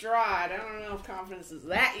from Strahd. I don't know if confidence is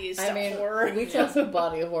that used I to mean, horror. we saw some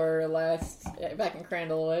body horror back in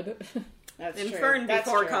Crandallwood. That's And true. Fern, That's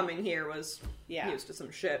before true. coming here, was Yeah. used to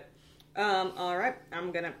some shit. Alright.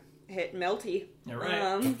 I'm going to hit Melty. All right.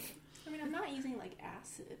 I mean, I'm not using like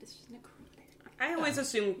acid. It's just necrotic. I always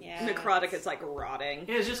assume necrotic is like rotting.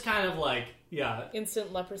 It's just kind of like, yeah.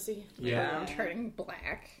 Instant leprosy. Yeah. Turning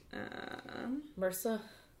black. MRSA.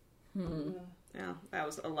 Yeah, that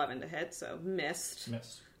was 11 to hit, so missed.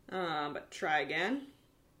 Missed. But try again.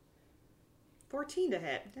 14 to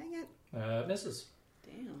hit. Dang it. Misses.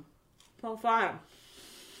 Damn. 12-5.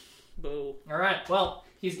 Boo. Alright, well,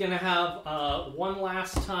 he's gonna have one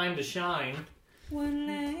last time to shine. One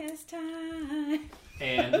last time.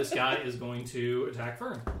 And this guy is going to attack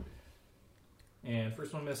Fern. And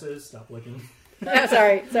first one misses. Stop licking.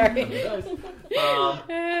 Sorry.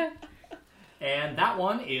 And that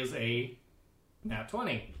one is a nat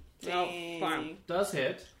 20. Oh, fine. Does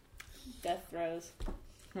hit. Death throws.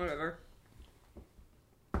 Whatever.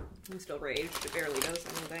 I'm still raged. It barely does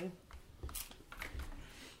anything.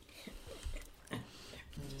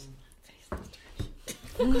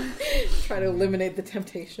 Try to eliminate the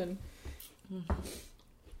temptation.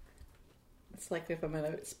 It's like if I'm at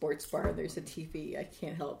a sports bar and there's a TV, I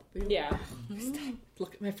can't help. Yeah. Stop.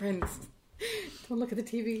 Look at my friends. Don't look at the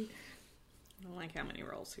TV. I don't like how many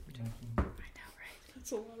rolls here. I know, right?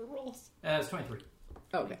 That's a lot of rolls. It's 23.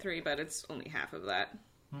 Okay. 3, but it's only half of that.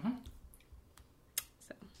 Mm-hmm.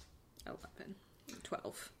 So, 11.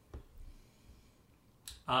 12.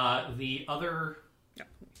 The other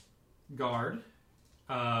guard,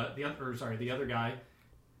 the other guy,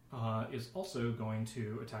 is also going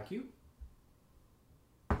to attack you.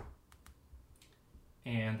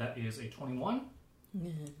 And that is a 21.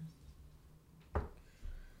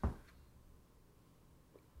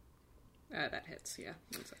 That hits, yeah.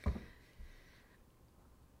 1 second.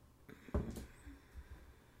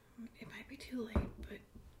 It might be too late, but...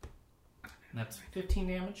 And that's 15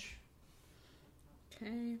 damage.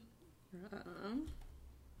 Okay.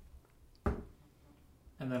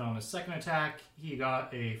 And then on his second attack, he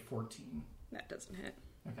got a 14. That doesn't hit.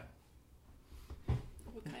 Okay.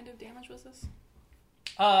 What kind of damage was this?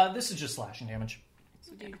 This is just slashing damage.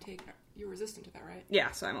 So do you take... You're resistant to that, right?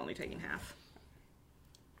 Yeah, so I'm only taking half.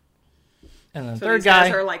 And then So third these guys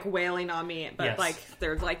guy are like wailing on me, but Yes. like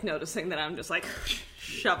they're like noticing that I'm just like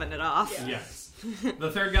shoving it off. Yes.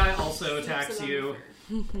 The third guy also attacks you.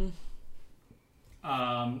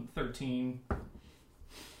 13.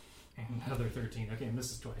 And another 13. Okay,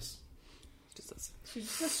 misses twice. She's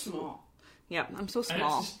so small. Yeah, I'm so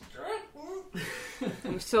small.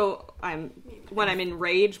 When I'm in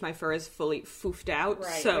rage, my fur is fully foofed out,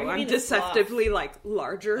 Right. so You're I'm getting deceptively like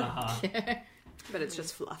larger, Uh-huh. but it's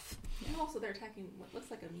just fluff. And also they're attacking what looks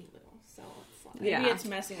like a meat little, so it's like... Yeah. Maybe it's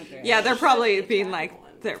messing with her. Yeah, they're probably Should being attack like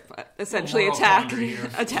one. they're essentially Moral quandary here.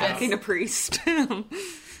 attacking a priest,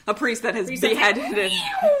 a priest that has Priest that's beheaded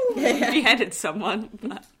beheaded someone.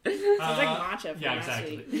 But, Sounds like matcha from Yeah, last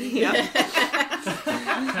exactly. week. yeah.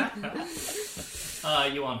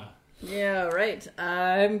 Yuana. Yeah, right.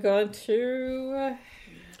 I'm going to...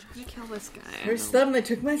 Trying to kill this guy. First them, they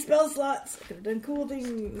took my spell slots. I could have done cool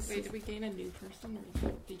things. Wait, did we gain a new person, or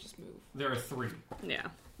did they just move? There are 3. Yeah.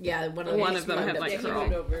 Yeah, One of them had like Yeah, he curl.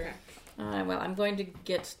 moved over. well, I'm going to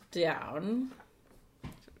get down.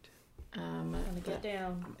 Get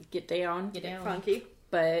down. Get down. Get down. Funky.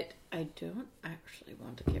 But I don't actually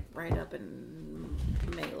want to get right up in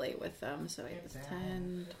melee with them. So it's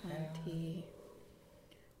 10, 20.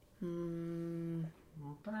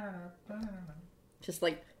 Just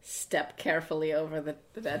like step carefully over the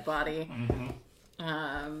dead body.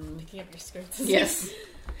 Mm-hmm. Picking up your skirts. Yes.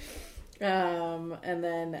 And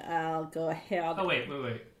then I'll go ahead. Oh, wait.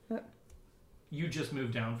 What? You just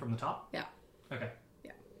moved down from the top? Yeah. Okay.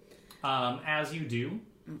 Yeah. As you do,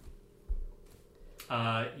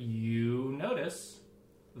 you notice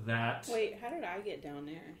that... Wait, how did I get down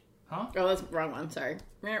there? Huh? Oh, that's the wrong one. Sorry.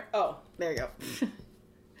 Oh, There you go.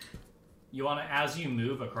 Yuana, as you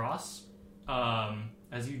move across,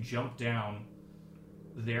 as you jump down,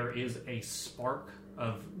 there is a spark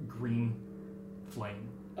of green flame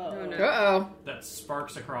Oh, no. Uh-oh. that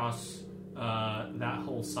sparks across that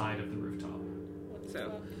whole side of the rooftop.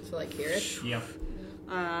 So, So like here. Yep.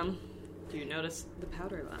 do you notice the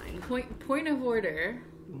powder line? Point of order.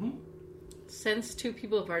 Mm-hmm. Since 2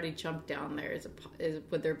 people have already jumped down there,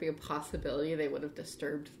 would there be a possibility they would have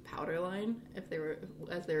disturbed the powder line if they were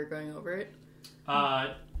going over it?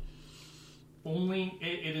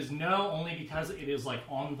 It is no, only because it is like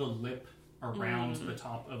on the lip around the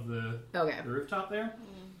top of the rooftop there.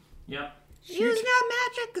 Yep. Use that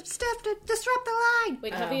magic stuff to disrupt the line.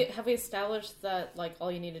 Wait, have we established that like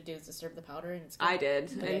all you need to do is disturb the powder and it's good? I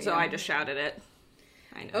did, and so I just shouted it.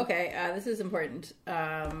 I know. Okay, this is important.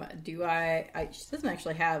 Do I? She doesn't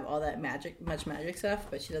actually have all that much magic stuff,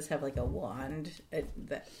 but she does have like a wand,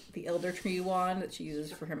 the Elder Tree wand that she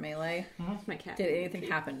uses for her melee. My cat. Did anything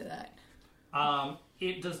happen to that?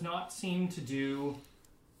 It does not seem to do.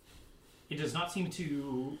 It does not seem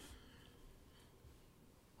to.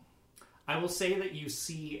 I will say that you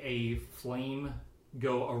see a flame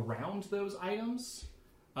go around those items.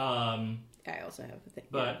 I also have a thing.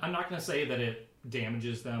 But I'm not going to say that it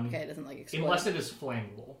damages them. Okay, it doesn't like explode. Unless it is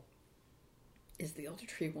flammable. Is the Elder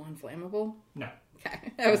Tree wand flammable? No.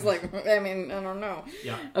 Okay. I was like, I mean, I don't know.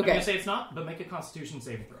 Yeah. Okay. I'm going to say it's not, but make a Constitution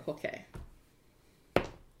saving throw. Okay.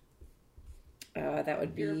 That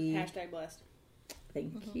would be... Your hashtag blessed.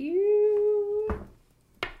 Thank you.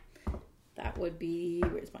 That would be...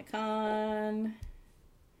 Where's my con?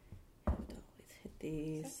 I have to always hit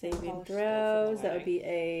the saving throws. That would be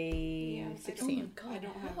a 16. I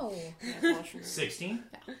don't have Oh. nail polish remover. 16?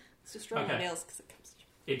 It's destroying my Okay. nails because it comes to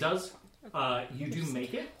It does. You do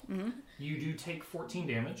make it. Mm-hmm. You do take 14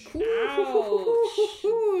 damage. Ouch.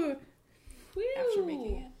 after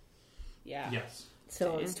making it. Yeah. Yes.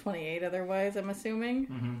 So it's 28 otherwise, I'm assuming.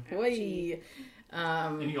 Mm-hmm. Boy.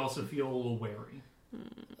 And you also feel a little wary.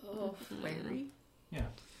 Oh, Wary? Yeah.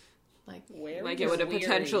 Like, Where Like it would have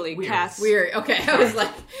potentially Weird. cast. weary. Okay, I was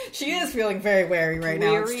like, she is feeling very wary right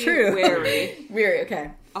now. It's Weary, true. wary. Weary,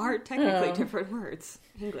 okay. Are technically different words.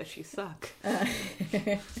 English, you suck.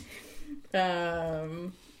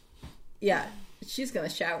 Yeah, she's gonna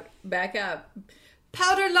shout back up,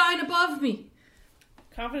 powder line above me.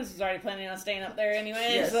 Confidence was already planning on staying up there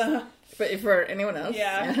anyway. Yes. So. But for anyone else,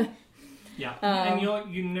 Yeah. Yeah. And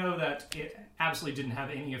you know that it absolutely didn't have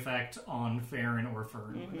any effect on Farron or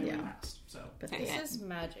Fern when they Yeah. passed. So. But this Yeah. is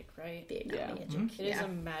magic, right? Yeah. It is Yeah. a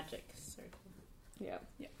magic circle. Yeah.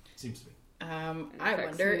 Seems to be. I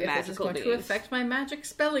affects wonder if this is magical going to beings. affect my magic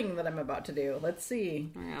spelling that I'm about to do. Let's see.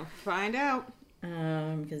 Well, find out.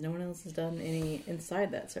 Because no one else has done any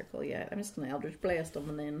inside that circle yet. I'm just going to Eldritch Blast them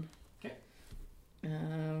and then. Okay.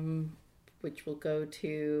 Which will go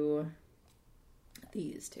to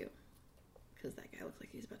these two. Because that guy looks like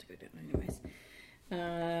he's about to go down anyways.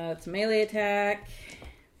 It's a melee attack.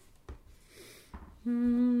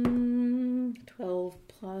 12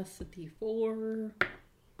 plus a d4.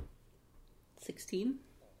 16.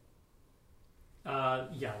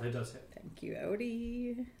 Yeah, that does hit. Thank you,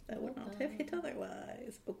 Odie. That would not have hit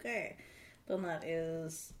otherwise. Okay. Then that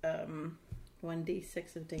is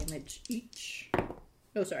 1d6 of damage each.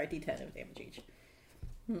 Oh, sorry, d10 of damage each.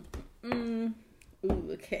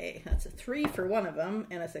 Ooh, okay. That's a 3 for one of them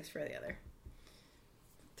and a 6 for the other.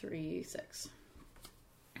 3, 6.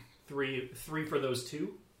 3 for those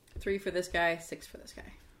two. 3 for this guy, 6 for this guy.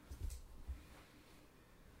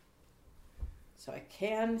 So I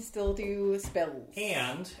can still do spells.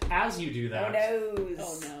 And as you do that,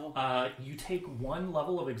 Oh no. you take 1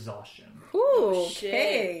 level of exhaustion. Ooh, shit.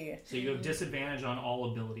 okay. So you have disadvantage on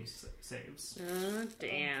all ability saves. Oh,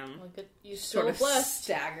 damn. Well, good. You Sort still of blessed.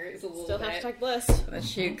 staggers a little Still bit. hashtag blessed. And then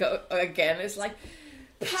she go again. It's like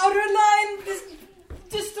powder line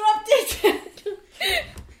disrupted.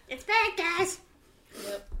 It's bad, guys.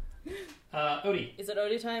 Yep. Odie. Is it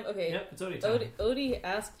Odie time? Okay. Yep, it's Odie time. Odie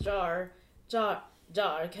asked Jar,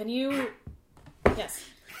 can you... Yes.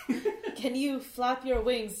 Can you flap your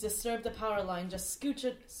wings, disturb the power line, just scooch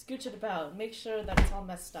it about, make sure that it's all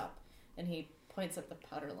messed up. And he points at the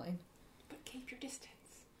powder line. But keep your distance.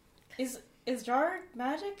 Is Jar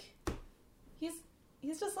magic?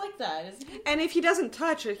 He's just like that, isn't he? And if he doesn't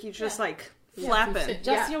touch it, he's just like Yeah, flapping.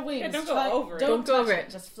 Just your wings. Yeah, don't go over it. Don't go touch over it.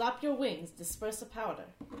 it. Just flap your wings, disperse the powder.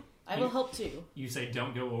 I will help too. You say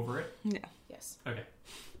don't go over it. Yeah. Yes. Okay.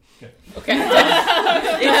 Okay.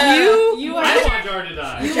 If You I are want Jar to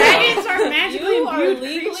die. Dragons are magically you are imbued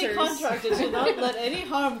legally creatures. contracted to not let any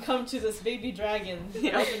harm come to this baby dragon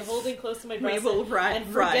that I've been holding close to my we breast will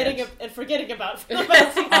and riot. forgetting about for the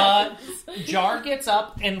past Jar gets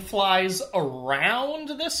up and flies around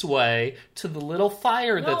this way to the little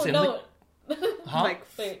fire that's in the... Huh? Like,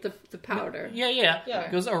 Wait. the powder.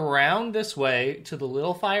 Yeah. Goes around this way to the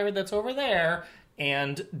little fire that's over there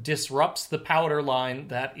and disrupts the powder line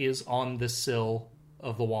that is on the sill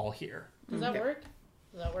of the wall here. Does that work?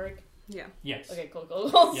 Does that work? yeah. Yes. Okay,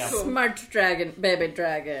 cool. Yeah. Smart dragon, baby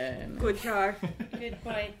dragon. Good Jar. Good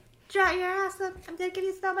bite. Jar, you're awesome. I'm gonna give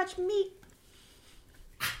you so much meat.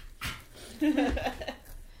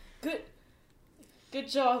 Good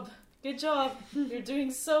job. You're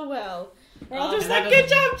doing so well. We're all just and that like, good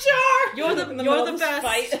doesn't- job, Jar! You're the best.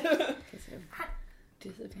 Fight.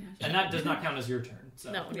 Disadvantage. And that does not count as your turn.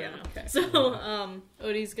 So. No. Yeah. Okay. So,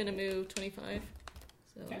 Odie's gonna move 25.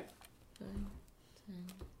 So, Okay. 5, 10,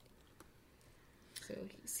 So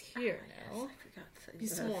he's here now. I forgot that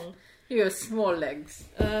He's you have- small. You have small legs.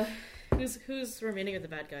 Who's remaining of the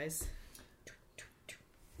bad guys?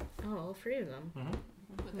 Oh, all three of them.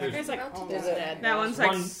 Mm-hmm. That guy's like About to almost die. dead. That one's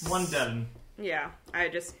like One dead. Yeah, I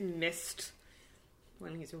just missed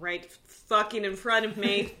when he's right fucking in front of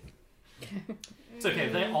me. It's okay.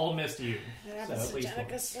 They all missed you. That So happens at to least Jenica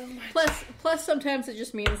one. so much. Plus, sometimes it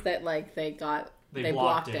just means that like they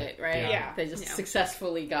blocked it, right? Yeah. They just Yeah.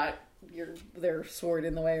 successfully got their sword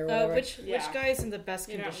in the way or whatever. Which Yeah. guy's in the best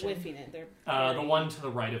You're not condition? whiffing it. They're The very- one to the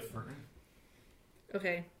right of Fern.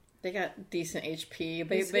 Okay, They got decent HP.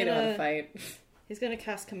 They He's know how to gonna- fight. he's gonna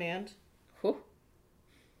cast command. Whew.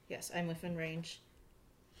 Yes, I'm within range.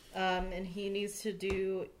 And he needs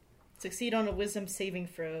to succeed on a wisdom saving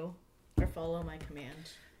throw or follow my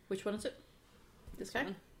command. Which one is it? This guy?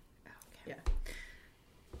 one.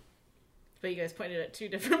 But you guys pointed at two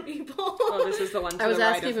different people. Well, this is the one to I was the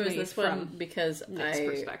right asking if of it was me this one from because Nick's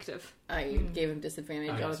perspective. I gave him disadvantage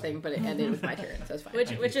Oh, on yeah, a sorry. thing, but it ended with my turn, so it's fine. which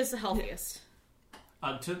Thank which you. is the healthiest?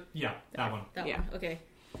 That one. That Yeah. one. Okay.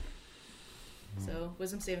 So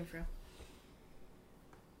wisdom saving throw.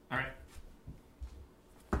 All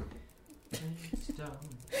right. It's done.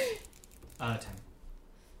 10.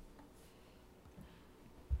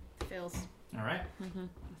 Fails. All right.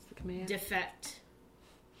 That's the command. Defect.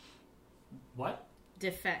 What?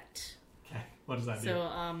 Defect. Okay. What does that do?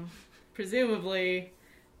 So, presumably,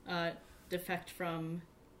 defect from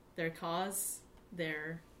their cause,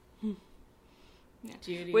 their Yeah.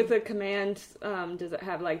 duty. With the command, does it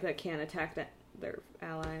have like that can't attack their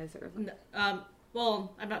allies or?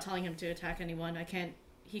 Well, I'm not telling him to attack anyone.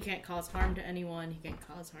 He can't cause harm to anyone. He can't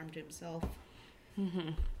cause harm to himself.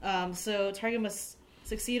 So target must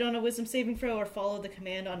succeed on a wisdom saving throw or follow the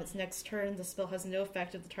command on its next turn. The spell has no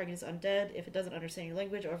effect if the target is undead, if it doesn't understand your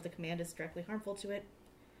language, or if the command is directly harmful to it.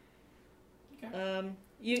 Okay.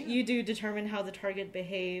 You do determine how the target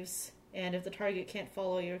behaves, and if the target can't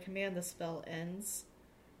follow your command, the spell ends.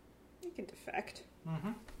 You can defect.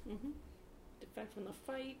 Mm-hmm. Defect from the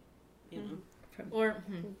fight. You know. Or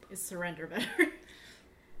is surrender better?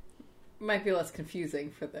 Might be less confusing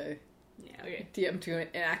for the Yeah. Okay. DM to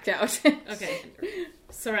enact out. Okay.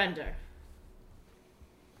 Surrender.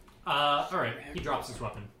 All right. He drops his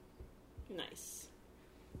weapon. Nice.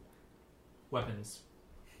 Weapons.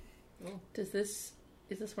 Is this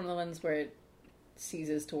one of the ones where it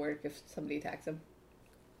ceases to work if somebody attacks him?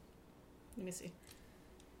 Let me see.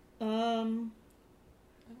 I don't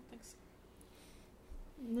think so.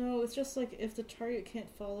 No, it's just like if the target can't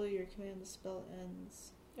follow your command, the spell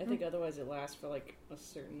ends. I think otherwise it lasts for like a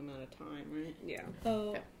certain amount of time, right? Yeah. Oh,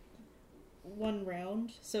 Okay. 1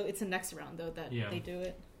 round. So it's the next round though that Yeah. they do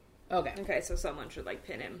it. Okay. Okay, so someone should like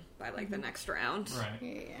pin him by like the next round. Right.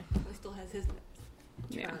 Yeah. He still has his turn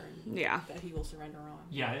Yeah. Yeah. that he will surrender on.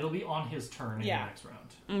 Yeah, it'll be on his turn in Yeah. the next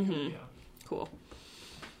round. Mm-hmm. Yeah. Cool.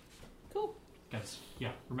 Cool. Because,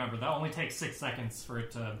 yeah, remember, that only takes 6 seconds for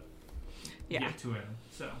it to get to him.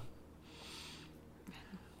 So.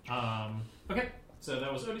 Okay, so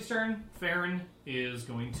that was Odie's turn. Farron is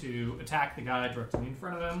going to attack the guy directly in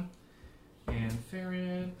front of him. And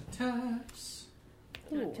Farron attacks.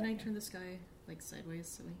 Can I turn this guy like sideways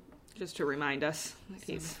so we Just to remind us that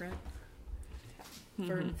see him he's front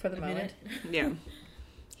For the a moment. minute? yeah.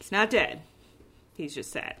 He's not dead. He's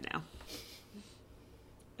just sad now.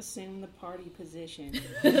 Assume the party position.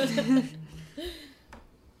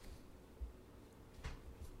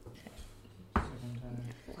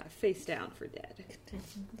 We'll have face down for dead.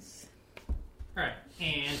 Alright,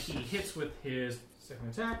 and he hits with his second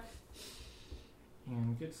attack.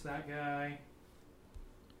 And gets that guy.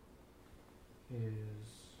 There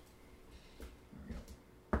we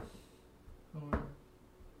go. 4.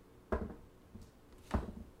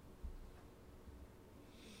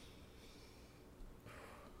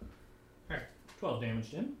 Alright, 12 damage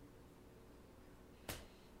to him.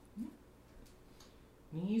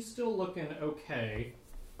 And he's still looking okay.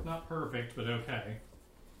 Not perfect, but okay.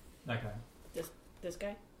 That guy. This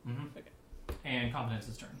guy? Mm-hmm. Okay. And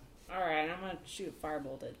Confidence's turn. Alright, I'm gonna shoot a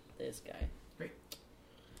firebolt at this guy. Great.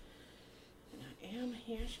 And I am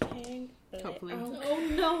hashtag. Hopefully. Oh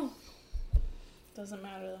no! Doesn't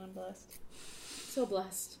matter that I'm blessed. So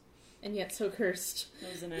blessed. And yet so cursed.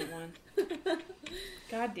 That was in that one.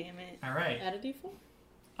 God damn it. Alright. Add a d4?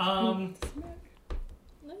 Um,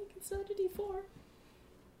 No, you can set a d4.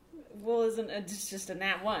 Well, isn't it just a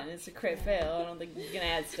nat 1? It's a crit fail. I don't think you can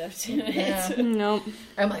add stuff to it. Yeah. Nope.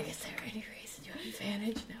 I'm like, is there any reason you have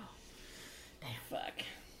advantage? No. Fuck.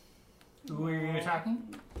 who are you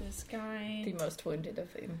attacking? This guy. The most wounded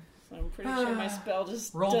of them. So I'm pretty sure my spell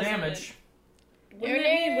just Roll doesn't- damage. Wouldn't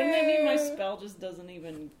that mean my spell spell just doesn't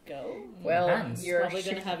even go? Well, Depends. you're Probably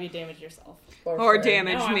gonna have you damage yourself. Or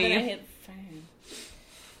damage No, I'm me. gonna hit Fern.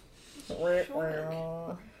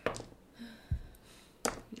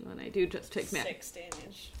 When I do just take 6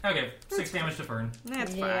 damage. Okay, 6 damage to Fern.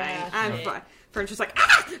 That's Yeah, fine. I'm shit. fine. Fern's just like,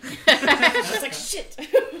 ah! I was like, shit.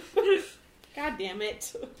 God damn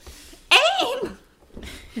it. Aim!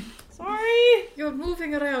 Sorry. You're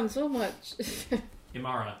moving around so much.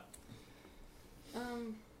 Imara.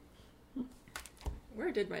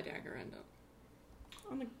 Where did my dagger end up?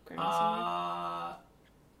 On the ground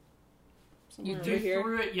You somewhere. do Over here.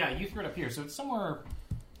 threw it. Yeah, you threw it up here, so it's somewhere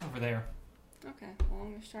over there. Okay, well,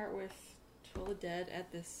 I'm gonna start with Toll the Dead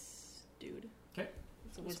at this dude. Okay.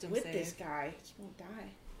 It's a wisdom With save. this guy. He won't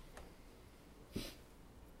die.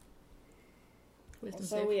 Wisdom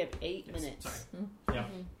So save. we have 8 Yes, minutes. sorry. Yeah.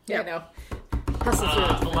 Yeah, no. Hustle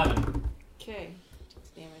through it. 11. Okay, 6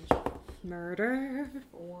 damage. Murder.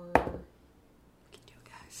 4, We can do it,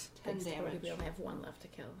 guys. 10 We damage. only have one left to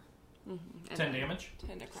kill. Mm-hmm. 10 damage.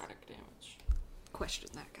 10 necrotic damage. Question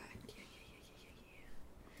that guy.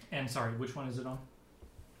 And sorry, which one is it on?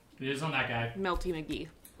 It is on that guy. Melty McGee.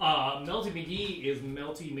 Melty McGee is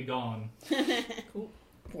Melty McGone.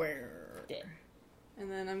 Where?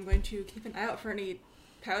 And then I'm going to keep an eye out for any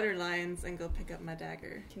powder lines and go pick up my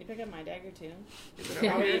dagger. Can you pick up my dagger too? Is it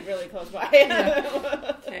Are over we here? really close by?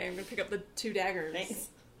 Okay, I'm gonna pick up the 2 daggers. Thanks.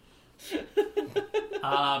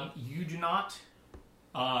 You do not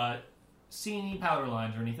see any powder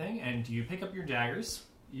lines or anything, and you pick up your daggers.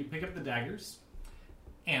 You pick up the daggers,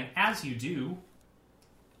 and as you do,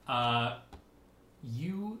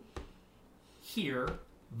 you hear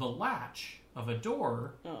the latch of a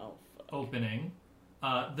door Oh, opening.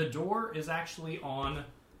 The door is actually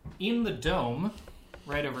in the dome,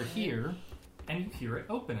 right over here, and you hear it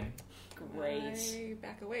opening. great. I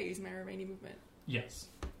back away, use my remaining movement. Yes,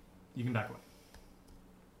 you can back away.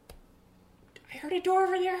 I heard a door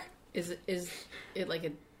over there. Is it like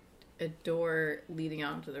a door leading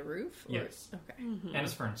onto the roof? Or? Yes. Okay. And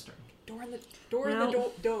it's Fern's turn. Door in the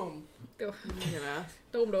Well- dome. Go. I'm gonna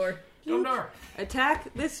Dome door. Dome door.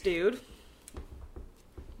 attack this dude.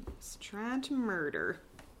 He's trying to murder.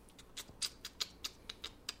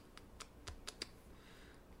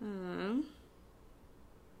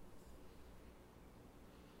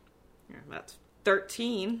 Yeah, that's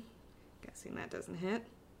 13. Guessing that doesn't hit.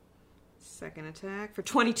 Second attack for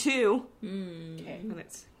 22. Okay. And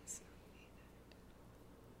it's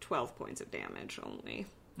 12 points of damage only.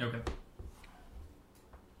 Okay.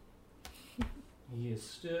 He is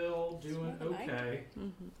still doing Small knight. okay.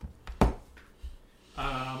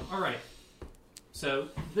 All right. So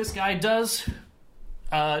this guy does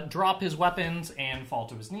drop his weapons and fall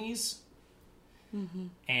to his knees.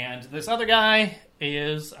 And this other guy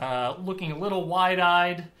is looking a little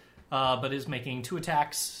wide-eyed, but is making 2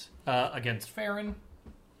 attacks against Farron.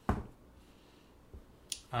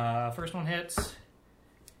 First one hits,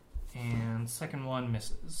 and second one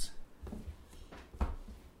misses.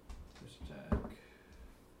 First attack.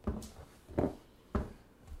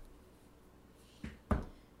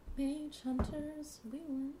 Mage hunters, we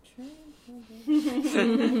weren't trained for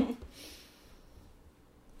this.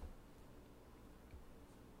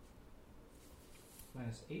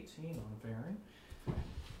 Minus 18 on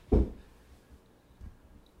Farron.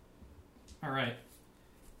 All right.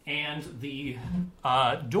 And the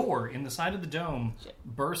door in the side of the dome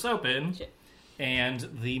bursts open, Shit. and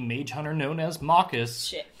the mage hunter known as Marcus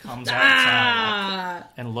Shit. comes outside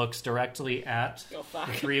and looks directly at Oh, fuck.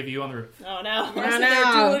 the 3 of you on the roof. Oh, no. Why is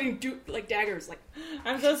there like daggers? Like,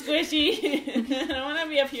 I'm so squishy. I don't want to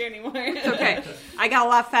be up here anymore. Okay, I got a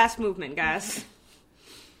lot of fast movement, guys.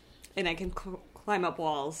 And I can climb up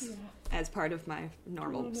walls as part of my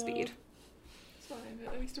normal speed. it's fine.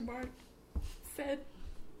 At least a mark said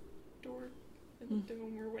door in the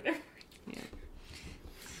dome or whatever.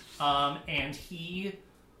 And he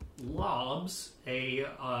lobs a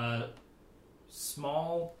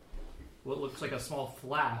small, what looks like a small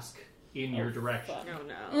flask in your direction. Fuck. Oh,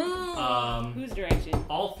 no. Whose Whose direction?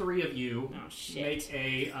 All 3 of you Oh, shit. make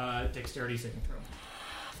a dexterity saving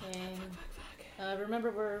throw. Dang. Remember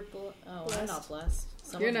we're I'm not blessed.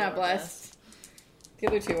 Some You're of you not are blessed. The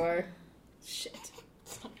other 2 are. Shit.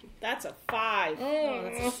 That's a 5. Oh,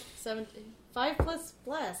 that's a 17. 5 plus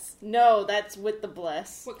bless. No, that's with the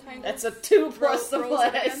bless. What kind That's of a 2 plus the rolls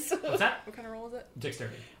it bless. What's that? What kind of roll is it?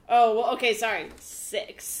 Dexterity. Oh, well, okay, sorry.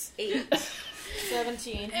 6.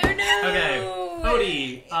 17. Oh, no!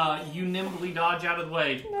 Okay, Odie, you nimbly dodge out of the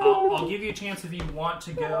way. I'll give you a chance if you want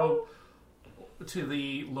to go to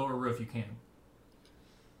the lower roof, you can.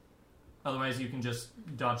 Otherwise, you can just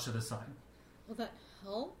dodge to the side. Will that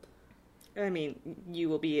help? I mean, you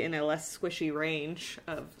will be in a less squishy range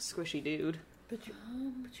of squishy dude. But you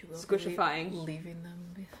will Squishifying. leaving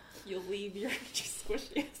them. You'll leave your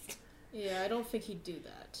squishiest. Yeah, I don't think he'd do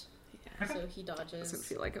that. Yeah. So he dodges. Doesn't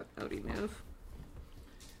feel like an Odie move.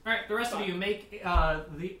 All right, the rest of you make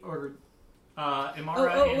Imara. Oh,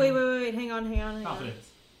 and wait, hang on. Confidence.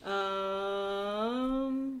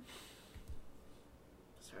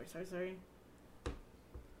 Sorry.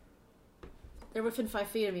 They're within 5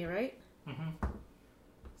 feet of me, right? Mm-hmm.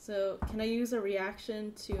 So, can I use a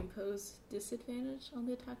reaction to impose disadvantage on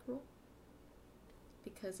the attack roll?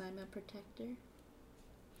 Because I'm a protector?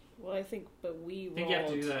 Well, I think, but we I think you have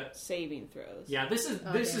to do rolled that. saving throws. Yeah, this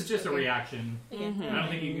is just a okay. reaction. Mhm. I don't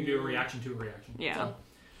think you can do a reaction to a reaction. Yeah.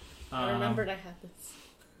 I remembered I had this.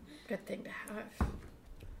 Good thing to have.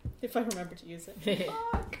 If I remember to use it.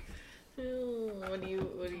 Fuck. What do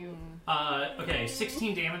you? Okay,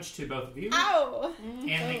 16 damage to both of you. Ow! And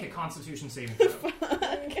make a Constitution saving throw.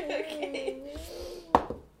 Okay.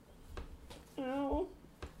 Ow.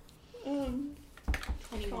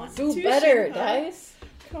 21. Do better, huh? dice.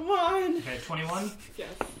 Come on. Okay, 21. Yes.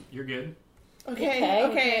 You're good.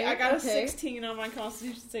 Okay. I got a okay. 16 on my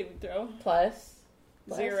Constitution saving throw. Plus.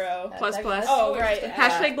 0. Plus. Oh, right.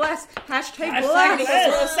 Hashtag bless. Hashtag Hashtag bless.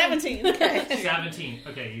 bless. 17. Okay. 17.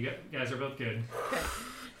 Okay, you guys are both good.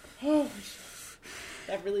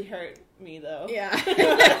 That really hurt me, though. Yeah.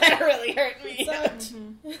 That really hurt me.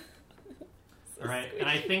 All right, and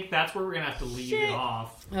I think that's where we're gonna have to leave it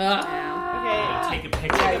off. Okay. I'm gonna take a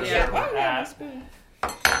picture of that.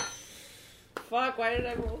 Fuck, why did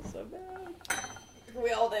I roll so bad?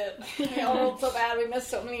 We all did. We all rolled so bad. We missed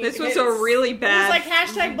so many. This was a really It bad. was like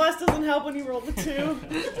hashtag bless doesn't help when you roll the 2.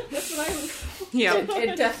 That's what I was. Yep.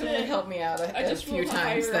 It definitely helped me out I a just few rolled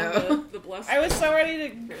times higher though. on the bless. I was so ready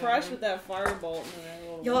to crush with that firebolt, and then I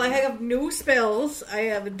rolled. Yo, I have no spells. I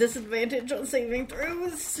have a disadvantage on saving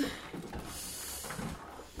throws.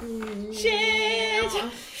 Shit!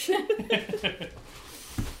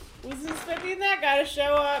 Wasn't expecting that guy to show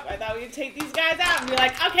up. I thought we'd take these guys out and be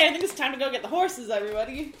like, okay, I think it's time to go get the horses,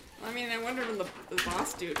 everybody. I mean, I wondered when the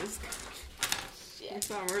boss dude is. We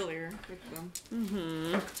saw him earlier with them.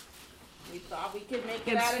 Mm-hmm. We thought we could make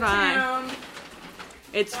it It's out of fine. town.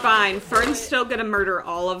 It's fine. Fern's still gonna murder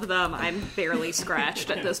all of them. I'm barely scratched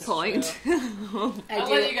at this point. I'll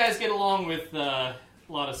let you guys get along with a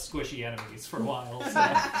lot of squishy enemies for a while. So.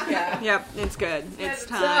 Yeah. Yep, it's good. It's That's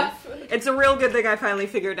time. tough. It's a real good thing I finally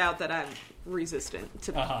figured out that I'm resistant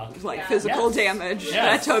to physical Yes. damage.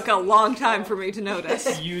 Yes. That took a long time for me to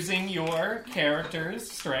notice. Using your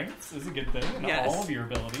character's strengths is a good thing, and Yes. all of your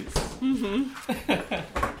abilities.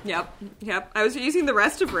 Yep. I was using the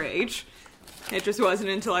rest of Rage. It just wasn't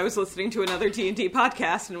until I was listening to another D&D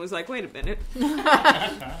podcast and was like, wait a minute.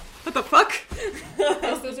 What the fuck?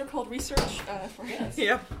 Yes, those are called research for us.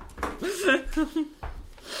 Yep.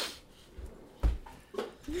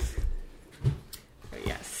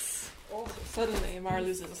 Yes. Suddenly, Amar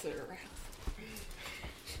loses their.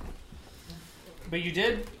 But you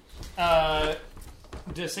did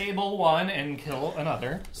disable one and kill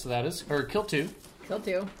another, so that is, or kill two. Kill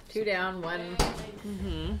 2. 2 down,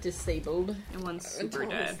 1 disabled. And one's super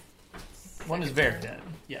dead. One is very dead.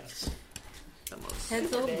 Yes.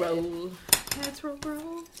 Heads will roll. Heads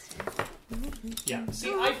roll. Yeah.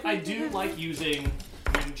 See, I do like using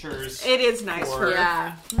miniatures. It is nice for...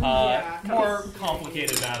 Yeah. More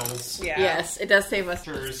complicated battles. Yeah. Yes, it does save us.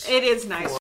 Miniatures. It is nice